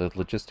all. The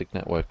logistic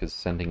network is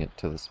sending it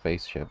to the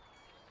spaceship.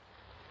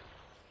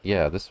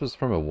 Yeah, this was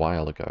from a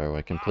while ago.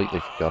 I completely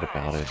forgot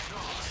about it.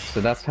 So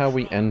that's how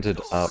we ended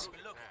up...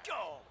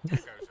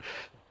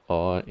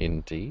 Oh,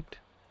 indeed.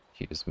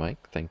 Here's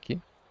Mike, thank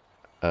you.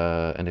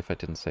 And if I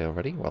didn't say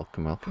already,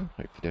 welcome, welcome.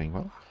 Hope you're doing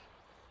well.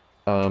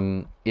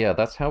 Yeah,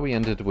 that's how we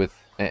ended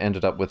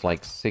up with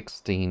like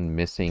 16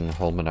 missing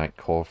Holmanite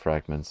core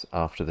fragments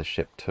after the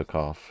ship took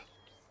off.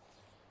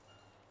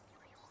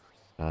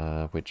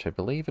 Which I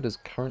believe it is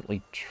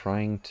currently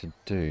trying to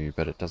do,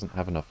 but it doesn't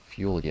have enough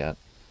fuel yet.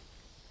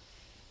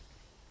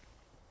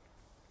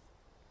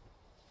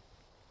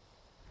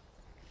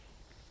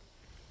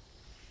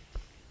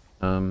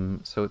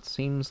 So it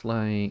seems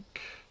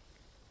like...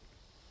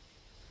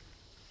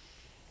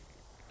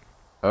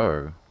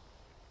 Oh.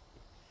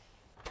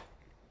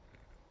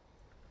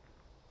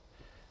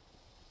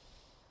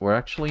 We're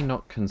actually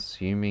not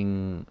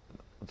consuming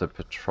the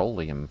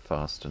petroleum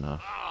fast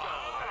enough.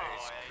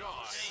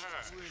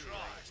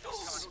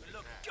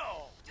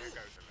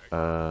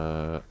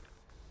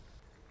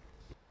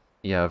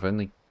 Yeah, I've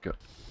only got...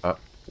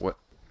 what?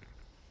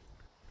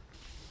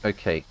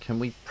 Okay, can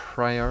we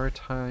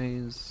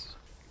prioritize...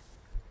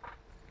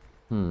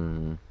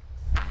 Could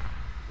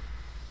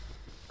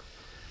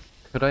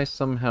I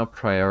somehow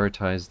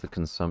prioritize the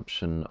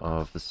consumption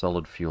of the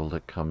solid fuel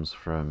that comes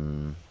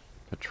from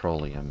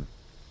petroleum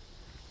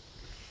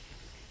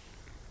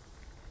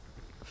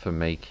for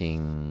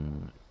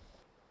making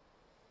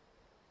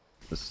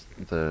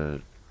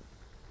the...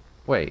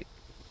 Wait.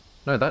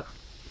 No, that...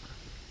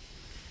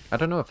 I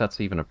don't know if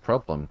that's even a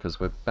problem, because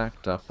we're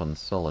backed up on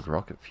solid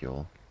rocket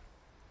fuel.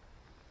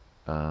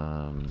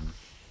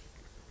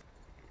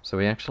 So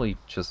we actually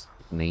just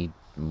need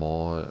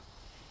more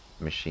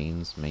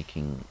machines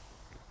making...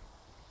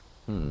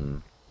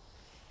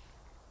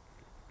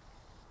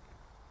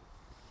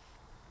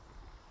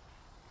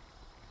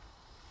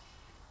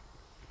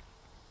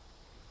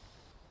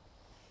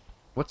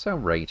 What's our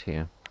rate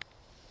here?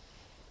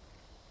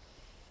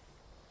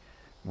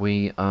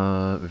 We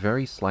are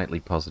very slightly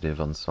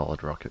positive on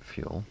solid rocket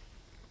fuel.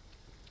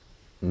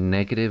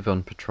 Negative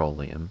on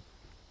petroleum.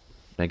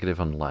 Negative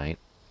on light.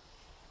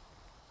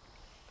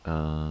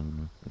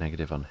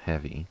 Negative on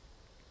heavy.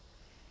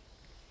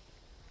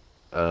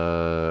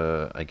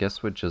 I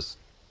guess we're just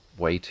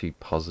way too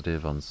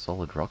positive on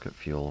solid rocket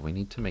fuel. We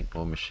need to make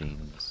more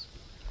machines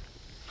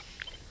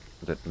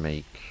that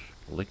make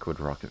liquid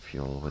rocket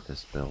fuel with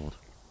this build.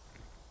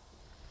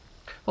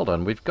 Hold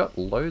on, we've got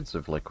loads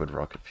of liquid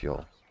rocket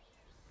fuel.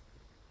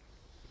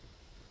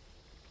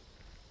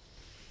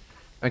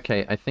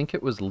 Okay, I think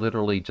it was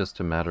literally just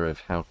a matter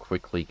of how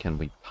quickly can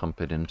we pump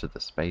it into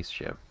the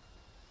spaceship.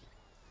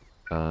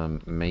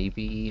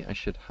 Maybe I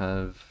should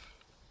have...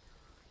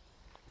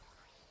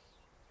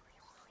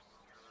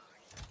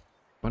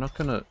 We're not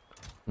gonna...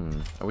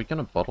 Are we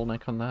gonna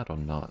bottleneck on that or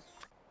not?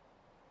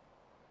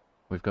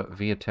 We've got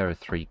Via Terra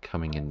 3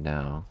 coming in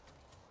now.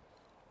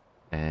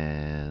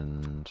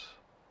 And...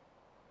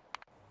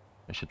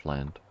 I should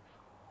land.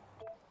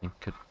 Link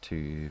it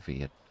to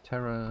Via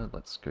Terra.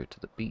 Let's go to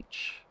the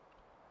beach.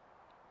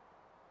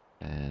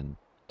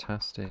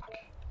 Fantastic.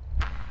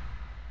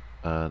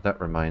 That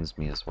reminds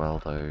me as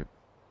well, though.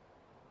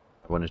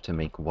 I wanted to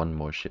make one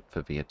more ship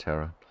for Via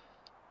Terra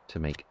to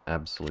make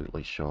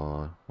absolutely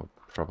sure we're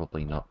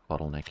probably not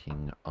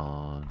bottlenecking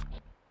on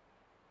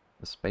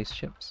the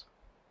spaceships.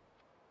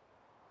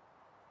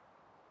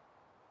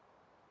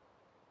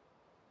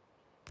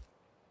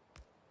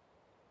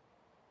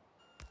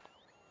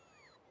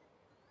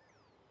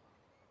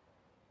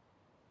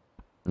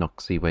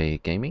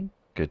 Noxyway Gaming,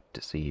 good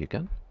to see you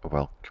again.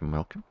 Welcome,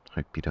 welcome.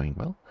 Hope you're doing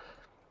well.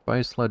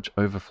 Biosludge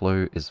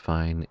overflow is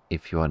fine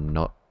if you are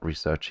not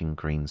researching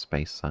green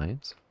space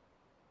science.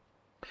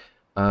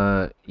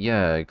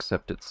 Yeah,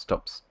 except it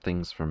stops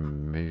things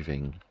from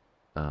moving,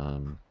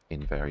 in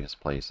various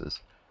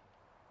places.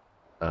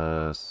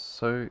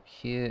 So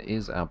here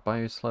is our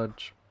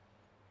biosludge.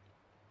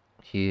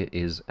 Here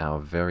is our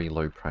very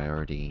low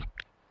priority,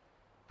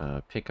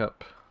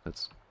 pickup.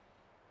 That's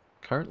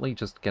currently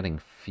just getting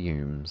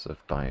fumes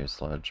of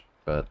biosludge,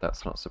 but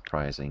that's not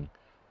surprising,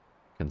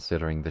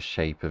 considering the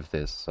shape of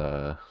this,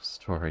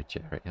 storage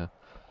area.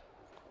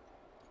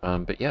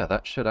 But yeah,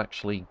 that should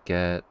actually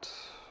get...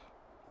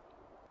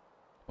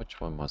 Which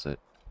one was it?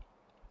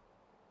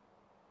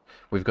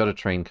 We've got a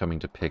train coming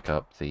to pick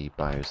up the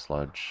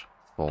biosludge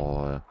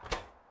for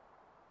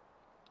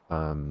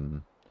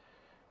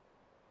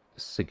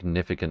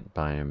significant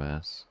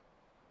biomass,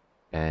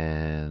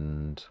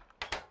 and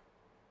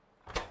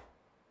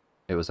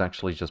it was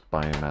actually just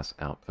biomass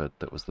output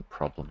that was the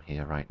problem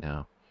here right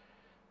now.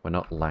 We're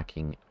not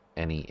lacking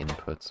any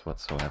inputs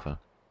whatsoever.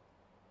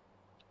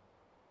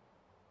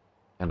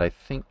 And I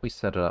think we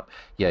set it up...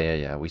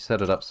 Yeah. We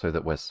set it up so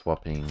that we're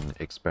swapping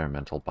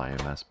experimental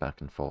biomass back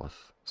and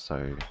forth.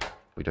 So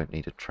we don't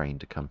need a train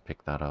to come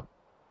pick that up.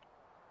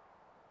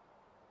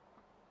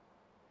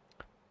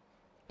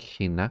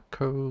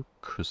 Hinako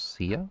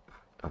Kusia.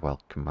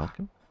 Welcome,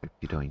 welcome. Hope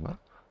you're doing well.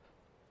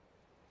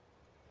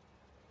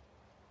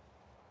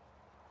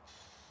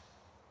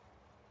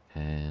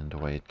 And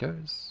away it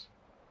goes.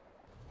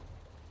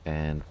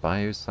 And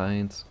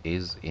bioscience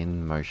is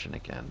in motion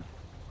again.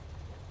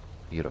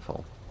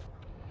 Beautiful.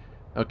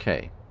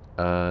 Okay,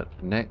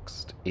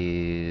 next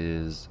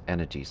is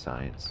energy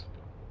science.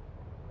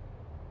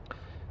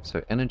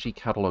 So Energy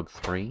Catalog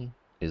 3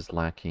 is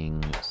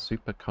lacking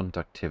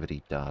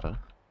superconductivity data.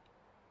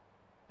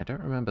 I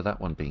don't remember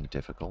that one being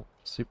difficult.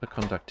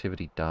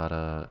 Superconductivity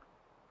data...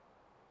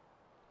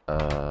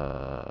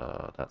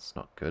 that's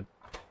not good.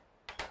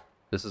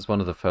 This is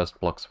one of the first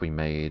blocks we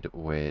made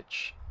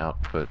which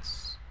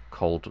outputs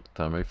cold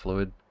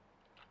thermofluid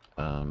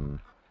to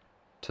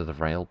the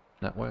rail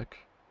network.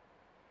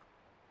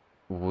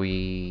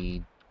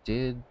 We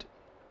did...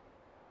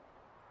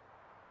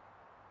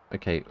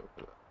 Okay,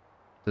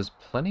 there's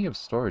plenty of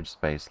storage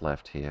space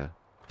left here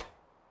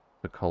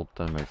for cold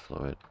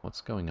thermofluid.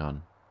 What's going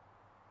on?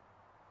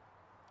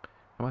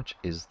 How much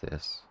is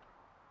this?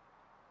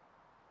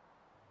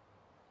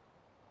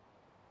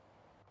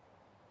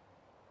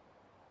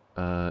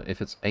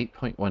 If it's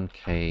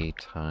 8.1k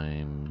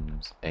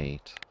times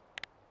 8...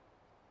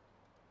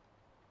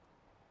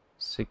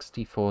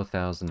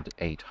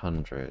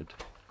 64,800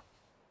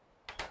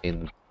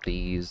 in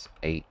these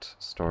 8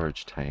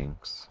 storage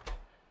tanks.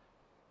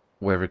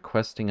 We're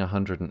requesting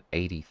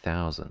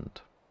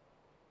 180,000.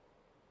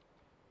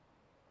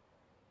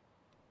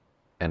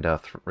 And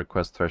our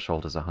request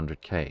threshold is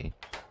 100k.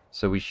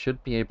 So we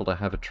should be able to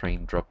have a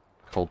train drop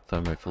cold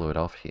thermofluid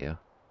off here.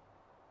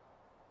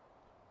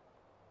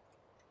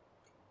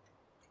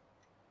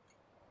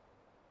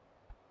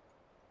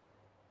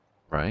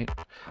 Right?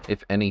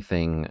 If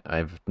anything,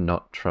 I've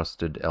not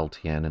trusted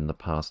LTN in the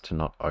past to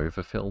not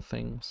overfill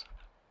things.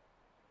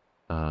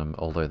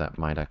 Although that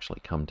might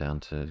actually come down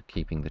to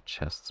keeping the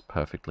chests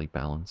perfectly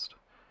balanced.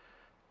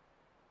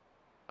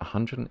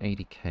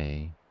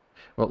 180k.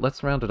 Well,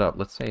 let's round it up.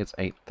 Let's say it's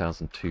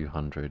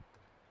 8,200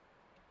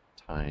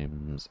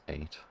 times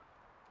 8.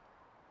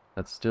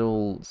 That's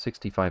still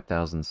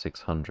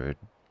 65,600.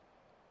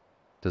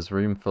 There's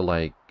room for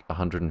like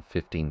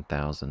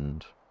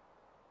 115,000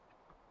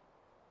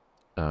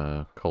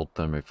 cold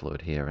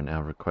thermofluid here, and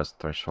our request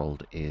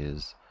threshold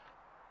is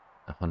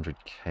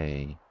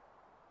 100k.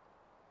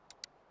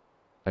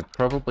 I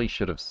probably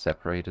should have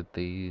separated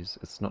these.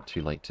 It's not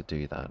too late to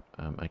do that.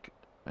 I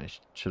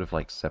should have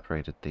like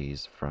separated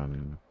these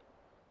from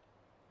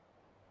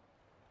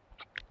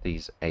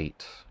these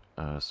 8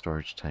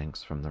 storage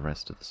tanks from the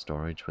rest of the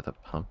storage with a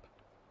pump.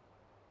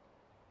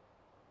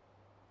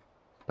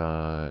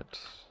 But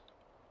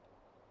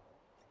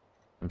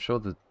I'm sure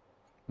that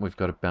we've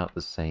got about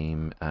the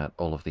same at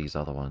all of these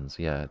other ones.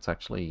 Yeah, it's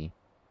actually...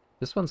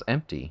 this one's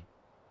empty.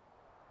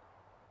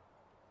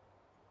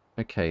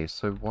 Okay,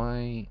 so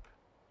why...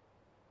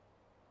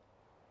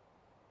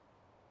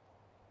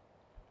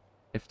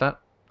 if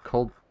that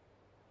cold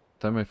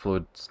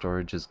thermofluid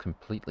storage is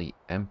completely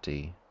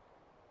empty,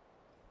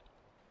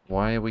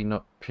 why are we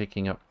not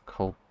picking up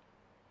cold...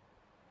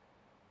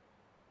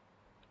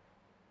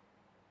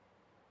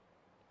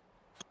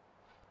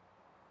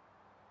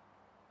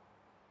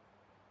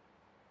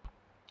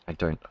 I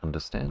don't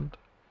understand.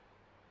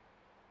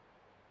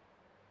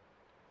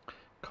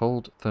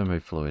 Cold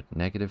thermofluid,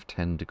 negative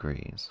 10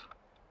 degrees.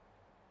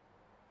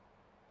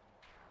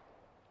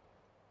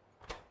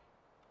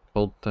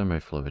 Cold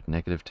thermofluid,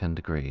 negative 10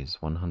 degrees,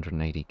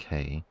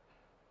 180k.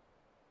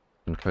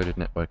 Encoded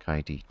network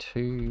ID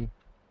 2.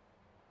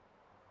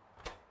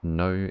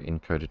 No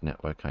encoded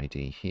network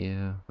ID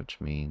here,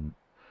 which means...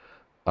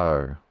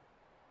 oh.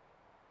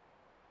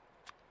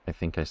 I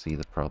think I see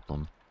the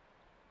problem.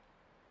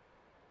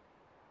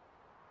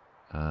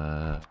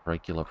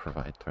 Regular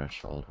provide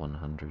threshold,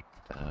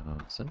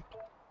 100,000.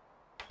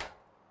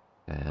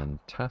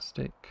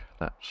 Fantastic.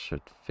 That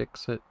should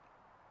fix it.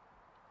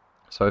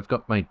 So I've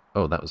got my...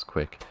 oh, that was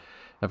quick.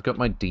 I've got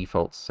my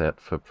default set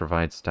for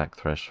provide stack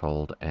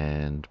threshold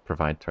and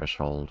provide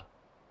threshold.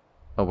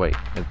 Oh wait,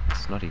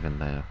 it's not even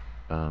there.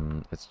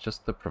 It's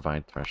just the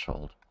provide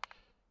threshold.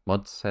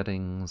 Mod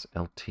settings,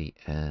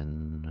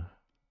 LTN...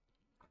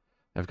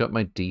 I've got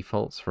my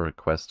defaults for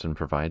request and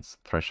provides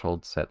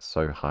threshold set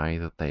so high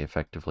that they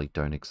effectively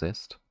don't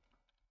exist.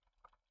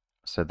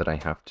 So that I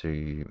have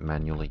to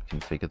manually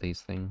configure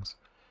these things.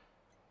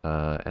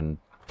 And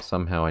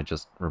somehow I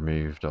just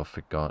removed or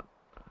forgot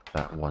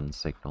that one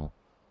signal.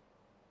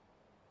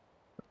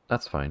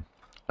 That's fine.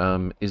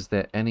 Is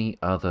there any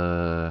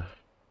other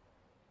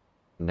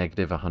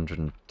negative 10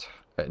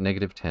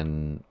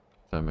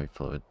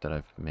 thermofluid that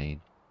I've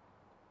made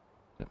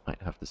that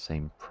might have the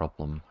same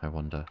problem, I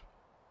wonder?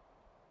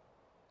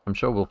 I'm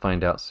sure we'll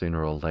find out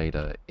sooner or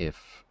later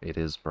if it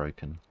is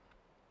broken.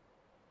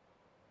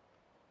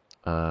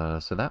 So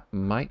that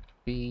might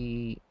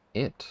be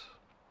it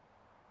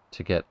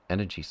to get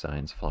energy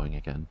signs flowing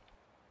again.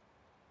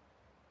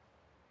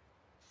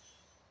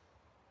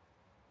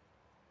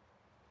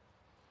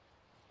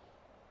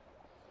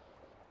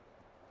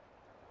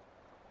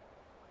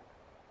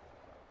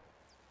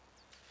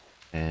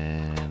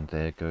 And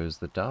there goes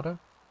the data.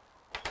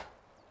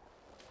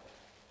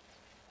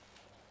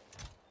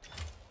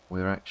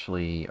 We're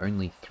actually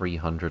only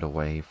 300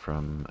 away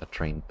from a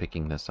train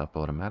picking this up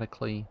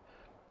automatically.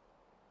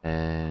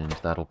 And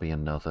that'll be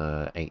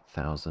another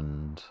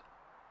 8,000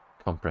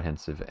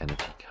 comprehensive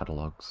energy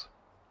catalogs.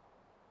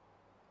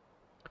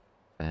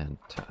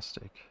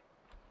 Fantastic.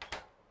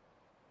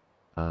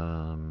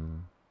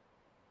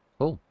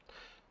 Cool.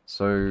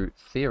 So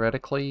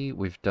theoretically,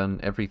 we've done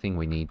everything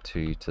we need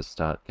to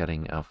start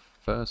getting our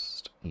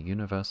first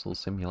universal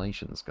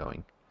simulations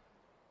going.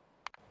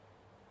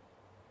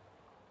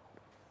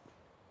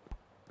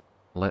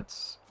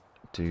 Let's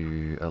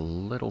do a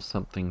little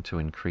something to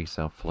increase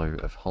our flow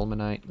of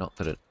Holmanite. Not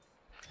that it...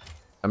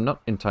 I'm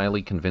not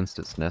entirely convinced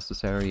it's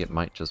necessary. It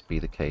might just be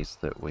the case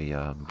that we,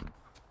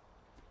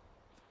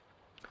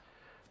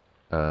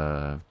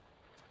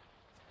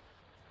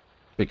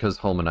 because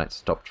Holmanite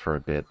stopped for a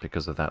bit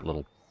because of that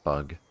little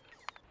bug.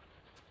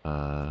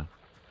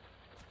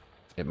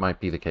 it might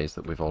be the case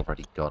that we've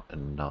already got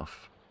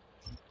enough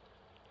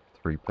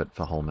throughput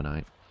for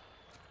Holmanite.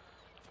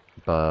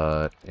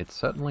 But it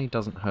certainly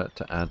doesn't hurt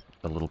to add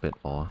a little bit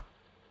more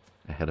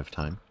ahead of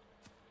time,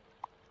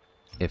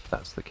 if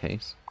that's the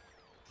case.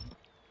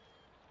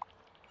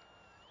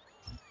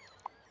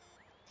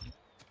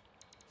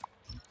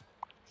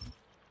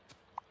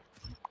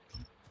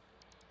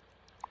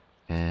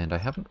 And I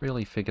haven't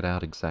really figured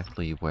out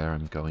exactly where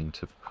I'm going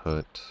to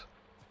put...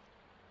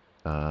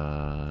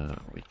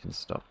 we can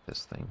stop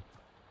this thing.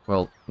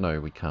 Well, no,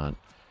 we can't.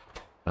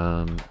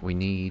 We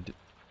need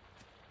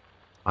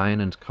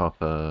iron and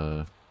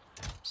copper,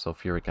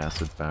 sulfuric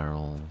acid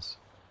barrels.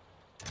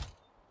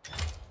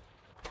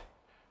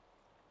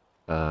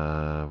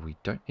 We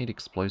don't need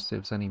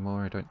explosives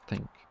anymore, I don't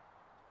think.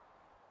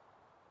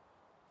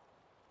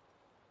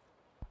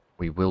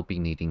 We will be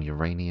needing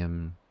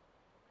uranium.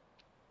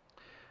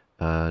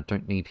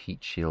 Don't need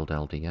heat shield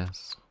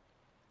LDS.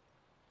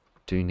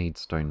 Do need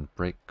stone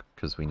brick,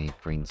 because we need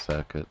green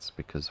circuits,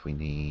 because we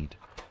need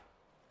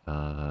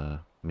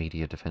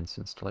media defense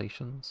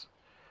installations.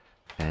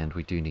 And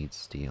we do need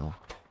steel.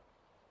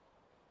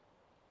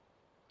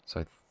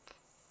 So I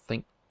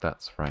think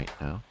that's right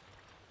now.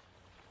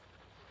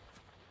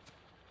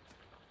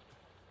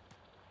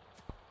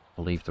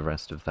 I'll leave the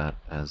rest of that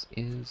as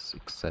is,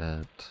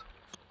 except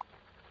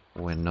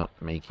we're not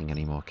making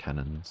any more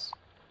cannons.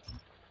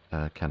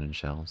 Cannon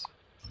shells.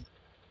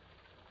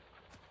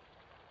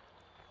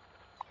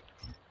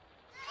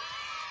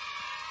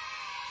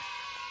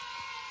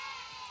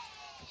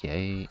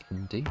 Yay,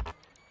 indeed.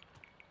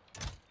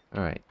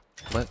 Alright,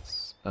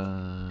 let's,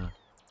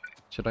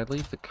 should I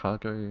leave the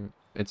cargo?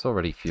 It's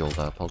already fueled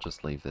up, I'll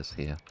just leave this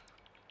here.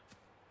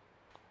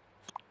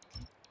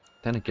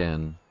 Then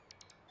again,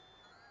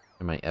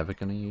 am I ever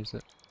gonna use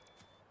it?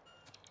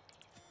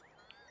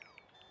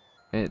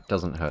 It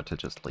doesn't hurt to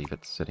just leave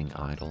it sitting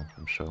idle,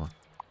 I'm sure.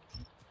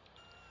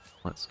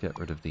 Let's get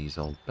rid of these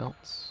old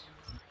belts.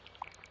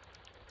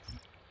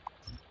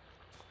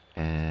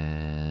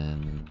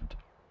 And...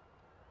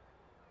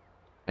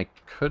 I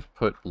could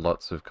put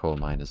lots of coal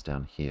miners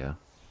down here.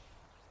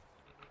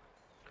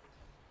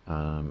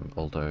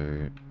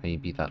 Although,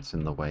 maybe that's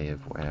in the way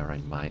of where I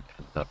might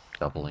end up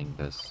doubling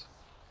this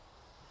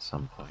at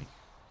some point.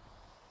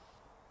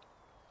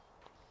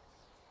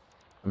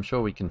 I'm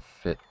sure we can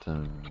fit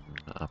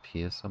up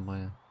here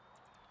somewhere.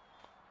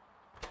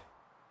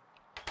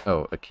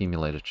 Oh,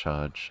 accumulator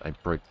charge. I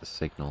broke the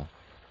signal.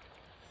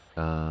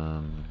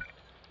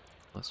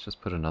 Let's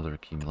just put another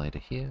accumulator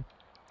here.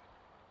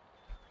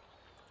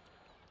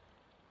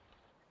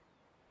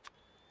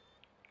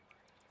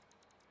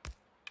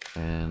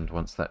 And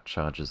once that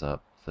charges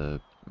up, the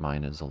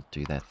miners will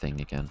do their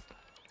thing again.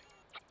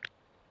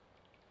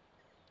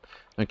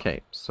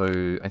 Okay,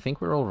 so I think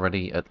we're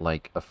already at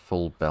like a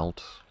full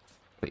belt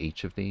for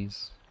each of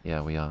these.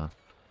 Yeah, we are.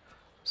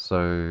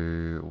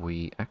 So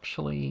we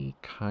actually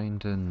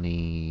kinda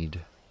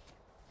need...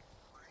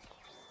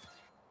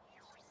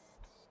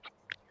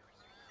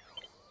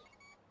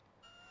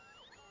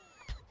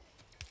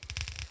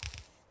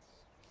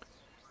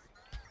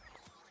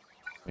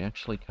 We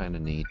actually kinda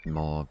need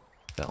more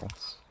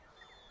belts.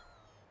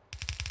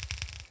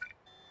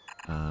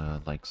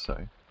 Like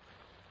so.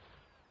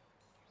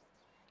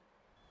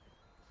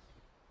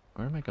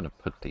 Where am I gonna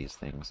put these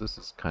things? This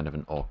is kind of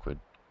an awkward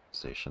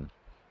position.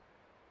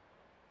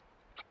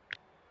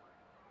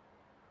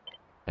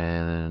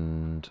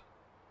 And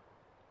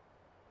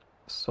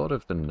sort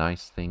of the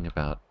nice thing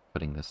about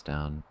putting this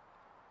down,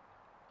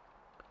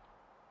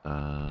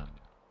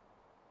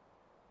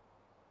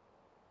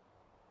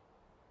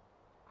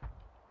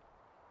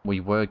 we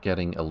were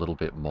getting a little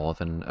bit more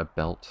than a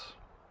belt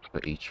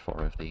for each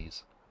 4 of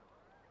these,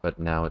 but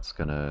now it's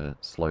going to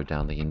slow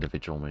down the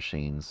individual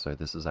machines, so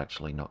this is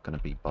actually not going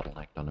to be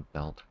bottlenecked on a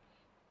belt.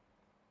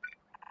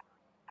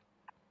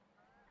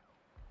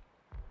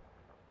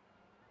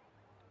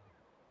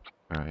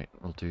 Alright,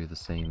 we'll do the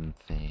same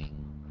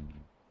thing.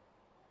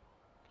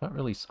 Can't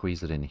really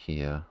squeeze it in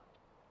here.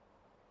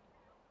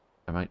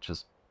 I might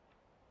just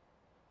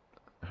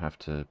have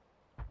to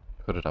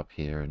put it up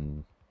here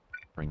and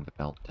bring the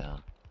belt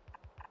down.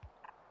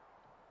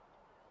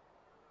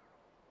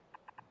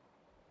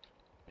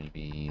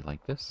 Maybe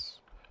like this.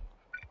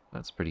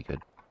 That's pretty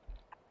good.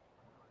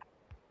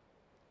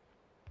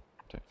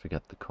 Don't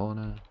forget the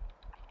corner.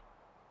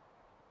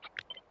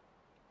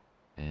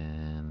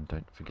 And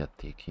don't forget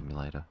the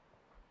accumulator.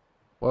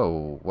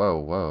 Whoa, whoa,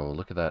 whoa,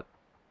 look at that.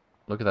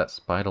 Look at that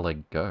spider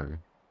leg go.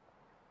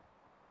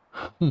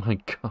 Oh my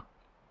god.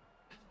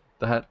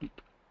 That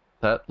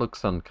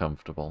looks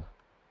uncomfortable.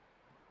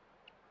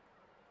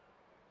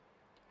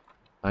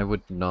 I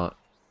would not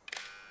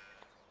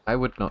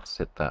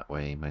sit that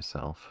way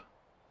myself.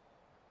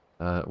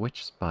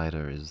 Which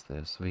spider is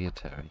this?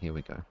 Viaterra, here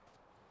we go.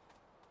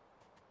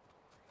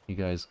 You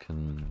guys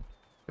can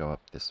go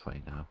up this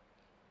way now.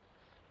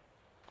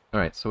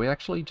 Alright, so we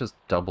actually just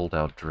doubled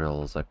our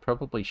drills. I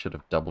probably should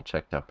have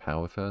double-checked our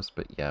power first,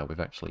 but yeah,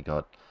 we've actually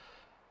got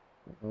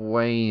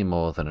way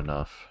more than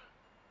enough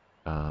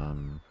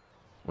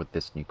with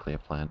this nuclear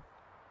plant.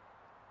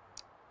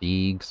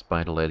 Big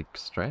spider leg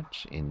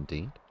stretch,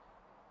 indeed.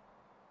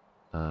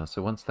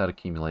 So once that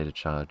accumulator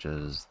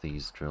charges,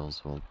 these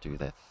drills will do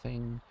their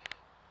thing.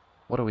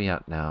 What are we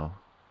at now?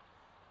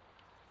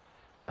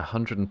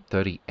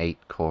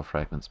 138 core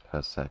fragments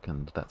per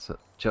second. That's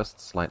just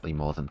slightly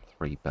more than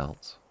 3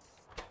 belts.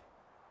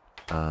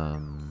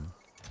 And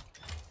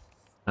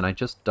I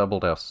just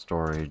doubled our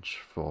storage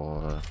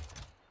for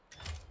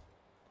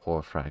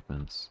core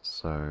fragments,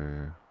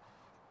 so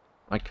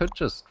I could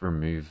just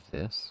remove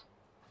this.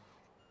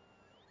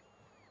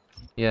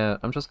 Yeah,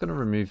 I'm just going to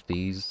remove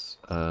these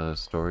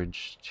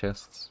storage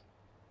chests.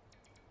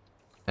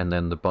 And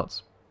then the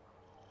bots...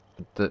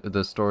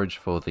 The storage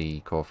for the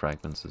core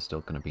fragments is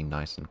still going to be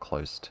nice and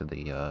close to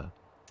the...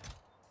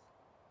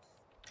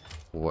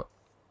 What?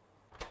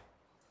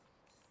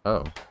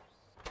 Oh.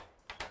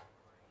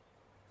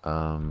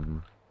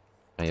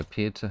 I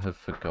appear to have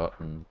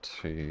forgotten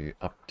to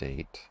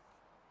update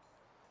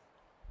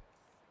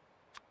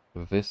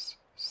this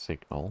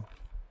signal.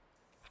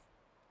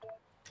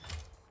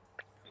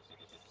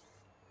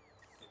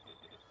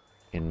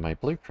 In my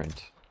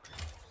blueprint.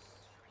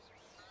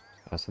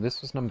 So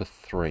this was number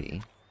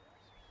 3.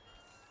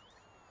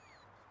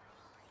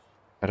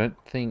 I don't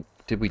think...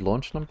 Did we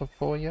launch number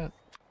 4 yet?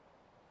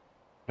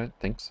 I don't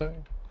think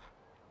so.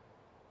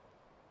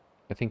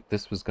 I think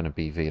this was going to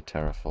be via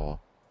Terra 4.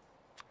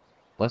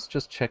 Let's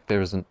just check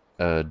there isn't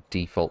a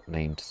default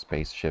named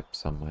spaceship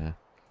somewhere.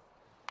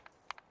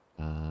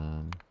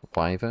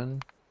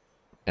 Wyvern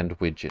and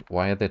Widget.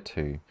 Why are there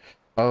 2?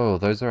 Oh,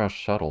 those are our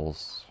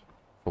shuttles.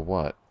 For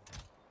what?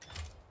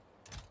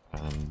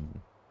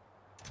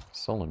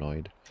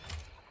 Solenoid.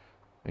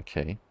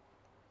 Okay.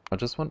 I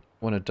just want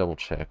to double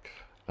check.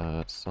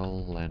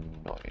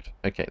 Solenoid.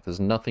 Okay, there's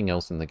nothing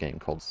else in the game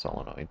called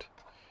solenoid.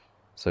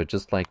 So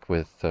just like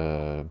with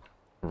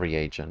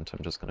reagent,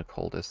 I'm just going to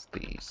call this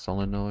the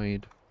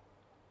solenoid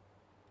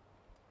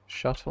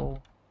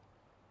shuttle.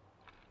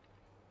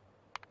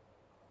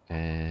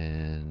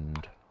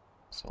 And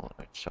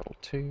solenoid shuttle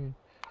 2.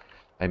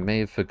 I may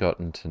have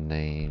forgotten to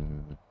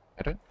name...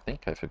 I don't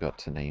think I forgot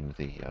to name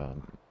the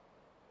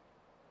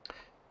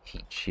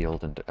heat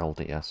shield and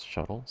LDS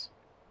shuttles.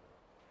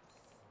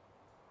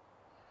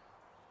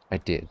 I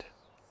did.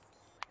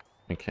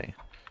 Okay.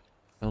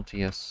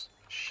 LDS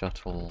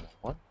shuttle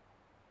 1.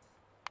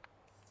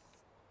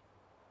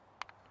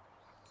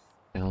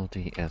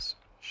 LDS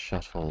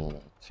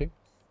shuttle 2.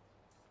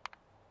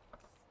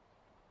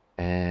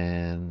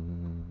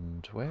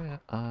 And where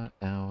are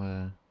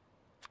our...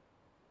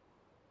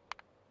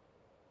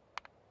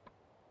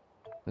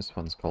 This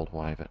one's called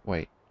Wyvern.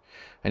 Wait.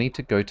 I need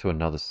to go to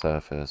another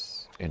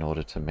surface in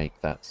order to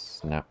make that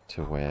snap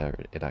to where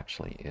it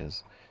actually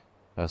is.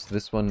 So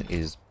this one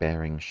is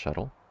bearing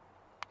shuttle.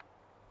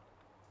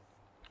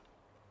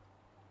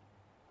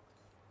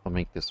 I'll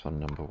make this one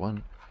number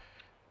 1.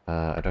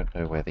 I don't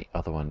know where the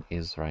other one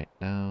is right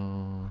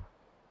now.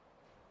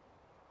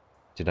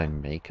 Did I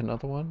make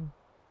another one?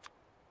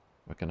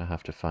 We're gonna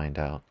have to find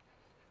out.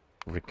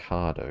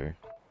 Ricardo.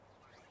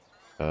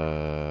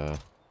 4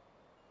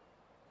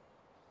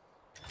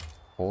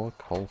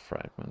 coal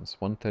fragments.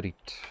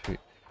 132.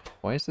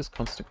 Why is this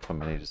constant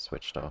combinator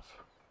switched off?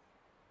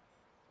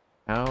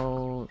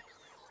 How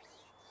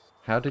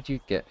did you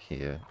get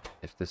here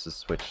if this is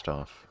switched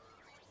off?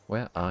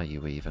 Where are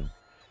you even?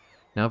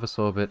 Navus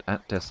orbit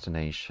at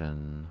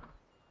destination.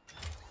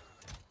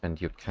 And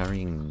you're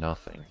carrying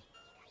nothing.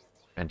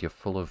 And you're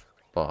full of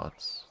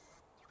bots.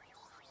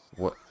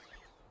 What?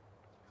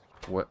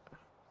 What?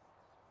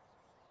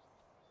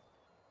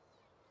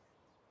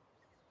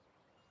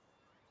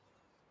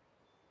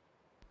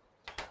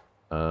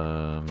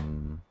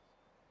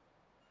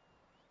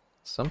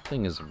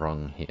 Something is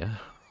wrong here.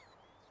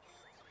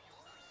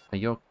 Are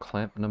your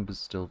clamp numbers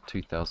still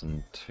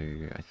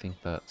 2002? I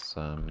think that's,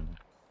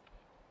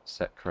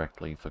 set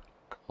correctly for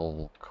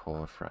coal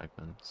core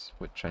fragments,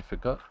 which I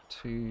forgot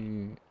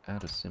to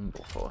add a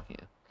symbol for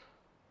here.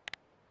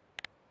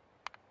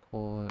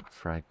 Core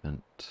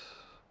fragment,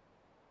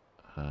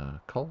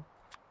 coal.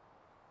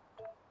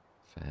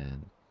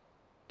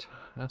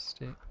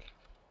 Fantastic.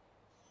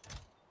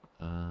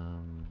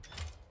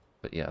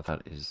 But yeah,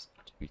 that is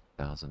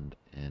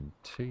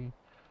 2002.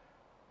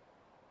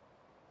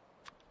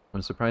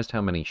 I'm surprised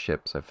how many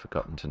ships I've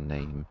forgotten to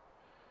name.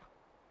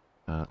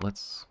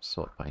 Let's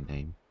sort by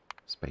name.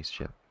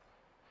 Spaceship.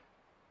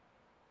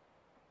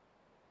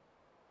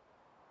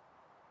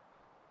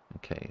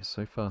 Okay,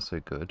 so far so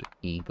good.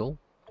 Eagle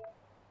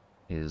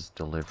is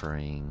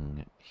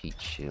delivering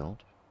heat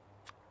shield.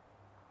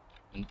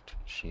 Heat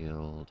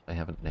shield. I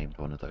haven't named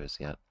one of those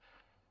yet.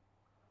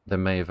 There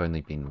may have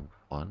only been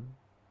one.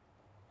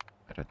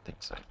 I don't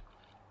think so.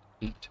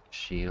 Heat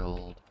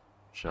shield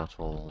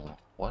shuttle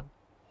 1.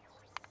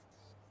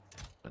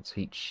 It's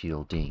heat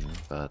shielding,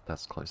 but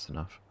that's close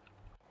enough.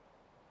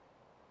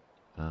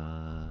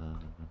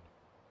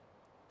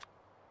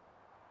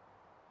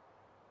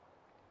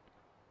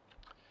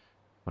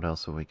 What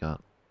else have we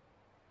got?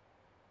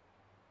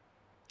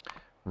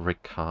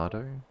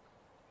 Ricardo.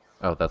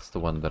 Oh, that's the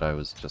one that I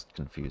was just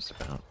confused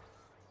about.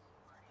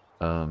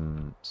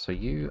 So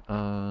you've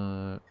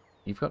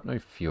got no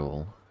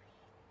fuel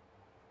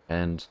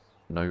and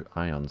no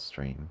ion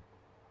stream.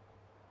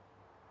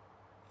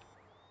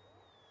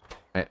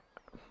 I,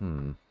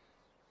 hmm.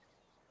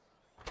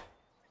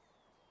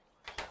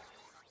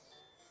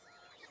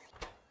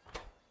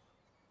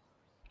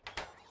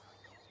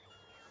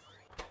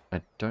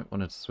 I don't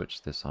want to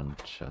switch this on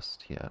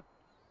just yet.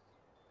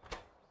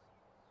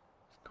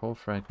 Core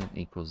fragment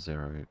equals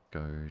 0,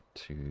 go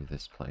to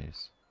this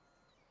place.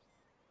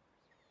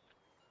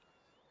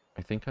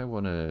 I think I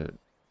want to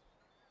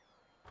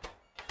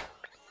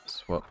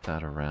swap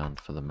that around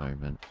for the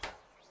moment.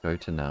 Go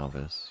to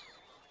Nauvis.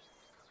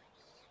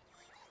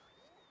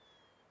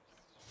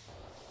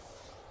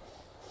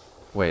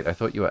 Wait, I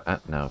thought you were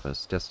at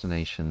Nauvis.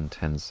 Destination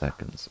 10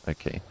 seconds.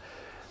 Okay.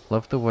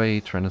 Love the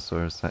way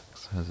Tyrannosaurus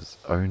Rex has,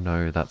 oh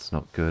no, that's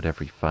not good,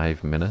 every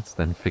 5 minutes,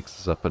 then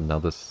fixes up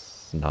another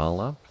snarl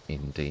up.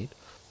 Indeed.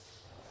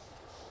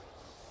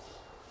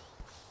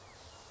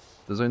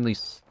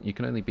 You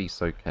can only be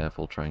so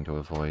careful trying to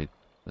avoid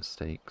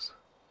mistakes.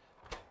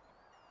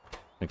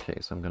 Okay,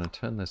 so I'm going to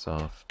turn this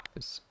off.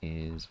 This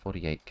is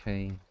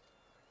 48k.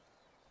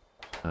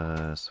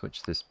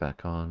 Switch this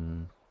back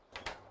on.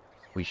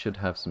 We should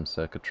have some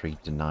circuitry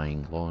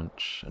denying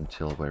launch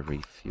until we're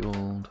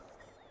refueled.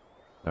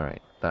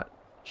 Alright, that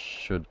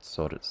should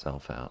sort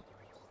itself out.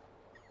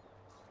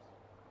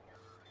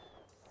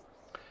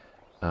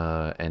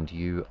 And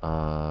you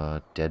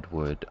are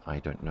Deadwood, I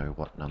don't know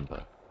what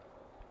number.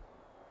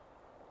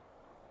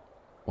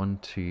 1,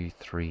 2,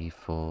 3,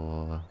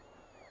 4,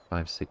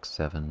 5, 6,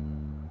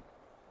 7...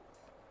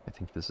 I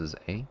think this is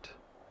 8.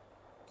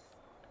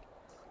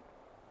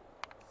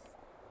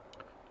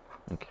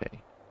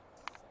 Okay.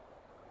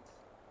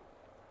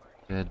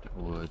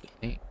 Deadwood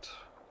 8.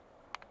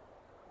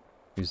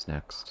 Who's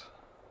next?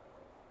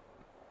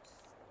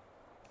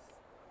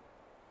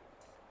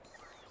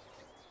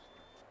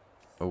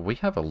 Oh, we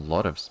have a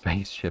lot of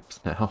spaceships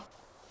now.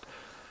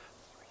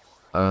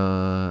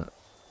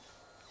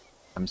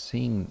 I'm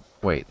seeing...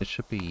 Wait, it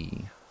should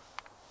be...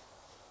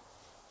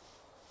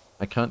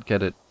 I can't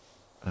get it...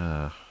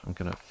 I'm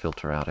gonna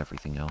filter out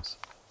everything else.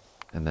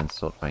 And then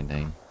sort by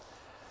name.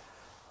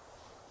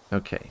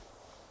 Okay.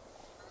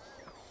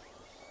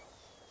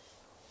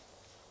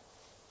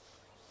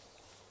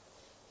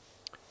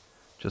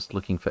 Just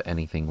looking for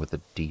anything with a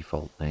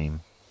default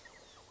name.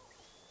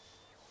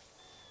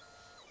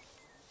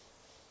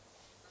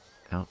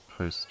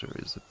 Outposter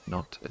is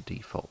not a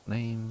default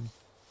name.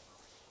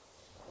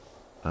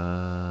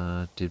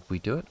 Did we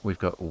do it? We've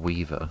got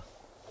Weaver.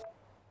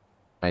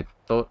 I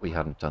thought we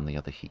hadn't done the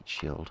other heat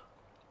shield.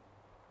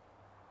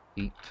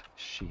 Heat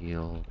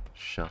shield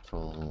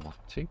shuttle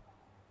 2.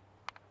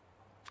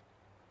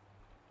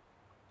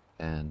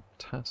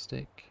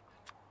 Fantastic.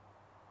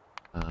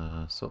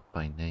 Sort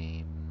by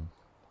name.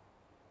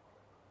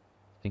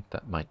 I think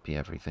that might be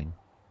everything.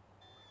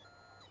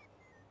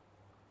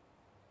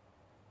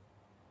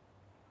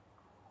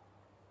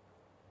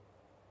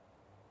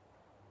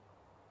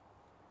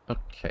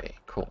 Okay,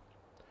 cool.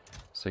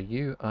 So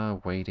you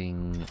are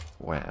waiting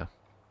where?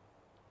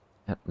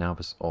 At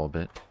Nauvis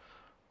orbit.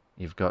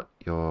 You've got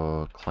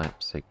your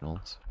clamp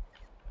signals.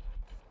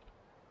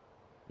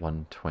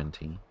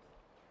 120.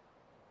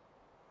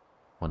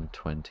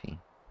 120.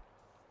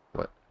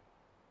 What?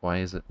 Why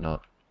is it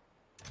not?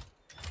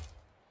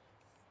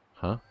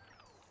 Huh?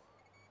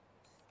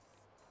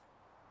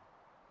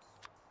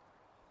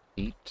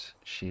 Heat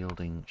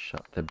shielding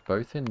shut. They're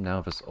both in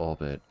Nauvis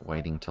orbit,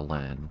 waiting to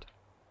land.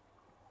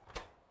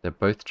 They're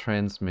both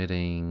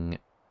transmitting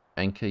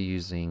anchor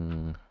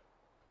using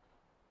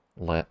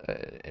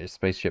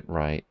spaceship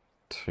right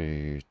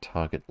to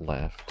target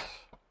left.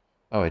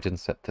 Oh, I didn't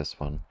set this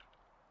one.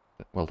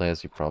 Well,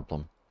 there's your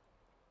problem.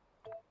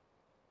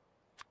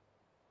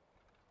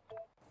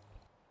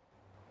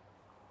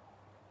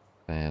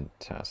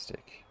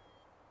 Fantastic.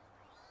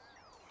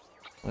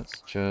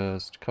 Let's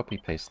just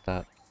copy-paste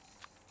that.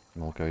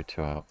 And we'll go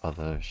to our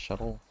other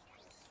shuttle.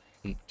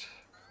 Heat.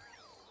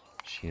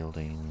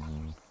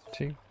 Shielding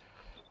 2.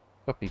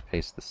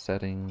 Copy-paste the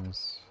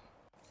settings.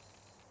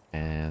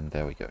 And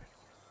there we go.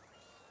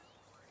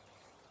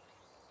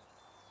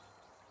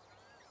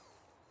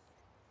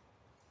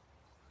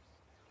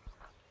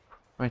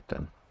 Right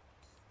then.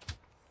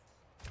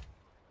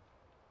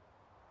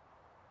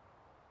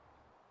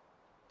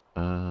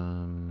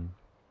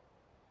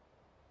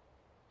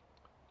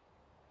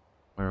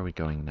 Where are we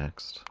going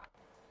next?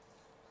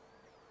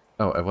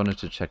 Oh, I wanted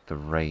to check the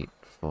rate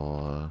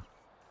for...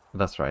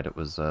 That's right, it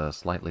was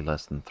slightly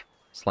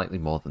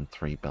more than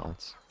 3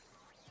 belts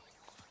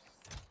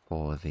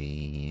for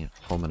the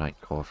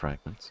Holmanite core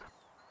fragments.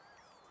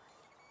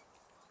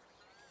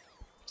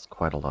 It's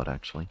quite a lot,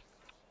 actually.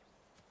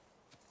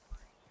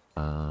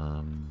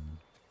 I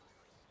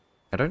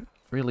don't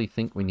really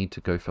think we need to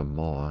go for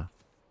more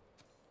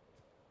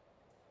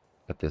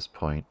at this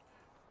point.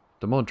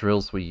 The more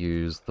drills we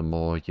use, the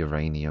more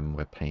uranium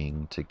we're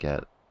paying to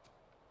get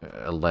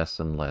a less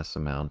and less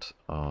amount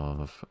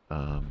of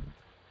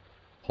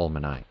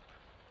Fulminite.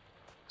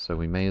 So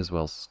we may as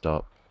well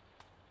stop.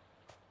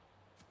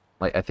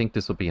 Like, I think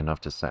this will be enough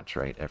to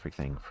saturate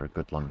everything for a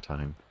good long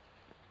time.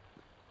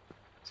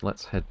 So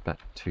let's head back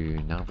to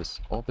Nauvis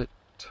Orbit.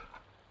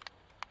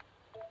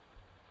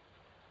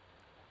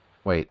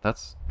 Wait,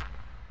 that's...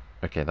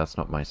 Okay, that's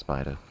not my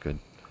spider. Good.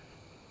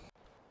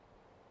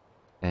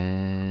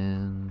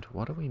 And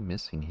what are we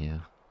missing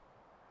here?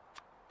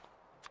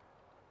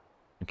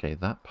 Okay,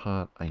 that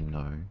part I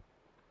know.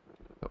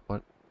 But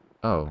what...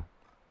 Oh.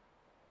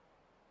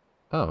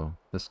 Oh,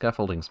 the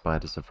scaffolding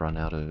spiders have run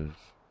out of...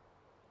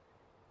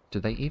 Do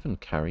they even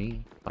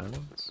carry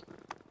pylons?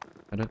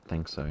 I don't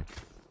think so.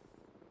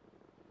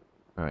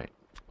 Alright,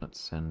 let's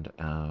send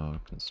our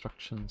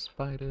construction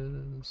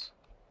spiders.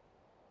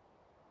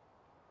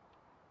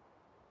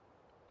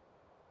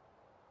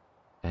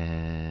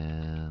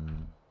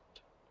 And...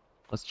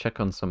 let's check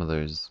on some of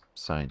those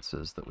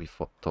sciences that we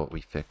thought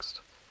we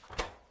fixed.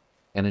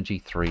 Energy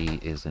 3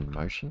 is in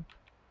motion.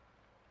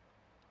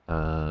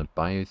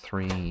 Bio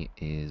 3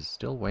 is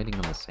still waiting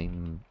on the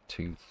same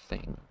two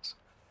things.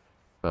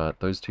 But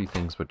those two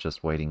things were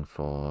just waiting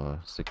for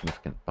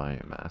significant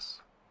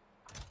biomass,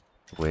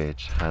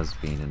 which has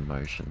been in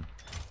motion.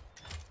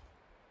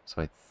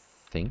 So I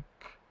think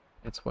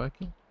it's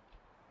working.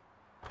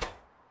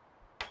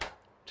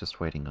 Just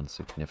waiting on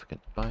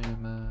significant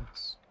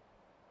biomass.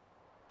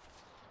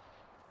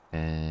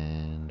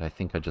 And I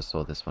think I just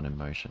saw this one in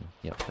motion.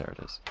 Yep, there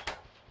it is.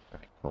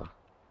 Alright, cool.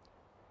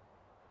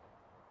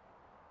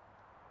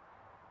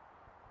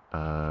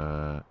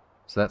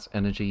 So that's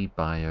energy,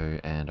 bio,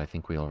 and I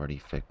think we already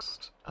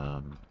fixed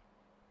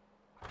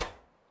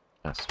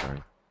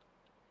Astro.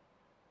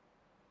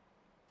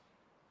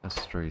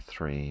 Astro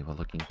 3, we're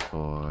looking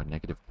for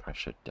negative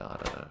pressure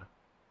data,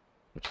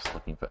 which is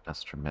looking for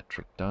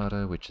astrometric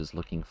data, which is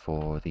looking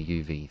for the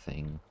UV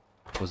thing.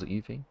 Was it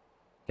UV?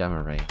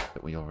 Gamma ray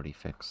that we already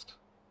fixed,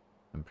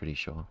 I'm pretty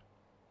sure.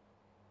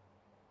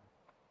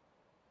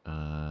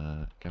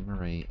 Gamma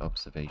ray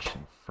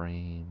observation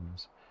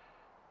frames.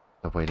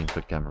 Are waiting for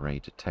gamma ray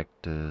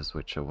detectors,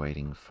 which are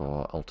waiting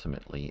for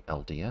ultimately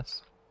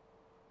LDS,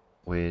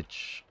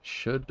 which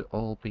should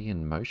all be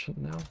in motion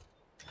now.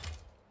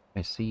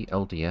 I see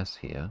LDS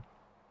here.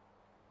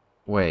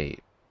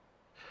 Wait.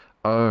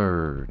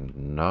 Oh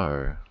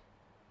no.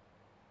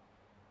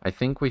 I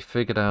think we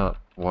figured out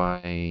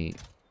why...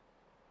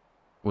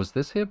 Was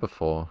this here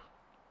before?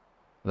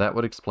 That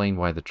would explain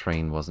why the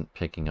train wasn't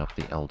picking up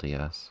the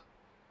LDS.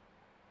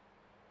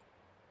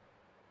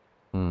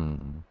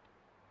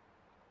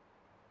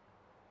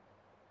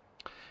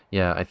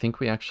 Yeah, I think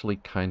we actually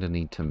kind of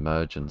need to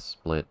merge and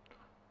split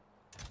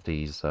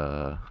these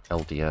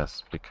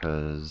LDS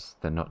because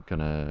they're not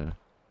gonna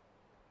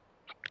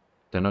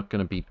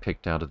be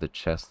picked out of the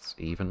chests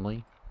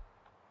evenly.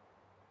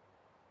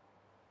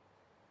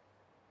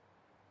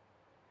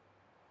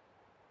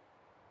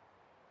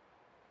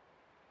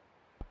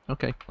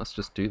 Okay, let's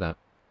just do that.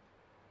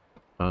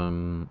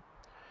 I'll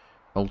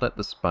let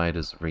the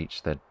spiders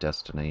reach their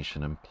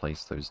destination and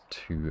place those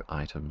two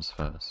items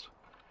first.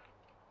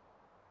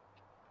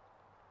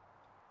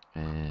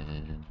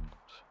 And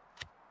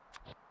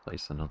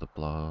place another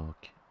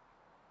block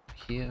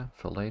here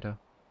for later.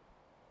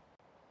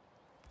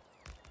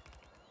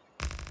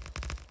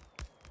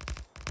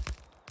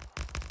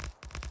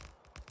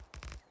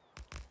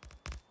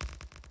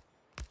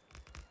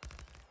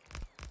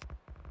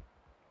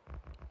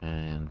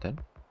 And then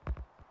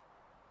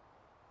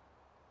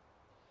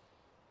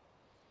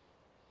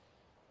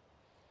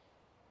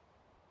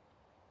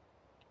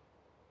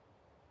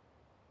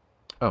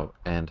oh,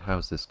 and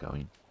how's this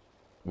going?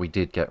 We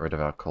did get rid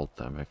of our cold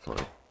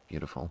thermofluid.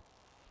 Beautiful.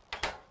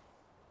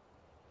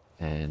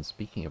 And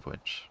speaking of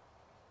which,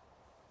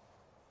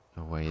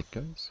 away it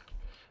goes.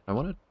 I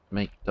want to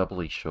make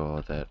doubly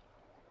sure that,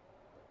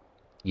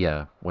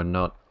 yeah, we're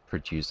not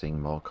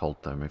producing more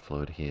cold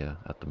thermofluid here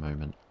at the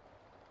moment.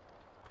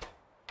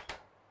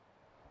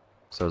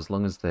 So as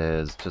long as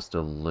there's just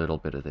a little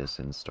bit of this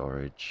in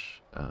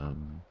storage,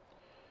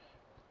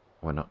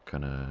 we're not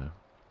gonna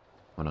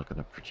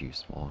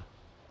produce more.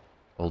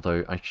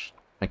 Although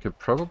I could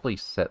probably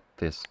set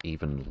this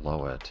even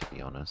lower, to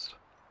be honest.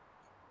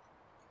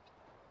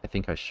 I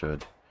think I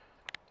should.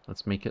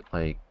 Let's make it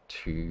like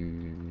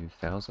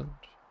 2,000?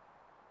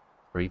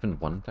 Or even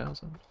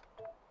 1,000?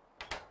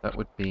 That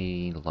would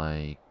be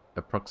like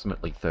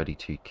approximately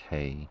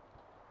 32k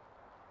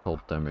cold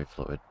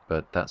thermofluid,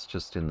 but that's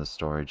just in the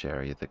storage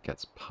area that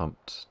gets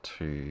pumped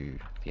to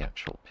the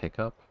actual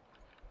pickup.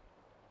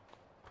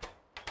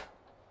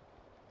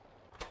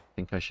 I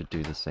think I should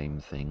do the same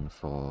thing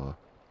for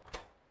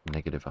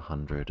negative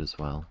 100 as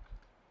well.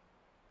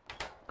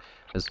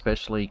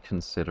 Especially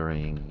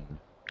considering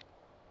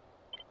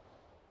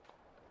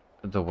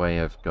the way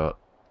I've got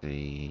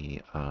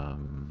the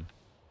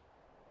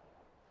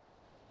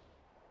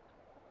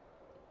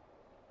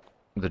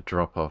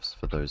drop-offs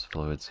for those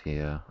fluids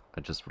here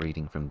are just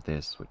reading from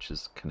this, which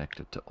is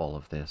connected to all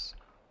of this.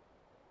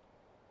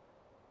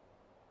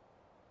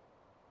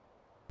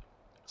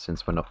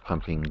 Since we're not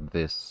pumping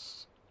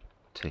this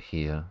to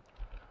here,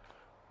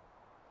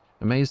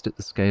 Amazed at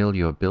the scale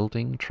you are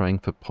building, trying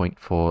for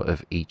 0.4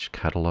 of each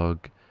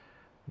catalog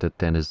that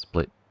then is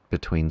split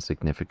between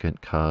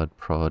significant card,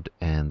 prod,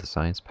 and the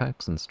science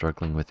packs, and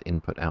struggling with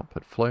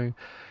input-output flow.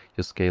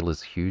 Your scale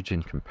is huge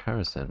in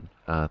comparison.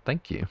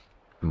 Thank you.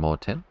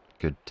 More10,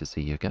 good to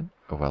see you again.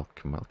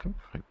 Welcome, welcome.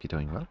 Hope you're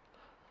doing well.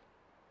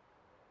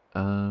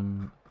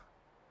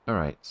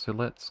 Alright, so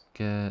let's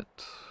get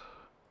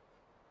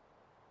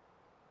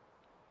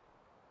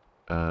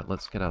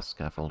our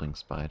scaffolding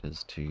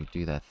spiders to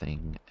do their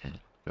thing and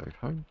go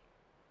home.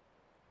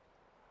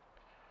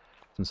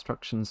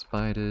 Construction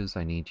spiders,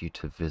 I need you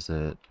to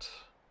visit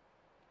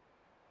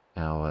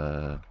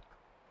our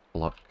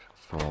block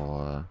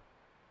for,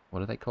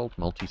 what are they called?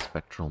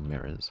 Multispectral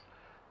mirrors.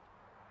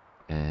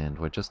 And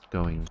we're just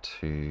going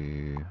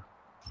to...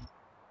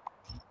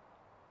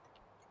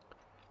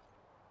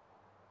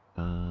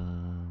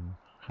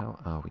 how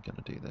are we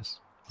going to do this?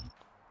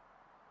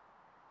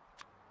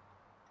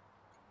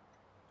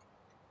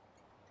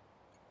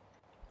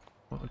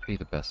 What would be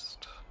the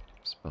best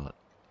spot?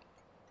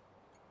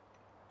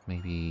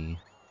 Maybe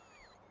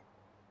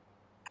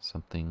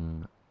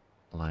something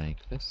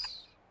like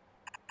this?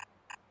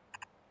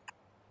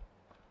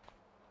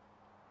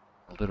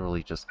 I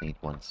literally just need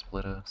one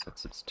splitter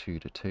since it's 2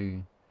 to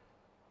 2.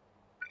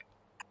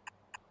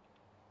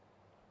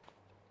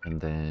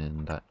 And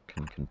then that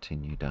can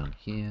continue down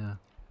here.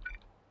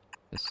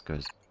 This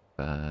goes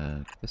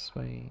back this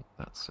way.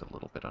 That's a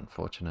little bit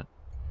unfortunate.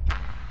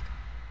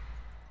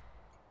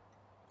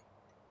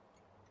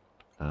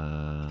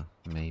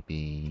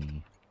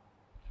 Maybe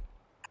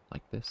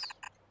like this.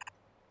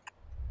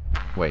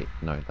 Wait,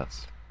 no,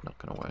 that's not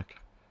gonna work.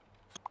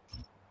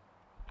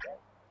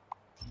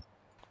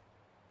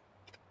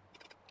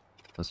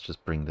 Let's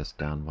just bring this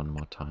down one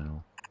more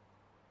tile.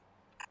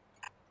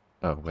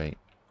 Oh, wait.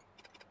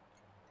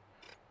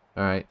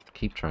 Alright,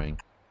 keep trying.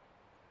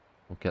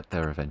 We'll get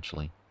there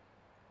eventually.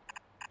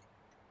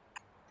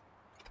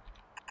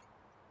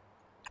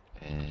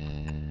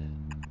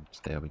 And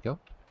there we go.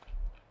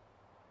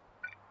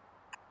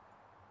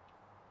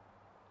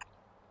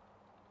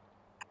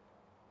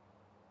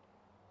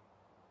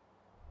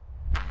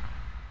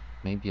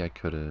 Maybe I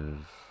could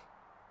have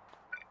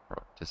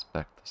brought this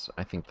back this...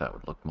 I think that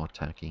would look more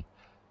tacky.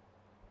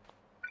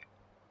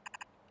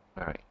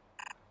 Alright.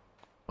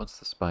 Once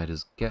the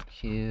spiders get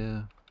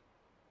here,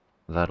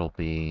 that'll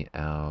be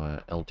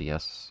our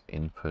LDS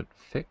input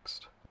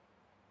fixed.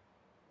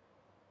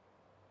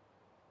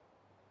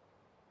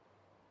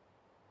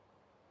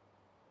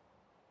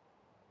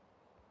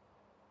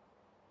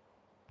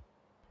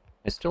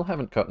 I still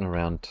haven't gotten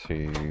around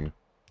to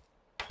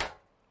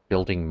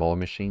building more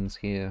machines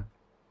here.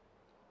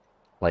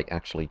 Like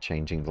actually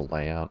changing the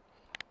layout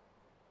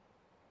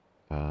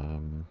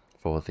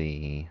for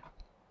the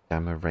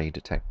gamma ray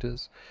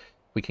detectors.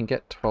 We can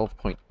get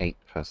 12.8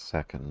 per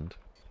second,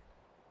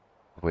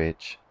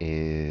 which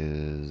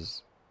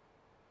is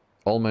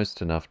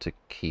almost enough to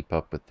keep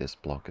up with this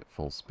block at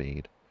full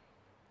speed.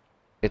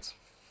 It's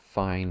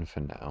fine for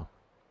now.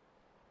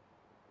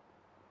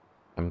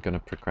 I'm going to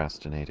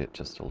procrastinate it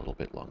just a little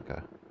bit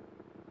longer.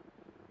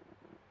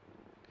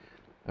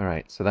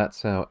 Alright, so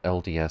that's our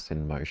LDS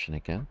in motion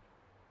again,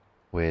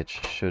 which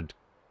should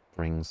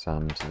bring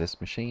some to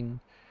this machine.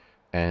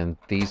 And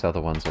these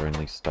other ones are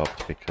only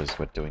stopped because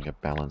we're doing a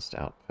balanced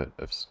output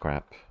of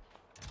scrap.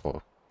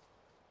 Or,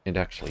 it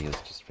actually is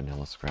just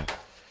vanilla scrap.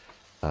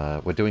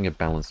 We're doing a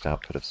balanced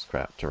output of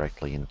scrap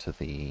directly into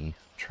the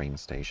train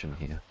station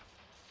here.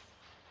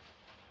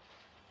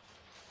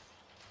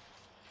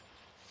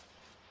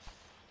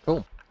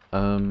 Cool.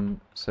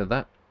 So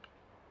that...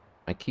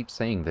 I keep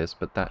saying this,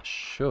 but that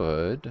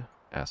should...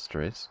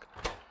 asterisk...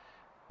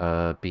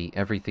 be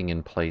everything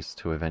in place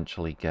to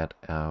eventually get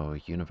our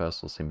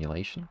universal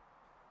simulation.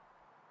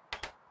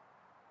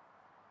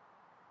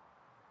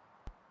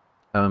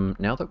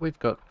 Now that we've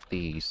got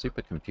the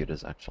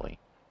supercomputers, actually,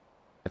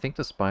 I think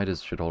the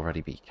spiders should already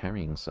be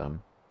carrying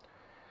some.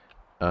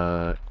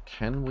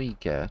 Can we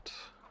get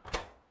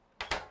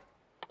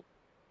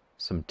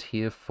some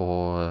tier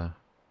 4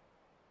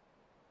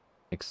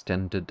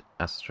 extended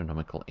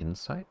astronomical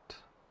insight?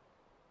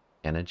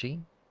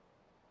 Energy?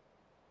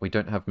 We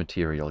don't have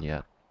material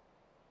yet.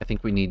 I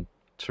think we need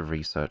to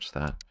research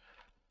that.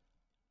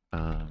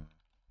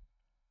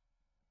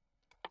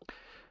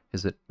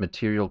 Is it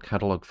Material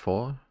Catalog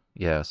 4?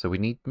 Yeah, so we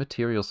need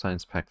Material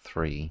Science Pack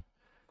 3,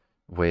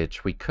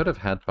 which we could have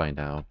had by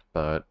now,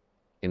 but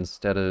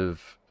instead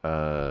of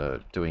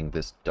doing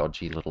this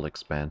dodgy little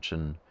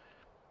expansion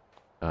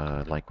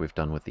like we've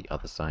done with the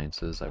other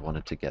sciences, I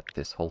wanted to get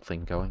this whole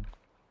thing going.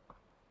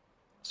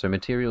 So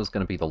Material is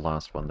going to be the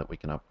last one that we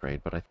can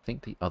upgrade, but I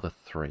think the other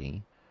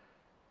three...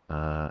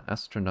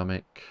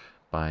 Astronomic,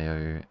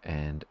 Bio,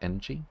 and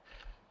Energy.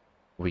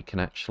 We can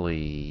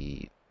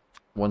actually,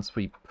 once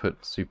we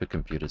put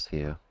supercomputers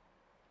here,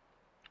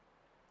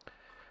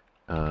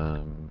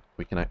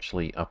 we can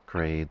actually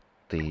upgrade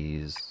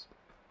these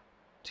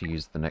to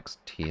use the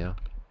next tier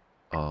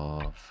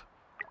of,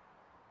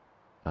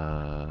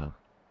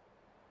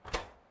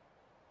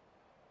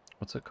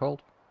 what's it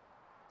called?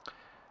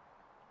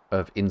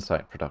 of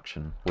insight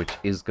production, which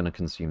is going to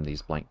consume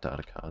these blank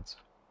data cards.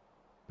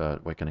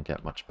 But we're going to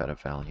get much better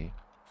value.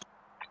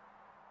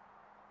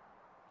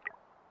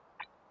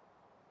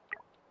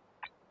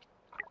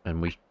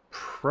 And we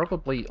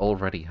probably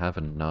already have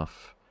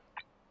enough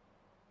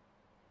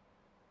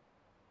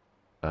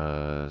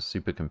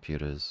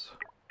supercomputers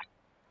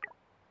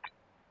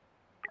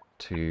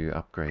to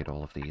upgrade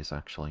all of these,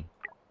 actually.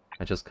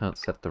 I just can't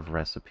set the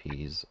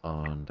recipes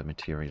on the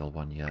material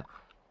one yet.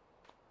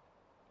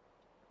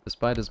 The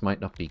spiders might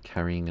not be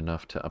carrying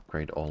enough to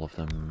upgrade all of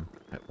them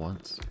at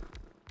once.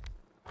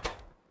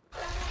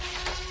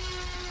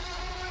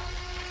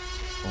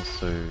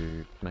 Also,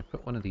 can I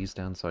put one of these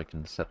down so I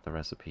can set the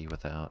recipe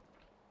without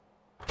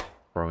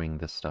throwing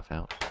this stuff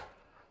out?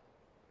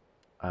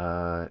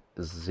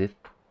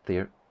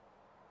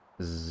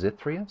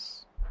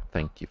 Zithrius?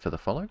 Thank you for the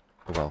follow.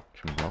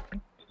 Welcome,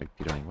 welcome. Hope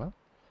you're doing well.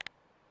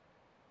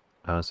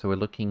 So we're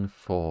looking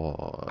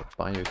for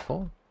Bio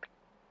 4.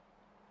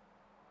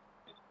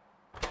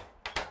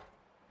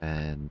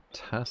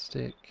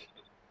 Fantastic.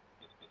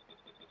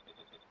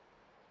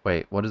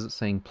 Wait, what is it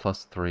saying?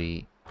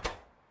 +3.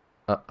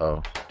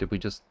 Uh-oh. Did we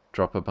just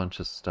drop a bunch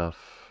of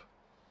stuff?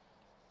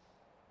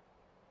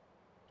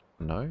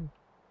 No?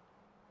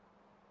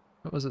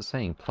 What was it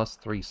saying?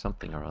 +3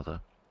 something or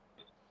other.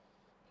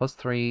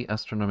 +3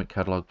 astronomic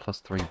catalog,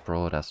 +3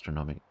 broad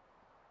astronomic.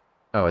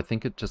 Oh, I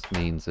think it just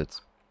means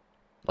it's,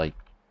 like,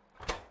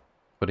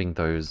 putting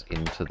those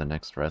into the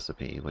next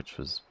recipe, which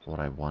was what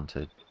I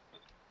wanted.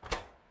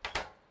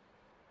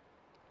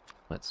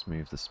 Let's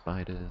move the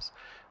spiders.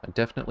 I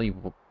definitely,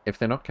 if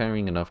they're not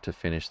carrying enough to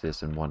finish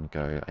this in one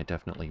go, I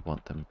definitely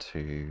want them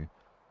to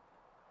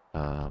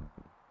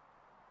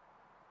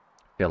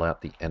fill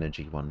out the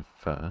energy one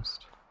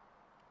first.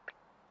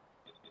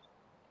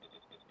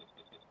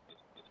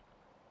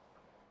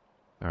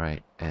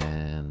 Alright,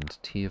 and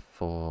tier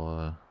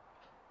 4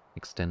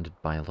 extended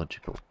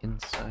biological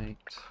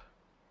insight.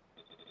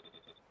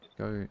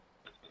 Go.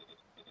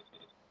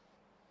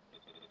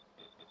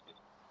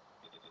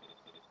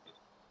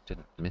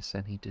 Didn't miss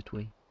any, did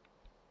we?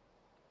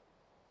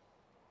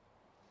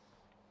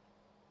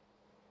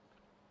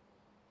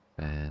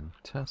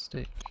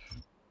 Fantastic.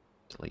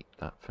 Delete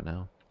that for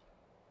now.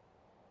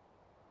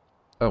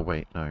 Oh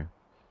wait, no.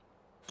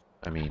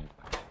 I mean,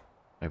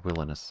 I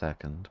will in a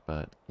second,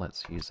 but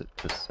let's use it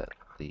to set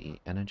the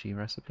energy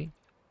recipe.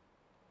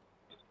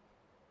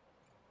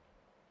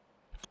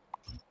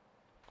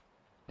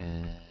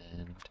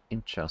 And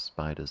inch our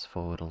spiders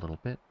forward a little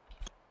bit.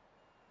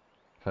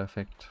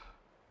 Perfect.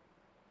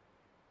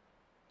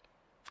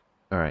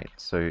 Alright,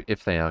 so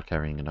if they are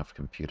carrying enough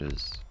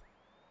computers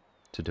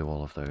to do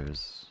all of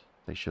those,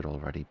 they should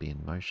already be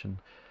in motion.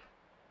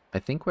 I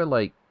think we're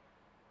like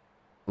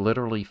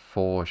literally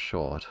 4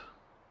 short.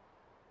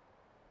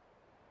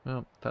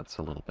 Well, that's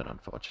a little bit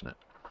unfortunate.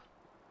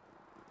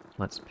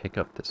 Let's pick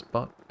up this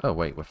bot. Oh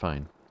wait, we're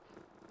fine.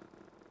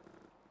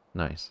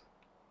 Nice.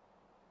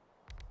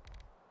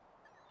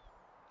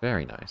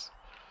 Very nice.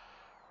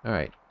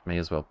 Alright, may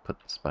as well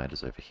put the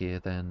spiders over here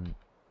then.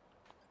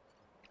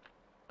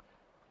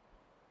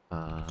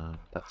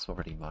 That's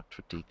already marked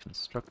for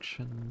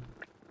deconstruction.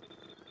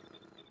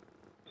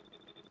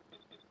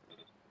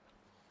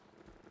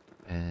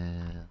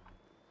 And...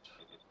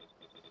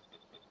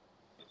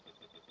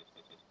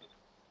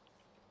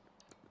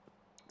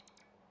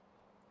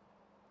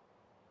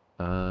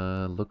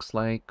 looks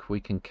like we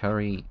can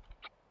carry...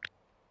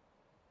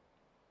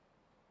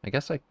 I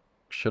guess I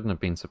shouldn't have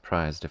been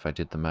surprised if I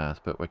did the math,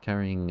 but we're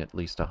carrying at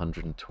least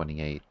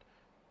 128,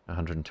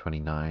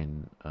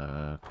 129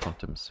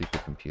 quantum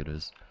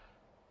supercomputers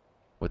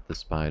with the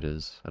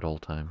spiders at all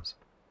times.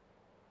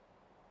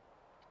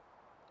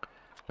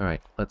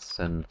 Alright, let's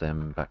send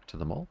them back to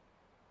the mall.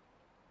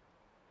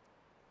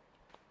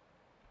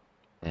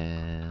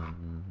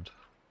 And...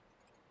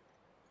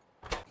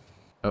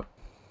 oh,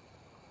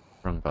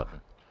 wrong button.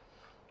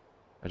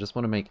 I just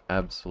want to make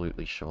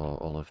absolutely sure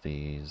all of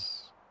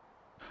these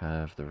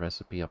have the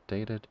recipe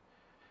updated.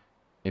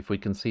 If we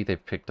can see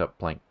they've picked up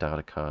blank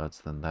data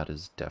cards, then that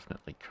is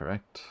definitely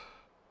correct.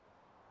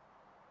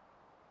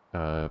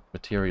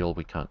 Material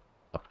we can't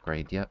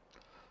upgrade yet.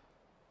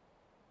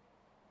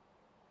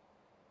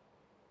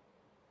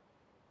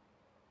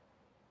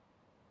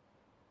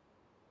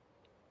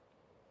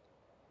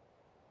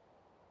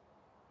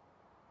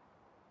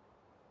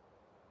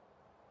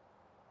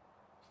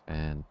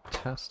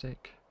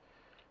 Fantastic.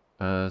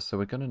 So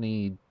we're gonna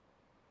need...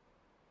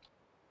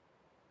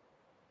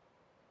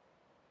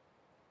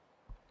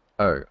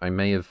 oh, I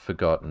may have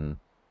forgotten.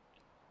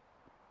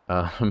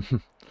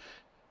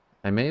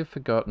 I may have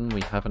forgotten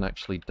we haven't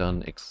actually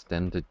done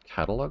extended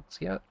catalogs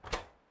yet,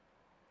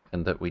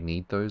 and that we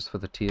need those for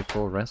the tier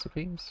 4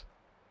 recipes.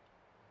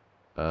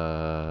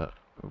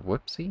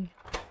 Whoopsie.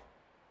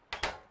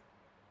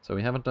 So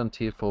we haven't done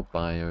tier 4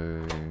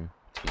 bio,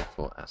 tier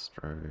 4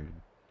 astro.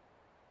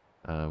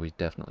 We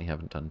definitely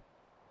haven't done...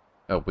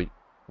 oh,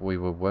 we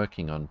were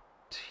working on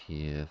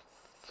tier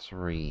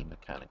 3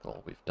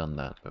 mechanical. We've done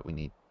that, but we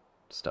need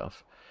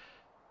stuff.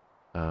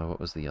 What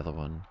was the other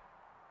one?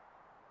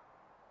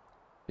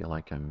 feel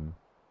like I'm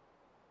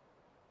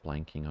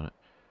blanking on it.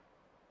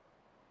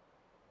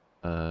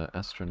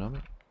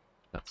 Astronomic?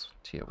 That's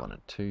tier 1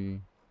 and 2.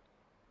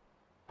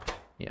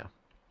 Yeah.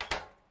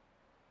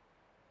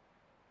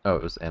 Oh,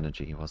 it was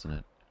energy, wasn't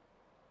it?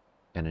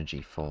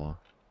 Energy 4.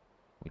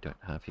 We don't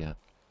have yet.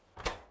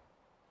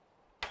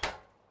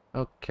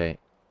 Okay.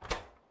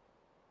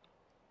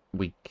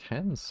 We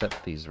can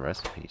set these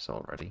recipes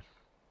already.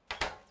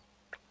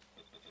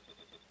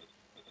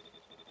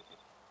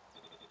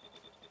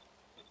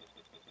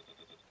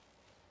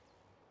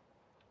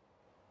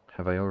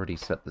 Have I already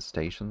set the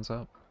stations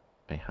up?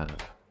 I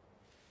have.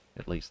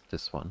 At least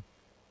this one.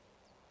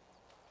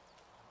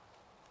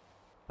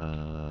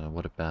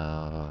 What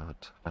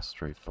about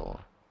Astro 4?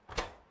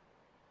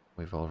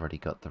 We've already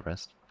got the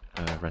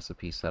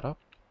recipe set up.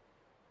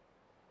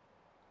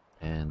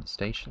 And the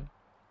station.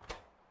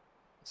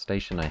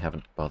 Station I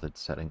haven't bothered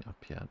setting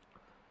up yet.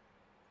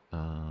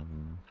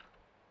 I'm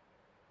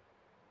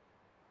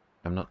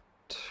not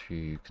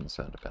too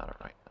concerned about it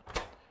right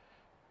now.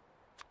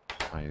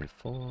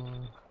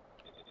 IO4.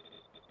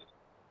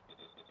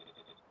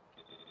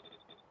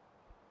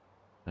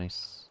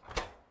 Nice.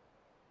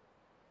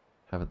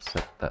 Haven't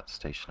set that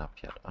station up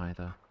yet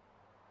either.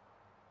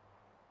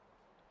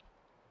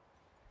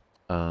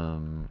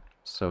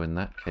 So in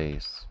that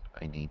case,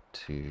 I need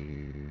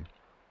to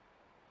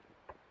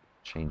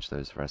change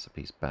those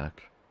recipes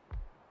back.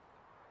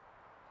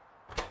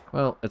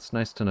 Well, it's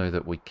nice to know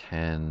that we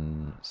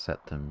can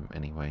set them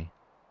anyway.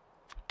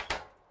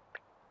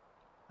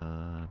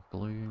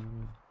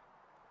 Blue.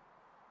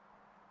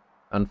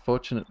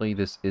 Unfortunately,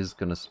 this is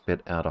going to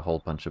spit out a whole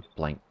bunch of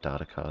blank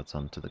data cards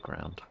onto the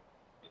ground.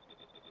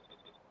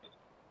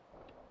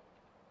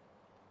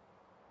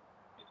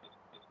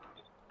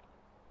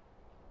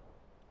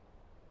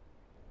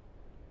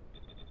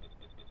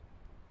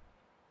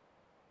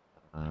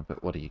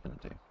 But what are you going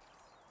to do?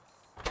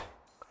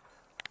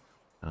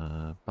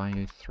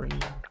 Bio 3.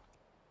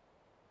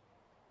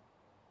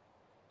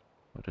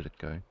 Where did it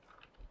go?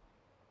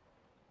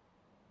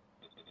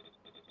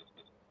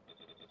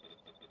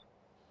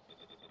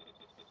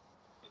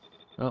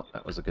 Well,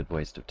 that was a good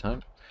waste of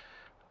time.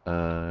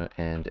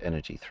 And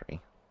energy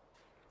 3.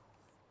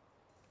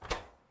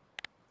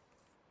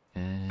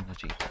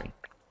 Energy 3.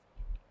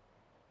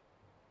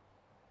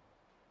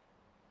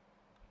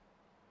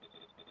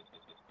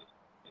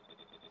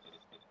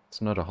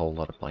 It's not a whole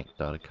lot of blank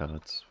data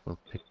cards. We'll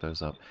pick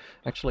those up.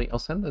 Actually, I'll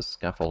send the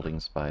scaffolding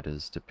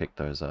spiders to pick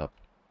those up.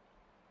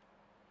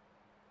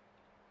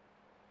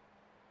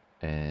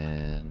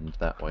 And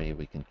that way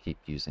we can keep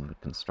using the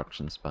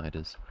construction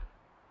spiders.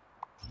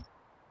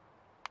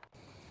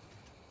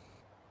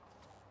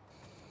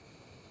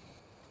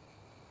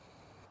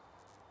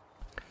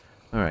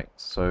 Alright,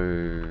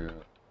 so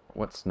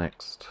what's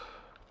next?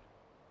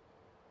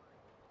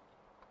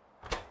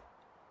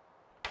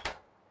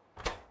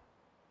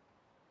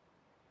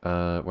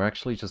 We're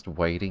actually just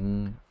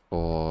waiting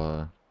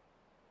for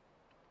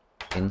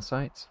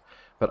insights,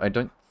 but I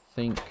don't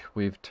think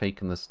we've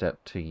taken the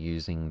step to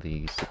using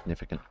the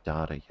significant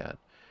data yet.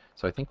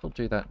 So I think we'll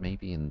do that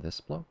maybe in this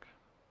block.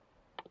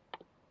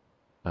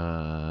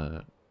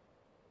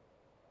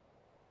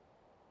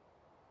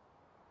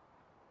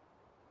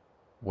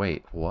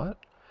 Wait, what?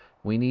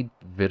 We need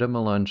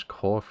Vitamelange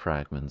core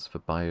fragments for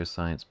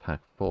Bioscience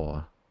Pack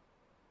 4.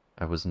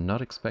 I was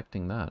not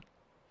expecting that.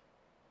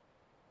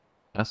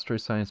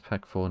 Astroscience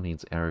Pack 4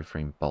 needs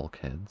aeroframe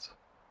bulkheads.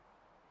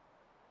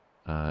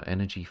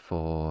 Energy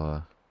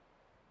for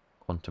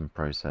quantum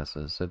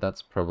processors, so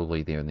that's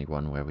probably the only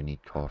one where we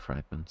need core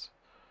fragments.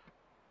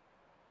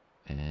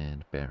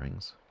 And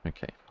bearings.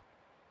 Okay.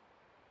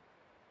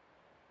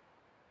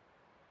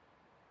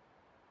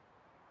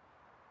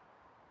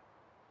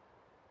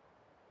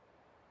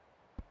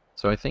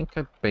 So I think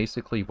I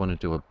basically want to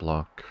do a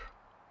block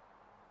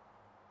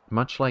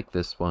much like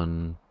this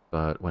one,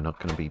 but we're not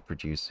going to be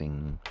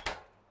producing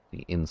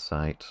the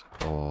insight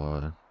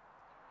or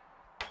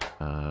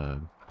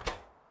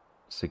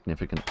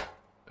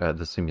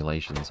the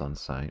simulations on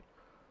site.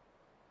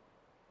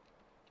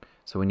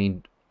 So we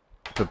need,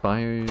 for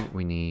bio,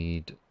 we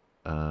need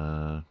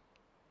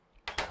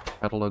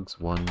catalogs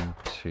 1,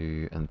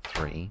 2, and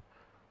 3.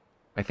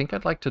 I think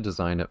I'd like to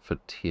design it for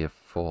tier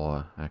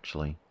 4,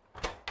 actually.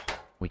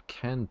 We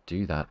can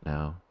do that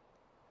now,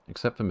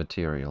 except for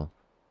material.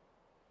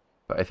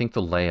 But I think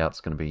the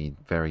layout's going to be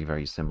very,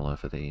 very similar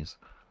for these.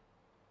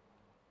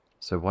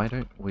 So why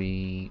don't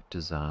we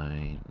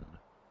design...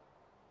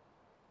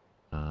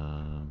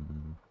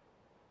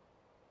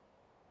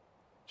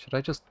 should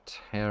I just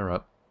tear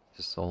up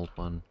this old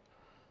one?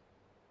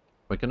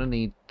 We're going to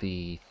need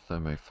the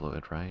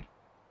thermofluid, right?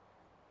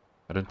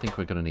 I don't think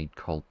we're going to need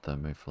cold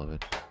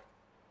thermofluid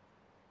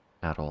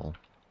at all.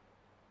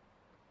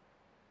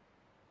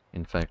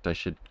 In fact, I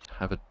should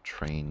have a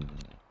train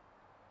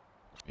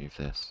move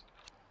this.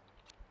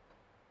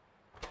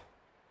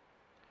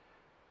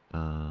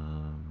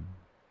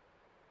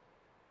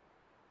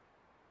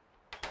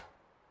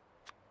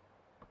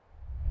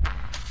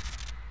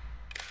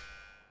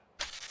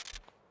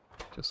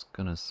 Just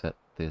gonna set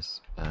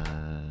this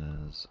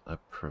as a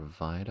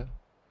provider.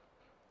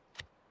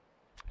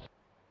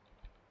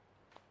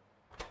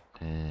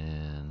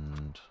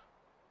 And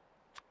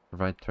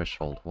provide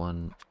threshold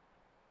 1,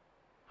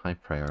 high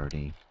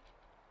priority.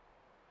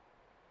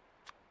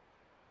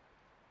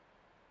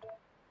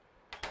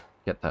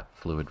 Get that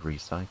fluid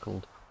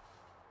recycled.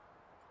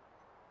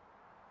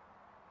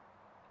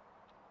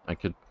 I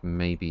could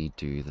maybe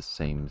do the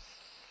same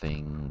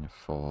thing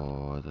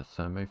for the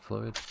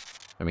thermofluid.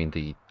 I mean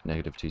the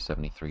negative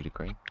 273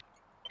 degree.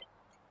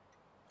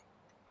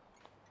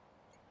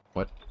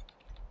 What?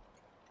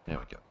 There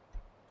we go.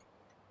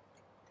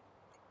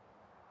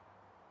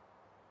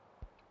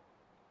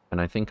 And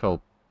I think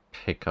I'll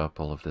pick up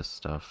all of this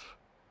stuff.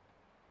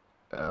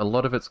 A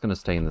lot of it's going to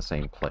stay in the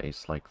same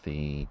place, like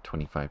the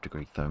 25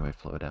 degree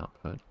thermofluid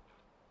output.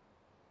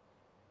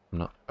 I'm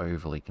not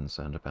overly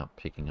concerned about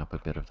picking up a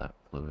bit of that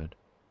fluid.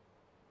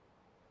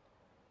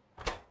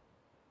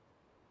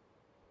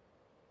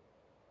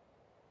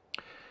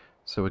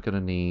 So we're going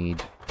to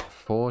need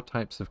 4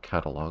 types of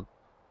catalog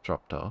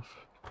dropped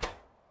off.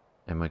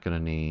 And we're going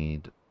to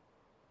need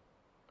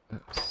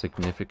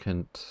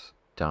significant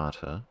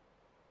data.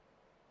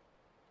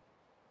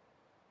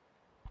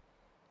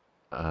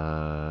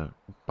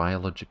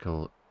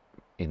 Biological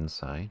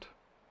insight.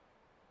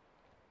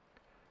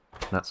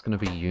 That's going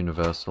to be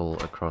universal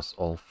across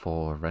all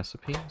 4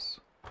 recipes.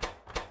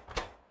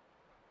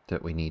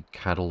 That we need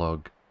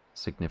catalog,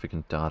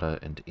 significant data,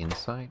 and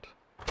insight.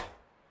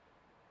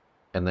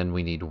 And then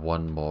we need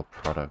 1 more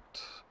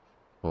product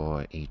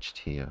for each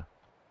tier.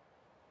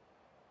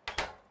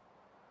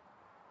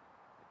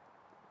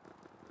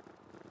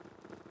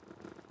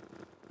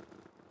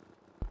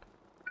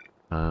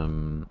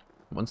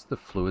 Once the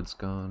fluid's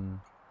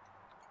gone,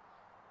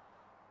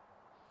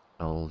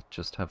 I'll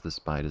just have the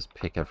spiders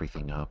pick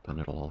everything up and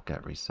it'll all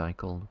get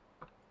recycled.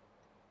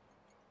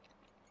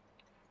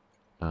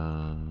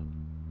 I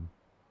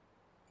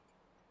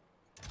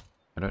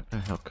don't know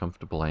how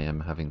comfortable I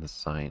am having the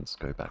science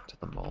go back to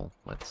the mole.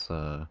 Let's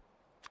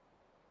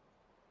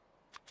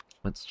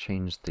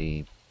change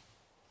the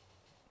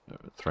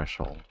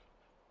threshold.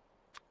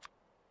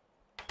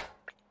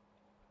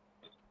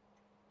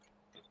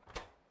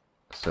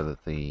 So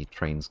that the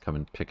trains come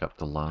and pick up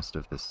the last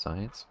of this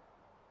science.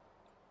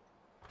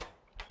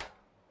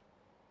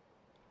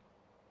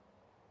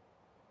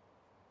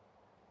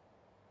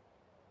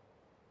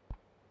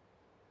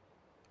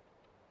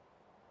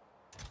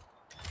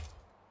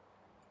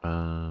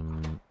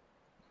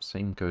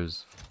 Same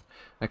goes...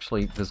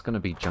 Actually, there's going to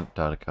be junk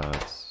data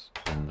cards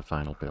in the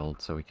final build,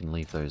 so we can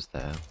leave those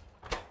there.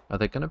 Are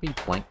there going to be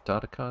blank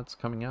data cards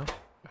coming out?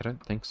 I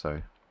don't think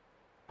so.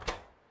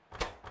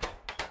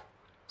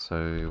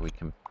 So we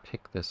can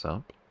pick this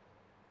up.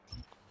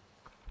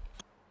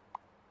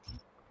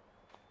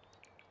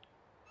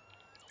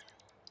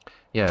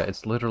 Yeah,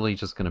 it's literally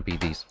just going to be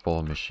these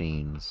 4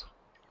 machines.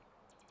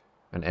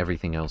 And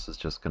everything else is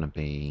just going to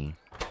be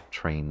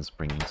trains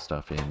bringing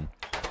stuff in.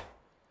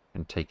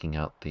 And taking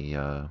out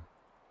the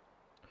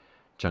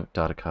junk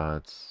data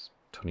cards,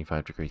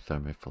 25 degree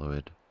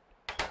thermofluid.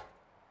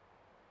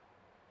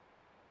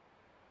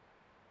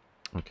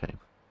 Okay.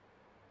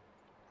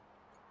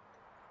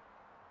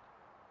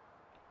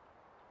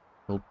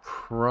 We'll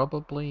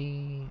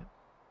probably...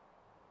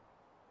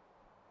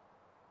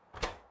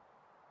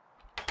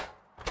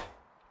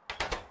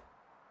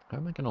 How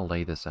am I going to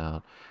lay this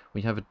out?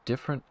 We have a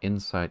different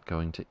insight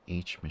going to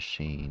each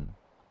machine.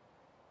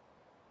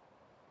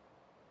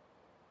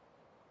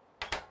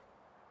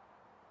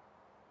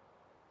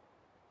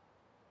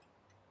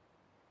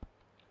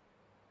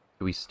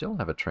 Do we still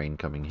have a train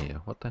coming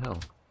here? What the hell?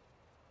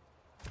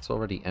 It's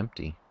already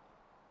empty.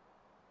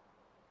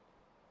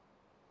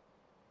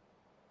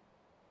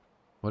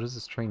 What is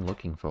this train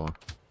looking for?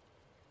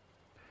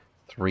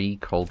 3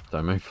 cold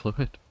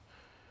thermofluid?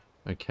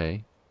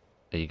 Okay.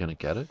 Are you gonna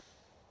get it?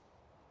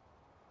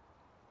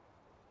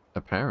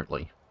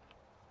 Apparently.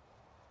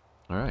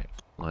 Alright,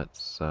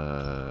 let's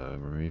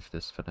remove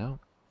this for now.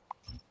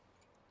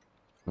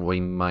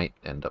 We might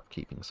end up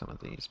keeping some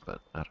of these,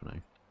 but I don't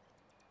know.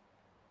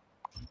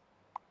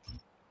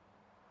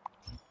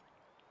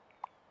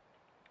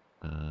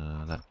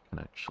 That can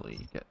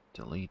actually get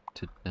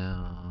deleted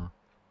now.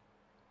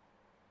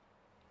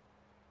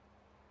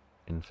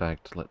 In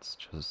fact, let's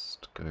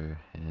just go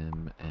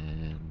ham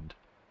and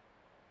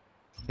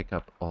pick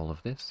up all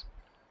of this.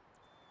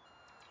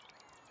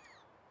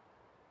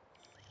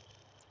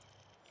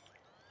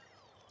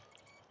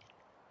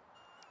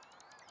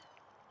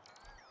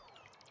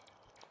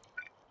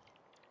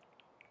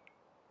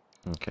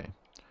 Okay.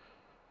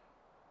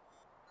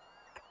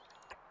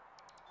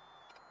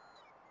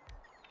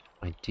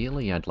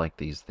 Ideally, I'd like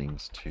these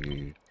things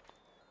to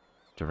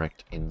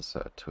direct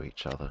insert to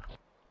each other.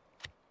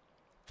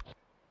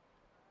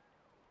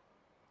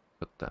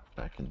 Put that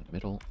back in the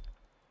middle.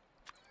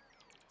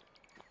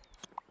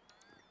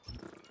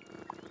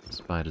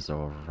 Spiders are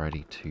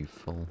already too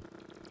full.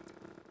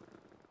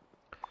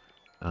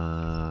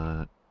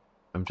 I'm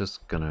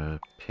just gonna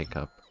pick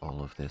up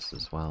all of this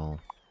as well.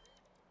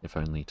 if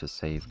only to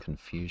save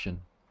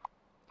confusion.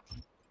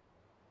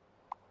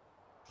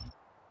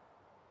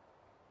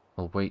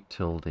 I'll wait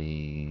till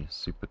the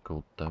super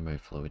cooled Domo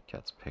fluid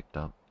gets picked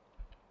up,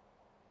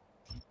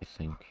 I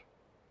think.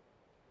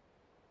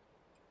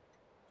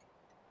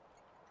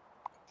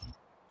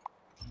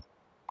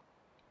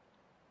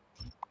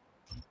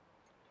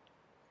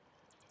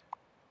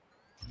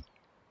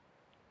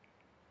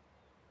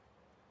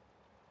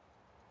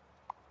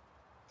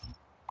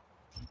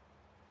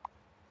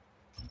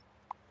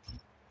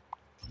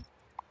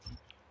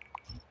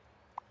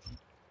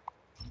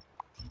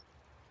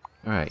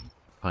 Alright,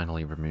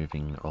 finally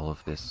removing all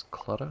of this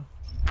clutter.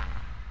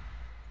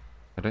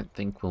 I don't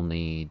think we'll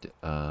need,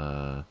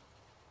 I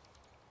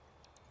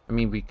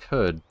mean, we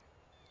could,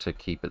 to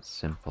keep it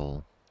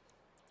simple.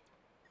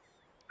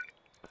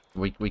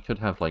 We could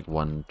have, like,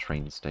 one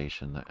train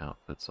station that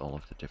outputs all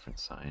of the different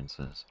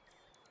sciences.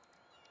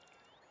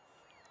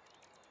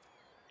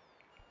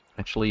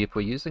 Actually, if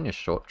we're using a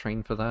short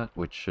train for that,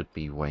 which should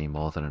be way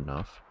more than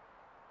enough,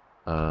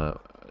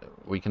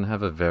 we can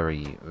have a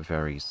very,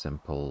 very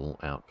simple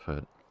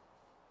output.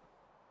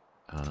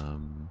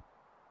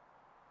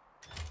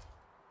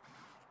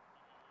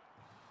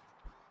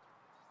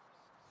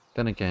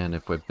 Then again,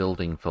 if we're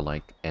building for,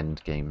 like,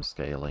 endgame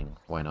scaling,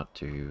 why not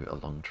do a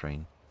long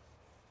train?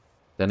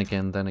 Then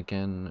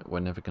again, we're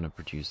never going to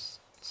produce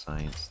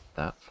science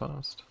that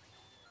fast.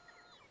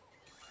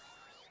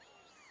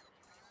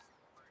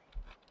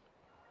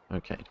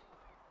 Okay.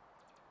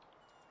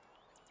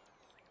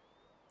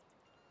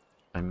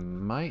 I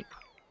might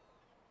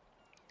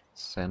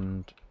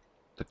send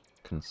the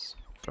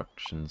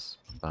construction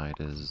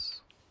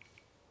spiders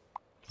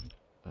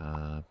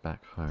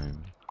back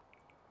home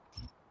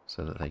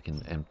so that they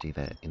can empty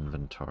their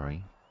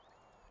inventory.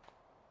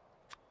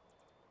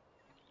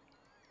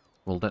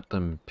 We'll let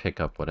them pick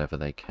up whatever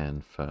they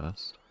can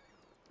first.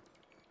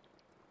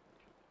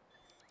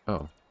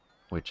 Oh,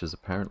 which is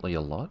apparently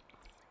a lot?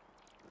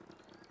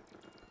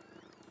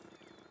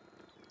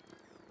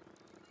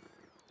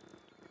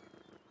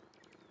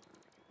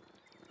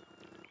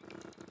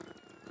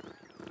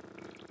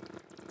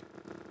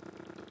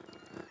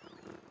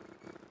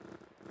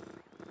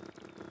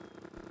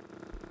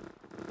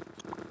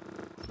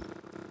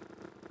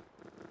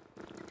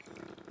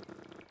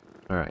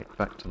 Alright,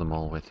 back to the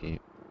mall with you.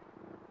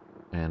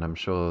 And I'm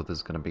sure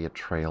there's going to be a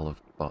trail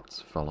of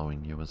bots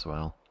following you as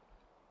well.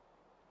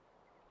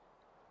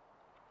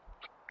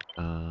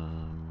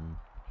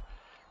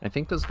 I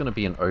think there's going to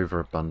be an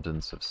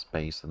overabundance of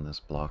space in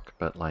this block,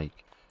 but,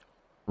 like,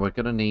 we're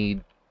going to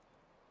need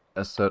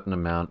a certain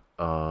amount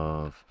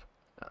of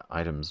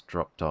items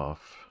dropped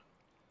off.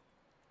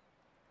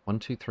 1,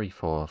 2, 3,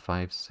 4,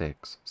 5,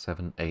 6,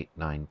 7, 8,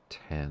 9,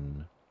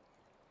 10.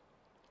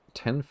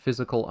 10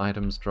 physical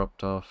items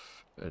dropped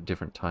off,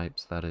 different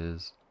types, that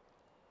is.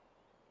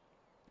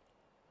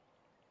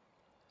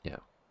 Yeah.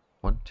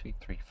 1, 2,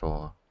 3,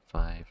 4,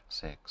 5,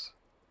 6,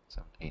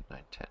 7, 8, 9,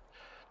 10.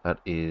 That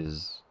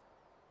is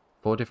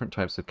 4 different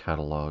types of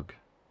catalog,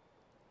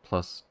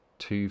 plus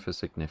 2 for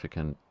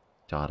significant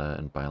data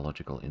and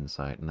biological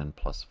insight, and then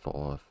plus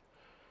 4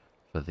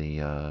 for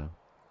the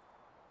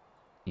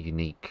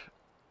unique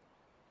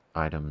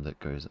item that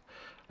goes...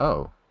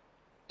 Oh!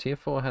 Tier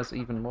 4 has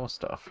even more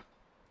stuff.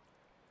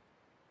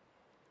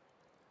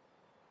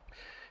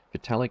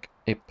 Vitalic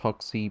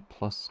epoxy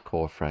plus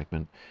core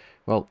fragment.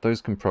 Well,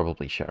 those can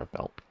probably share a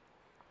belt.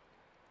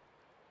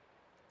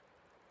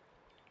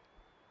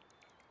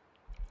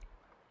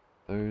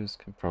 Those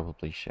can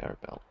probably share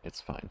a belt. It's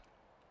fine.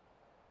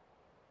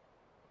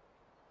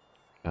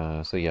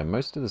 So yeah,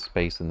 most of the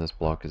space in this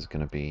block is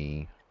going to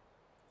be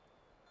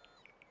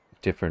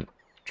different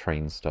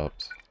train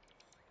stops.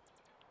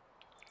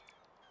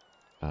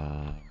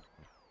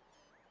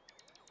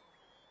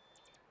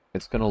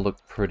 It's going to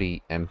look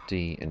pretty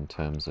empty in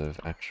terms of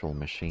actual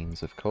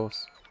machines, of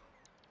course.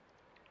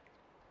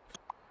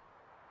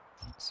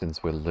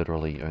 Since we're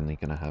literally only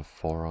going to have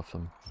 4 of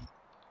them.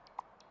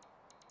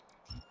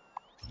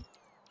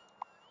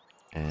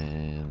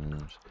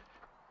 And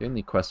the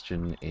only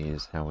question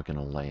is how we're going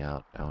to lay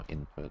out our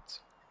inputs.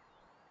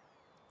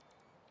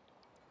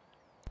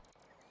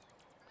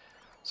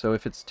 So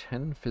if it's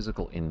 10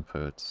 physical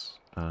inputs,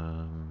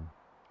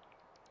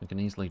 we can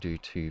easily do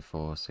 2,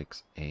 4,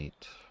 6,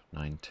 8,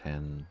 9,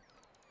 10.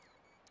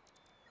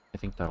 I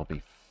think that'll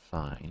be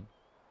fine.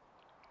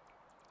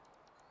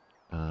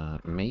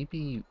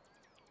 Maybe...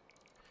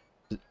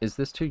 Is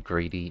this too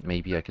greedy?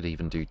 Maybe I could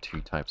even do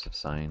 2 types of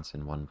science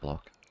in one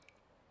block.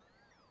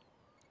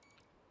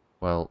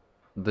 Well,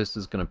 this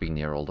is going to be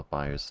near all the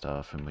bio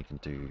stuff, and we can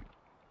do...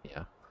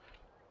 yeah.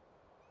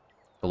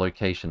 The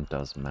location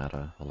does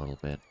matter a little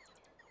bit.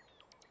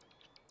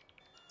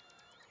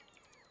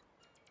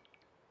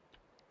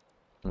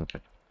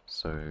 Okay,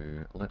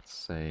 so let's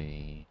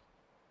say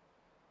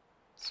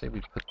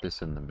we put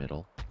this in the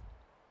middle.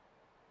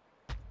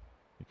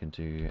 We can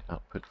do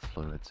output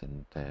fluids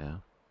in there.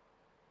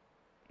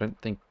 I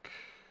don't think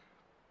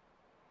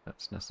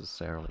that's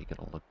necessarily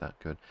going to look that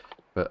good,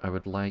 but I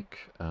would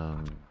like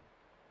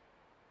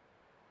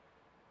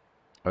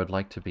I would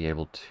like to be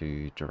able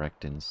to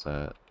direct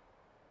insert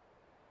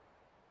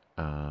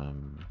the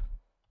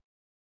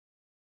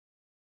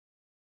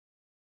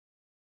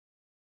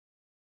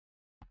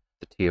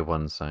tier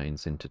 1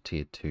 signs into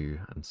tier 2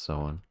 and so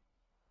on.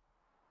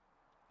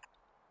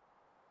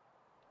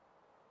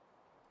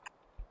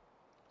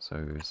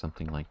 So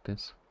something like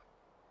this.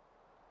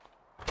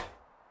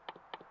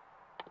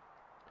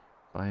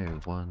 Bio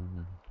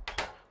 1.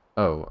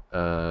 Oh,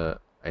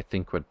 I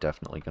think we're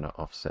definitely going to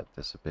offset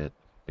this a bit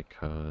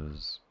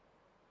because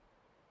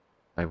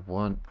I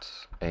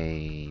want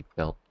a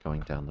belt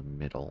going down the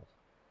middle.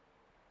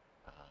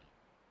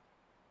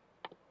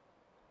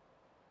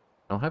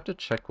 I'll have to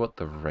check what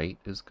the rate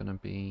is going to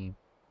be.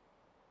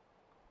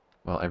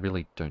 Well, I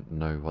really don't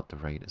know what the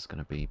rate is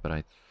going to be, but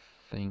I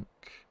think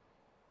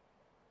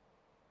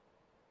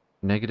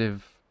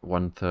negative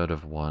 1/3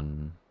 of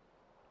 1,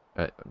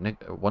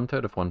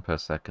 1/3 of 1 per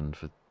second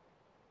for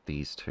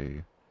these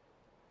two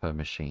per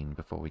machine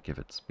before we give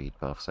it speed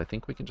buffs. I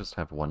think we can just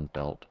have one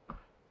belt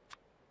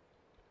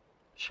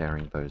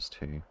sharing those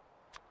two.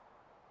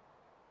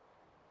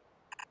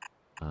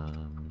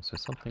 So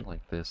something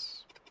like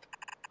this.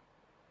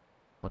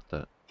 What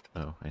the?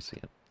 Oh, I see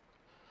it.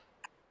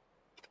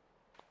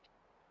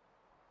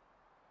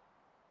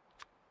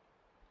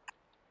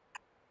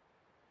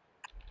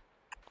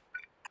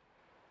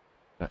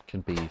 That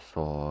can be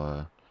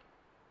for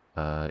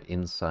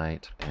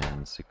insight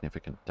and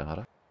significant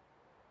data.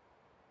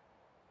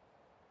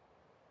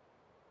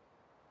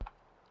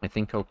 I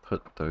think I'll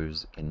put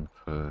those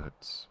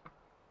inputs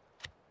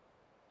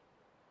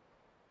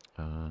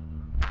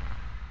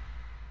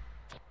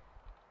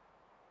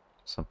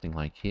something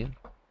like here.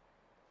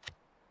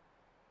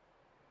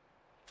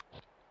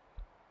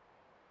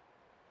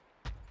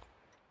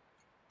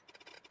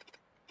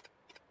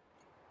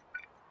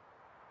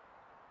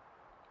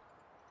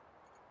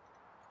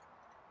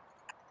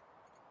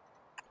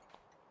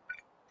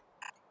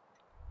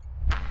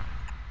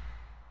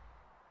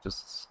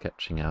 Just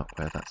sketching out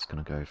where that's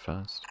going to go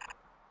first.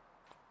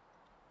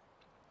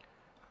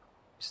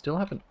 We still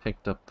haven't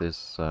picked up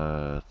this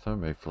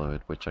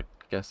thermofluid, which I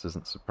guess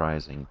isn't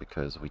surprising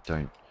because we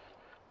don't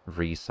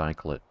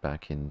recycle it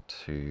back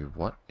into...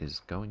 What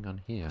is going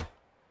on here?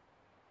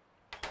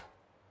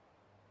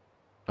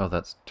 Oh,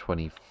 that's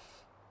 20...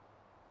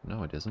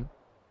 No, it isn't.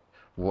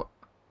 What?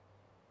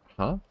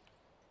 Huh?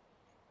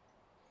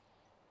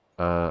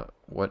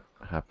 What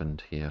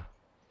happened here?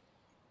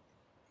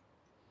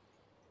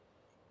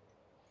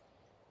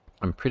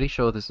 I'm pretty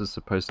sure this is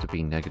supposed to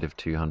be negative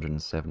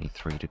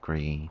 273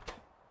 degree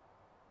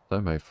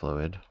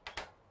thermofluid.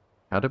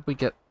 How did we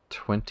get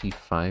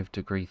 25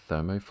 degree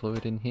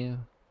thermofluid in here?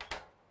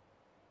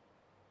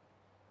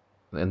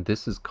 And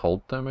this is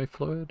cold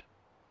thermofluid?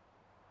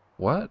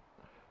 What?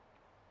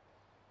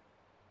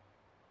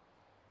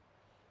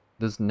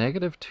 There's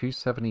negative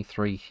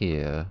 273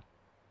 here,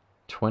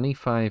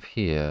 25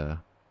 here,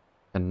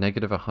 and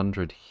negative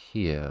 100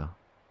 here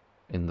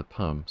in the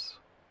pumps.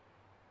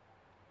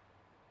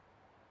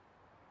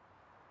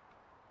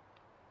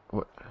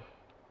 What?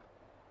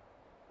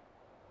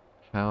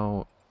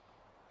 How?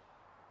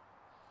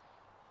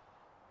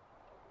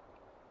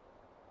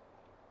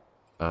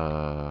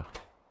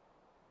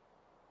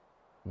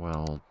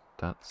 Well,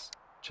 that's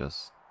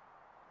just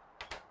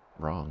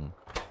wrong.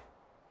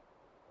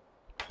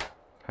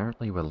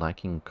 Apparently we're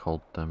lacking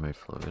cold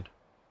thermofluid.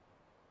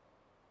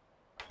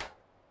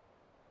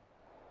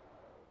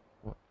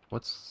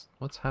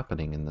 What's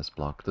happening in this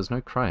block? There's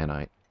no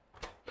cryonite.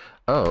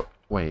 Oh,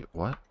 wait,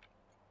 what?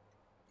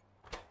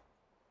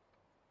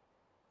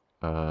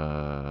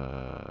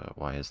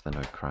 Why is there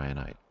no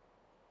cryonite?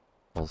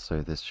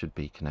 Also, this should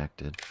be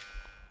connected.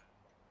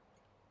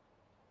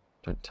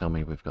 Don't tell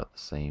me we've got the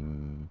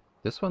same...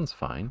 This one's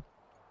fine.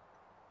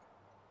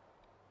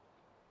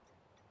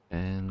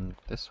 And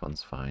this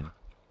one's fine.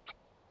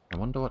 I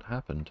wonder what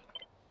happened.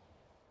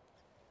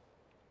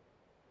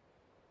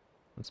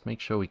 Let's make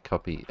sure we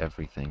copy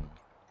everything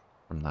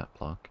from that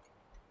block.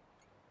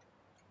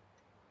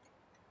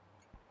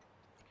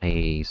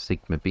 Hey,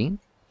 Sigma Bean,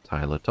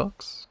 Tyler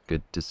Talks.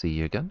 Good to see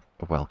you again.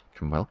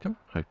 Welcome, welcome.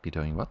 Hope you're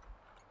doing well.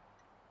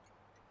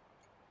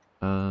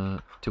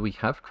 Do we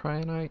have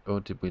cryonite, or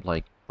did we,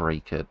 like,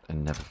 break it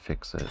and never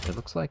fix it? It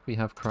looks like we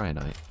have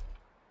cryonite.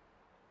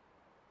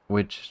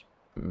 Which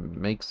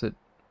makes it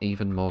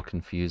even more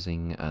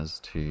confusing as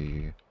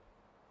to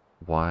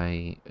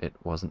why it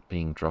wasn't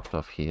being dropped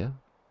off here.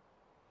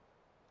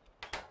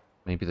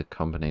 Maybe the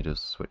combinator's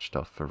switched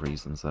off for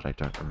reasons that I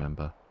don't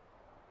remember.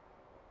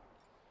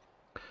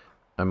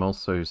 I'm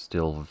also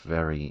still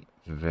very,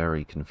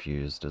 very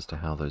confused as to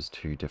how those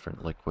two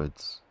different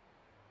liquids...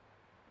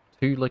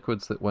 Two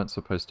liquids that weren't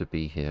supposed to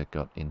be here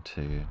got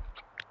into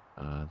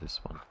this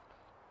one.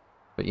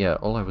 But yeah,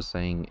 all I was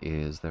saying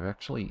is there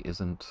actually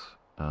isn't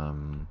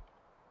a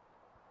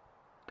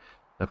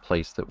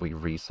place that we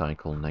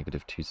recycle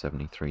negative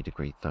 273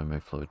 degree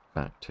thermofluid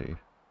back to.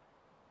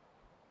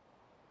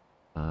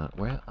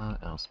 Where are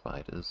our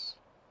spiders?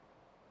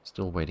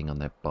 Still waiting on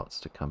their bots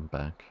to come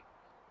back.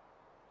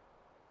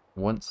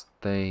 once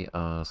they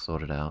are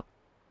sorted out,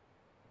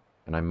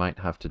 and I might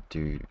have to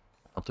do...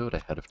 I'll do it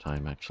ahead of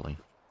time, actually.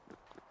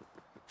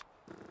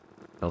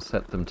 I'll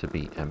set them to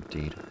be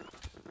emptied.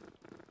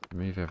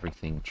 Remove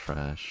everything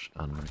trash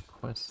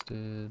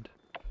unrequested.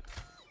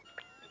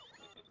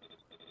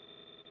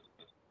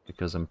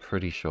 Because I'm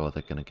pretty sure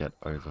they're going to get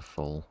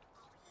overfull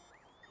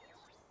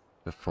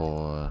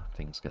before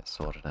things get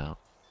sorted out.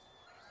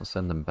 I'll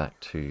send them back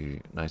to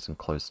nice and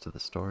close to the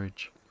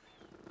storage.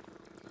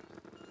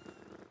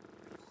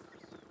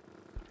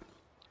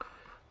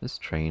 This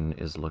train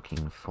is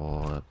looking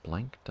for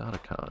blank data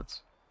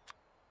cards,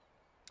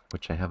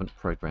 which I haven't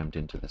programmed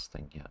into this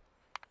thing yet.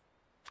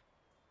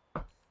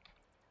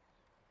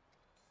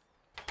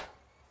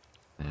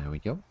 There we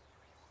go.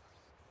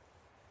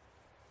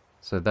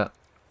 So that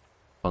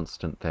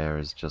constant there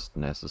is just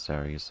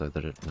necessary so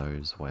that it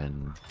knows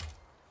when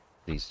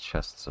these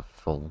chests are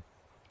full.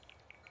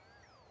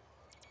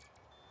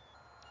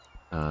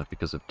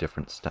 Because of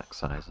different stack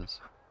sizes.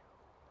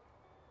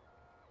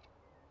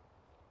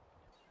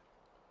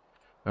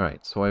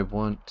 Alright, so I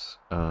want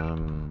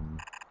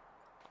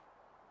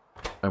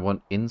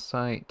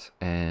insight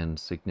and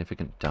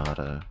significant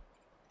data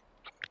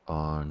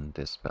on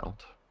this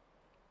belt.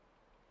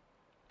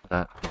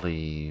 That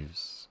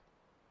leaves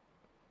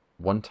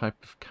one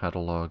type of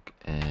catalog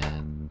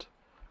and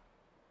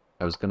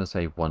I was going to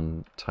say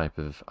one type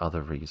of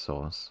other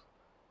resource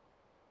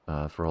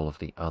for all of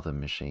the other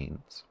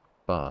machines,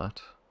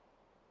 but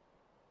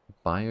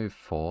Bio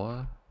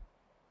 4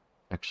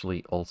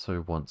 actually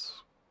also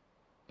wants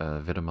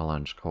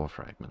Vitamelange core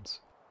fragments.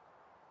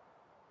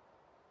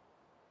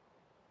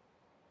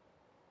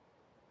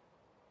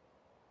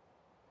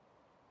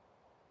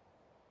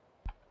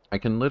 I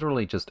can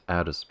literally just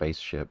add a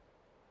spaceship.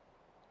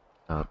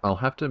 I'll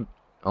have to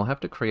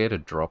create a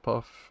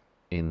drop-off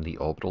in the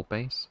orbital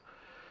base,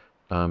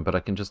 but I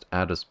can just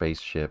add a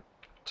spaceship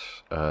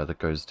that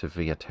goes to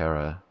Via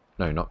Terra.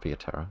 No, not Via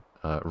Terra.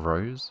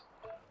 Rose.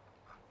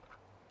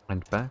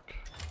 And back.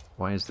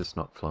 Why is this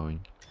not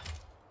flowing?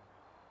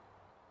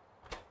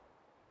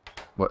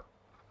 What?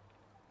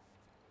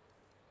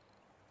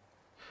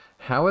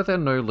 How are there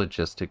no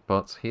logistic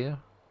bots here?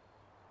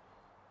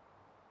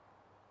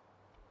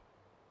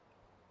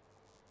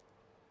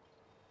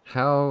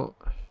 How...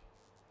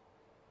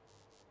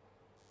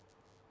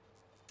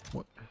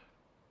 What?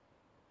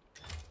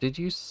 Did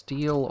you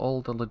steal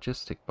all the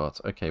logistic bots?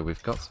 Okay,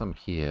 we've got some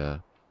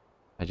here.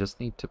 I just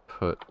need to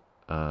put,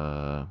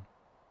 I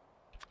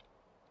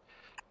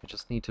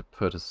just need to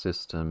put a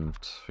system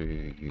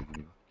to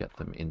get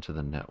them into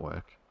the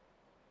network.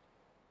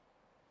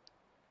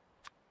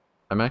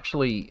 I'm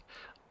actually...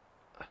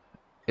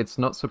 It's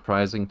not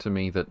surprising to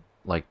me that,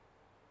 like,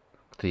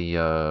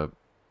 the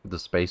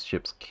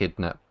spaceships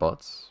kidnap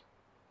bots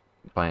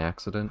by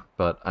accident,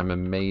 but I'm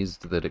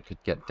amazed that it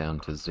could get down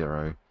to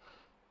 0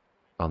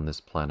 on this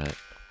planet.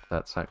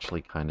 That's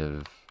actually kind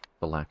of,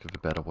 for lack of a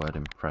better word,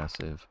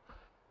 impressive.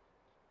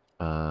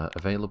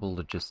 Available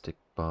logistic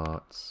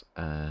bots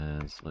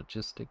as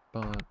logistic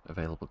bot,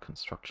 available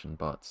construction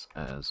bots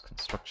as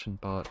construction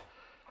bot,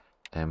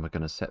 and we're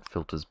going to set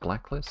filters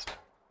blacklist.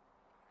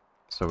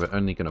 So we're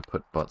only going to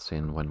put bots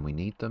in when we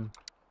need them.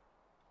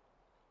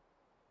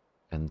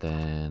 And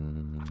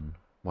then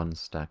 1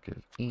 stack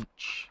of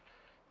each.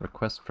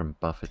 Request from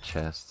buffer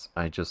chests.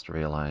 I just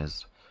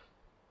realized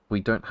we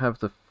don't have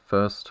the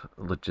first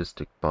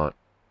logistic bot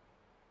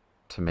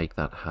to make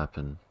that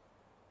happen.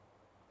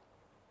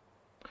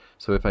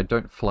 So if I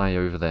don't fly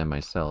over there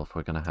myself,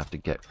 we're going to have to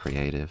get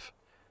creative.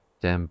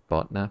 Damn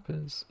bot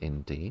nappers,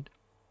 indeed.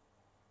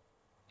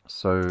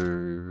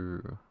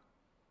 So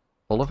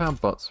all of our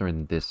bots are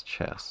in this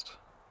chest.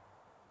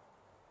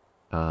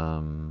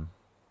 There's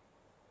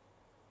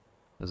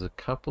a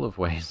couple of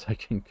ways I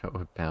can go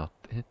about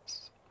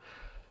this.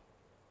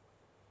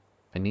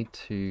 I need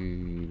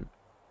to...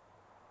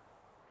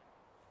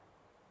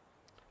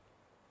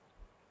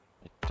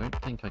 I don't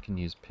think I can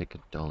use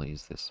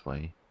pickadollies this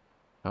way.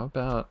 How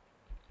about...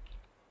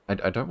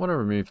 I don't want to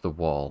remove the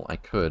wall. I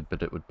could,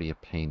 but it would be a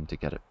pain to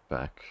get it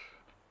back.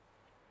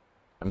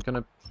 I'm going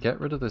to get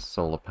rid of this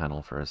solar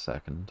panel for a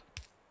second.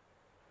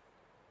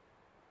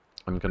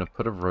 I'm going to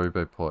put a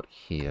roboport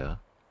here.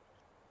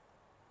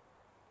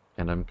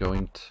 And I'm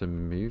going to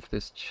move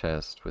this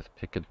chest with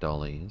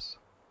pickadollies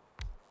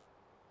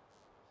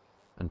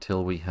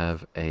until we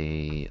have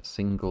a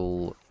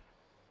single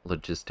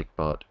logistic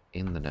bot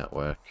in the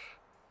network.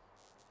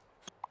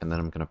 And then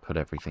I'm going to put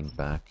everything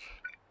back.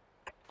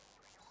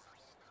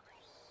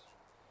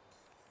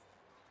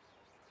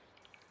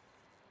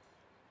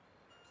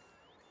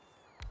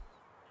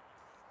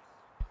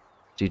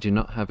 Did you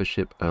not have a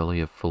ship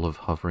earlier full of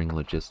hovering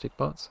logistic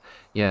bots?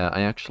 Yeah,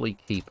 I actually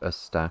keep a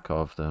stack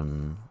of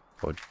them,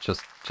 or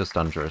just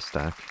under a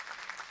stack,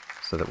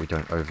 so that we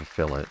don't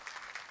overfill it.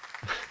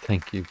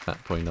 Thank you,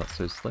 Fat Boy Not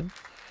So Slim.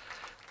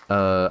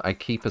 I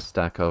keep a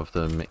stack of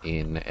them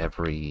in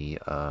every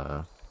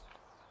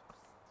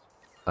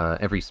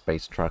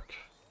space truck,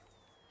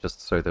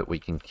 just so that we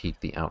can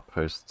keep the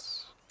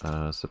outposts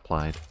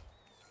supplied.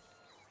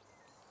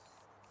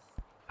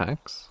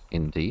 packs,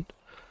 indeed.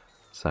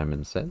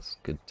 Simon says,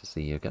 good to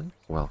see you again.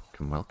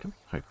 Welcome, welcome.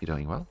 Hope you're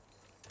doing well.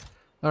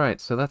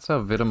 Alright, so that's our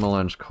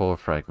Vitamelange core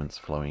fragments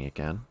flowing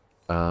again.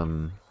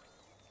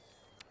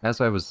 As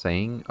I was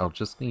saying, I'll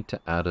just need to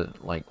add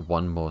like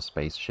one more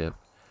spaceship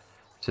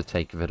to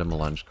take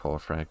Vitamelange core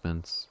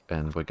fragments,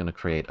 and we're going to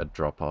create a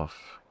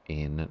drop-off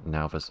in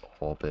Nauvis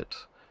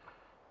orbit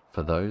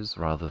for those,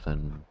 rather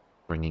than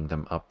bringing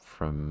them up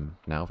from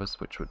Nauvis,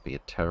 which would be a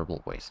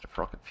terrible waste of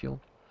rocket fuel.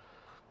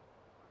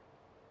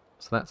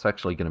 So that's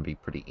actually going to be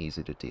pretty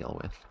easy to deal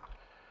with.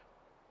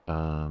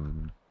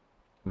 Can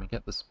we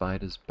get the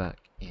spiders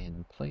back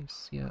in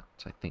place yet?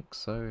 I think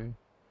so.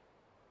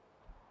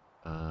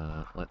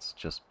 Let's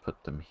just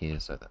put them here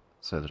so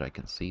that I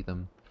can see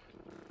them.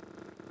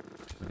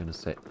 We're going to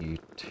set you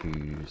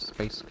to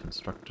Space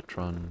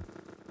Constructotron.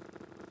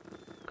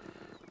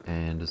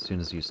 And as soon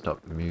as you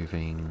stop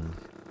moving...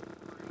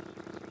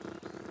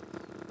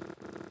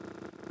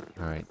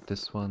 Alright,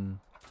 this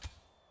one.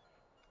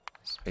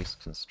 Space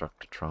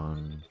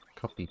Constructotron.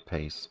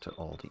 Copy-paste to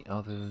all the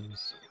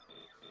others.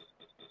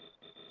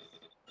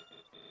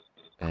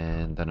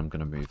 And then I'm going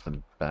to move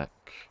them back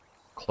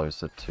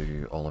closer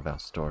to all of our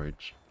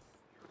storage.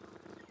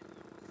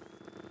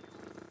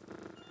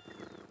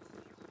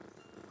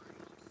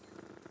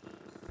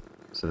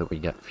 So that we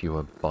get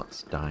fewer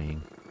bots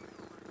dying.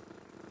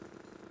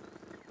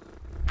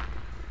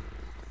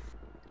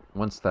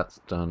 Once that's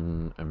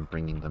done, I'm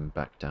bringing them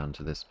back down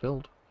to this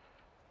build.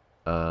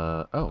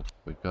 Oh,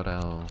 we've got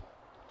our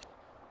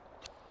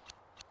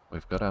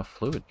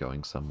fluid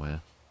going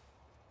somewhere.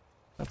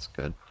 That's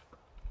good.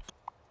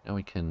 Now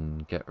we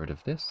can get rid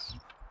of this.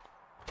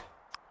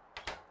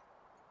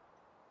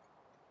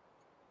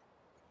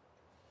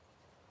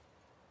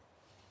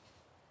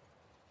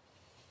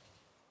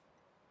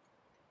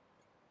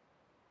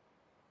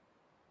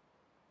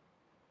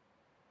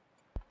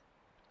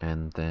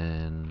 And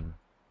then...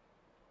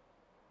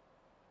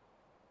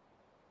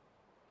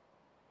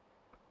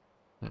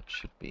 that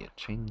should be a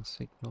chain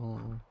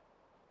signal.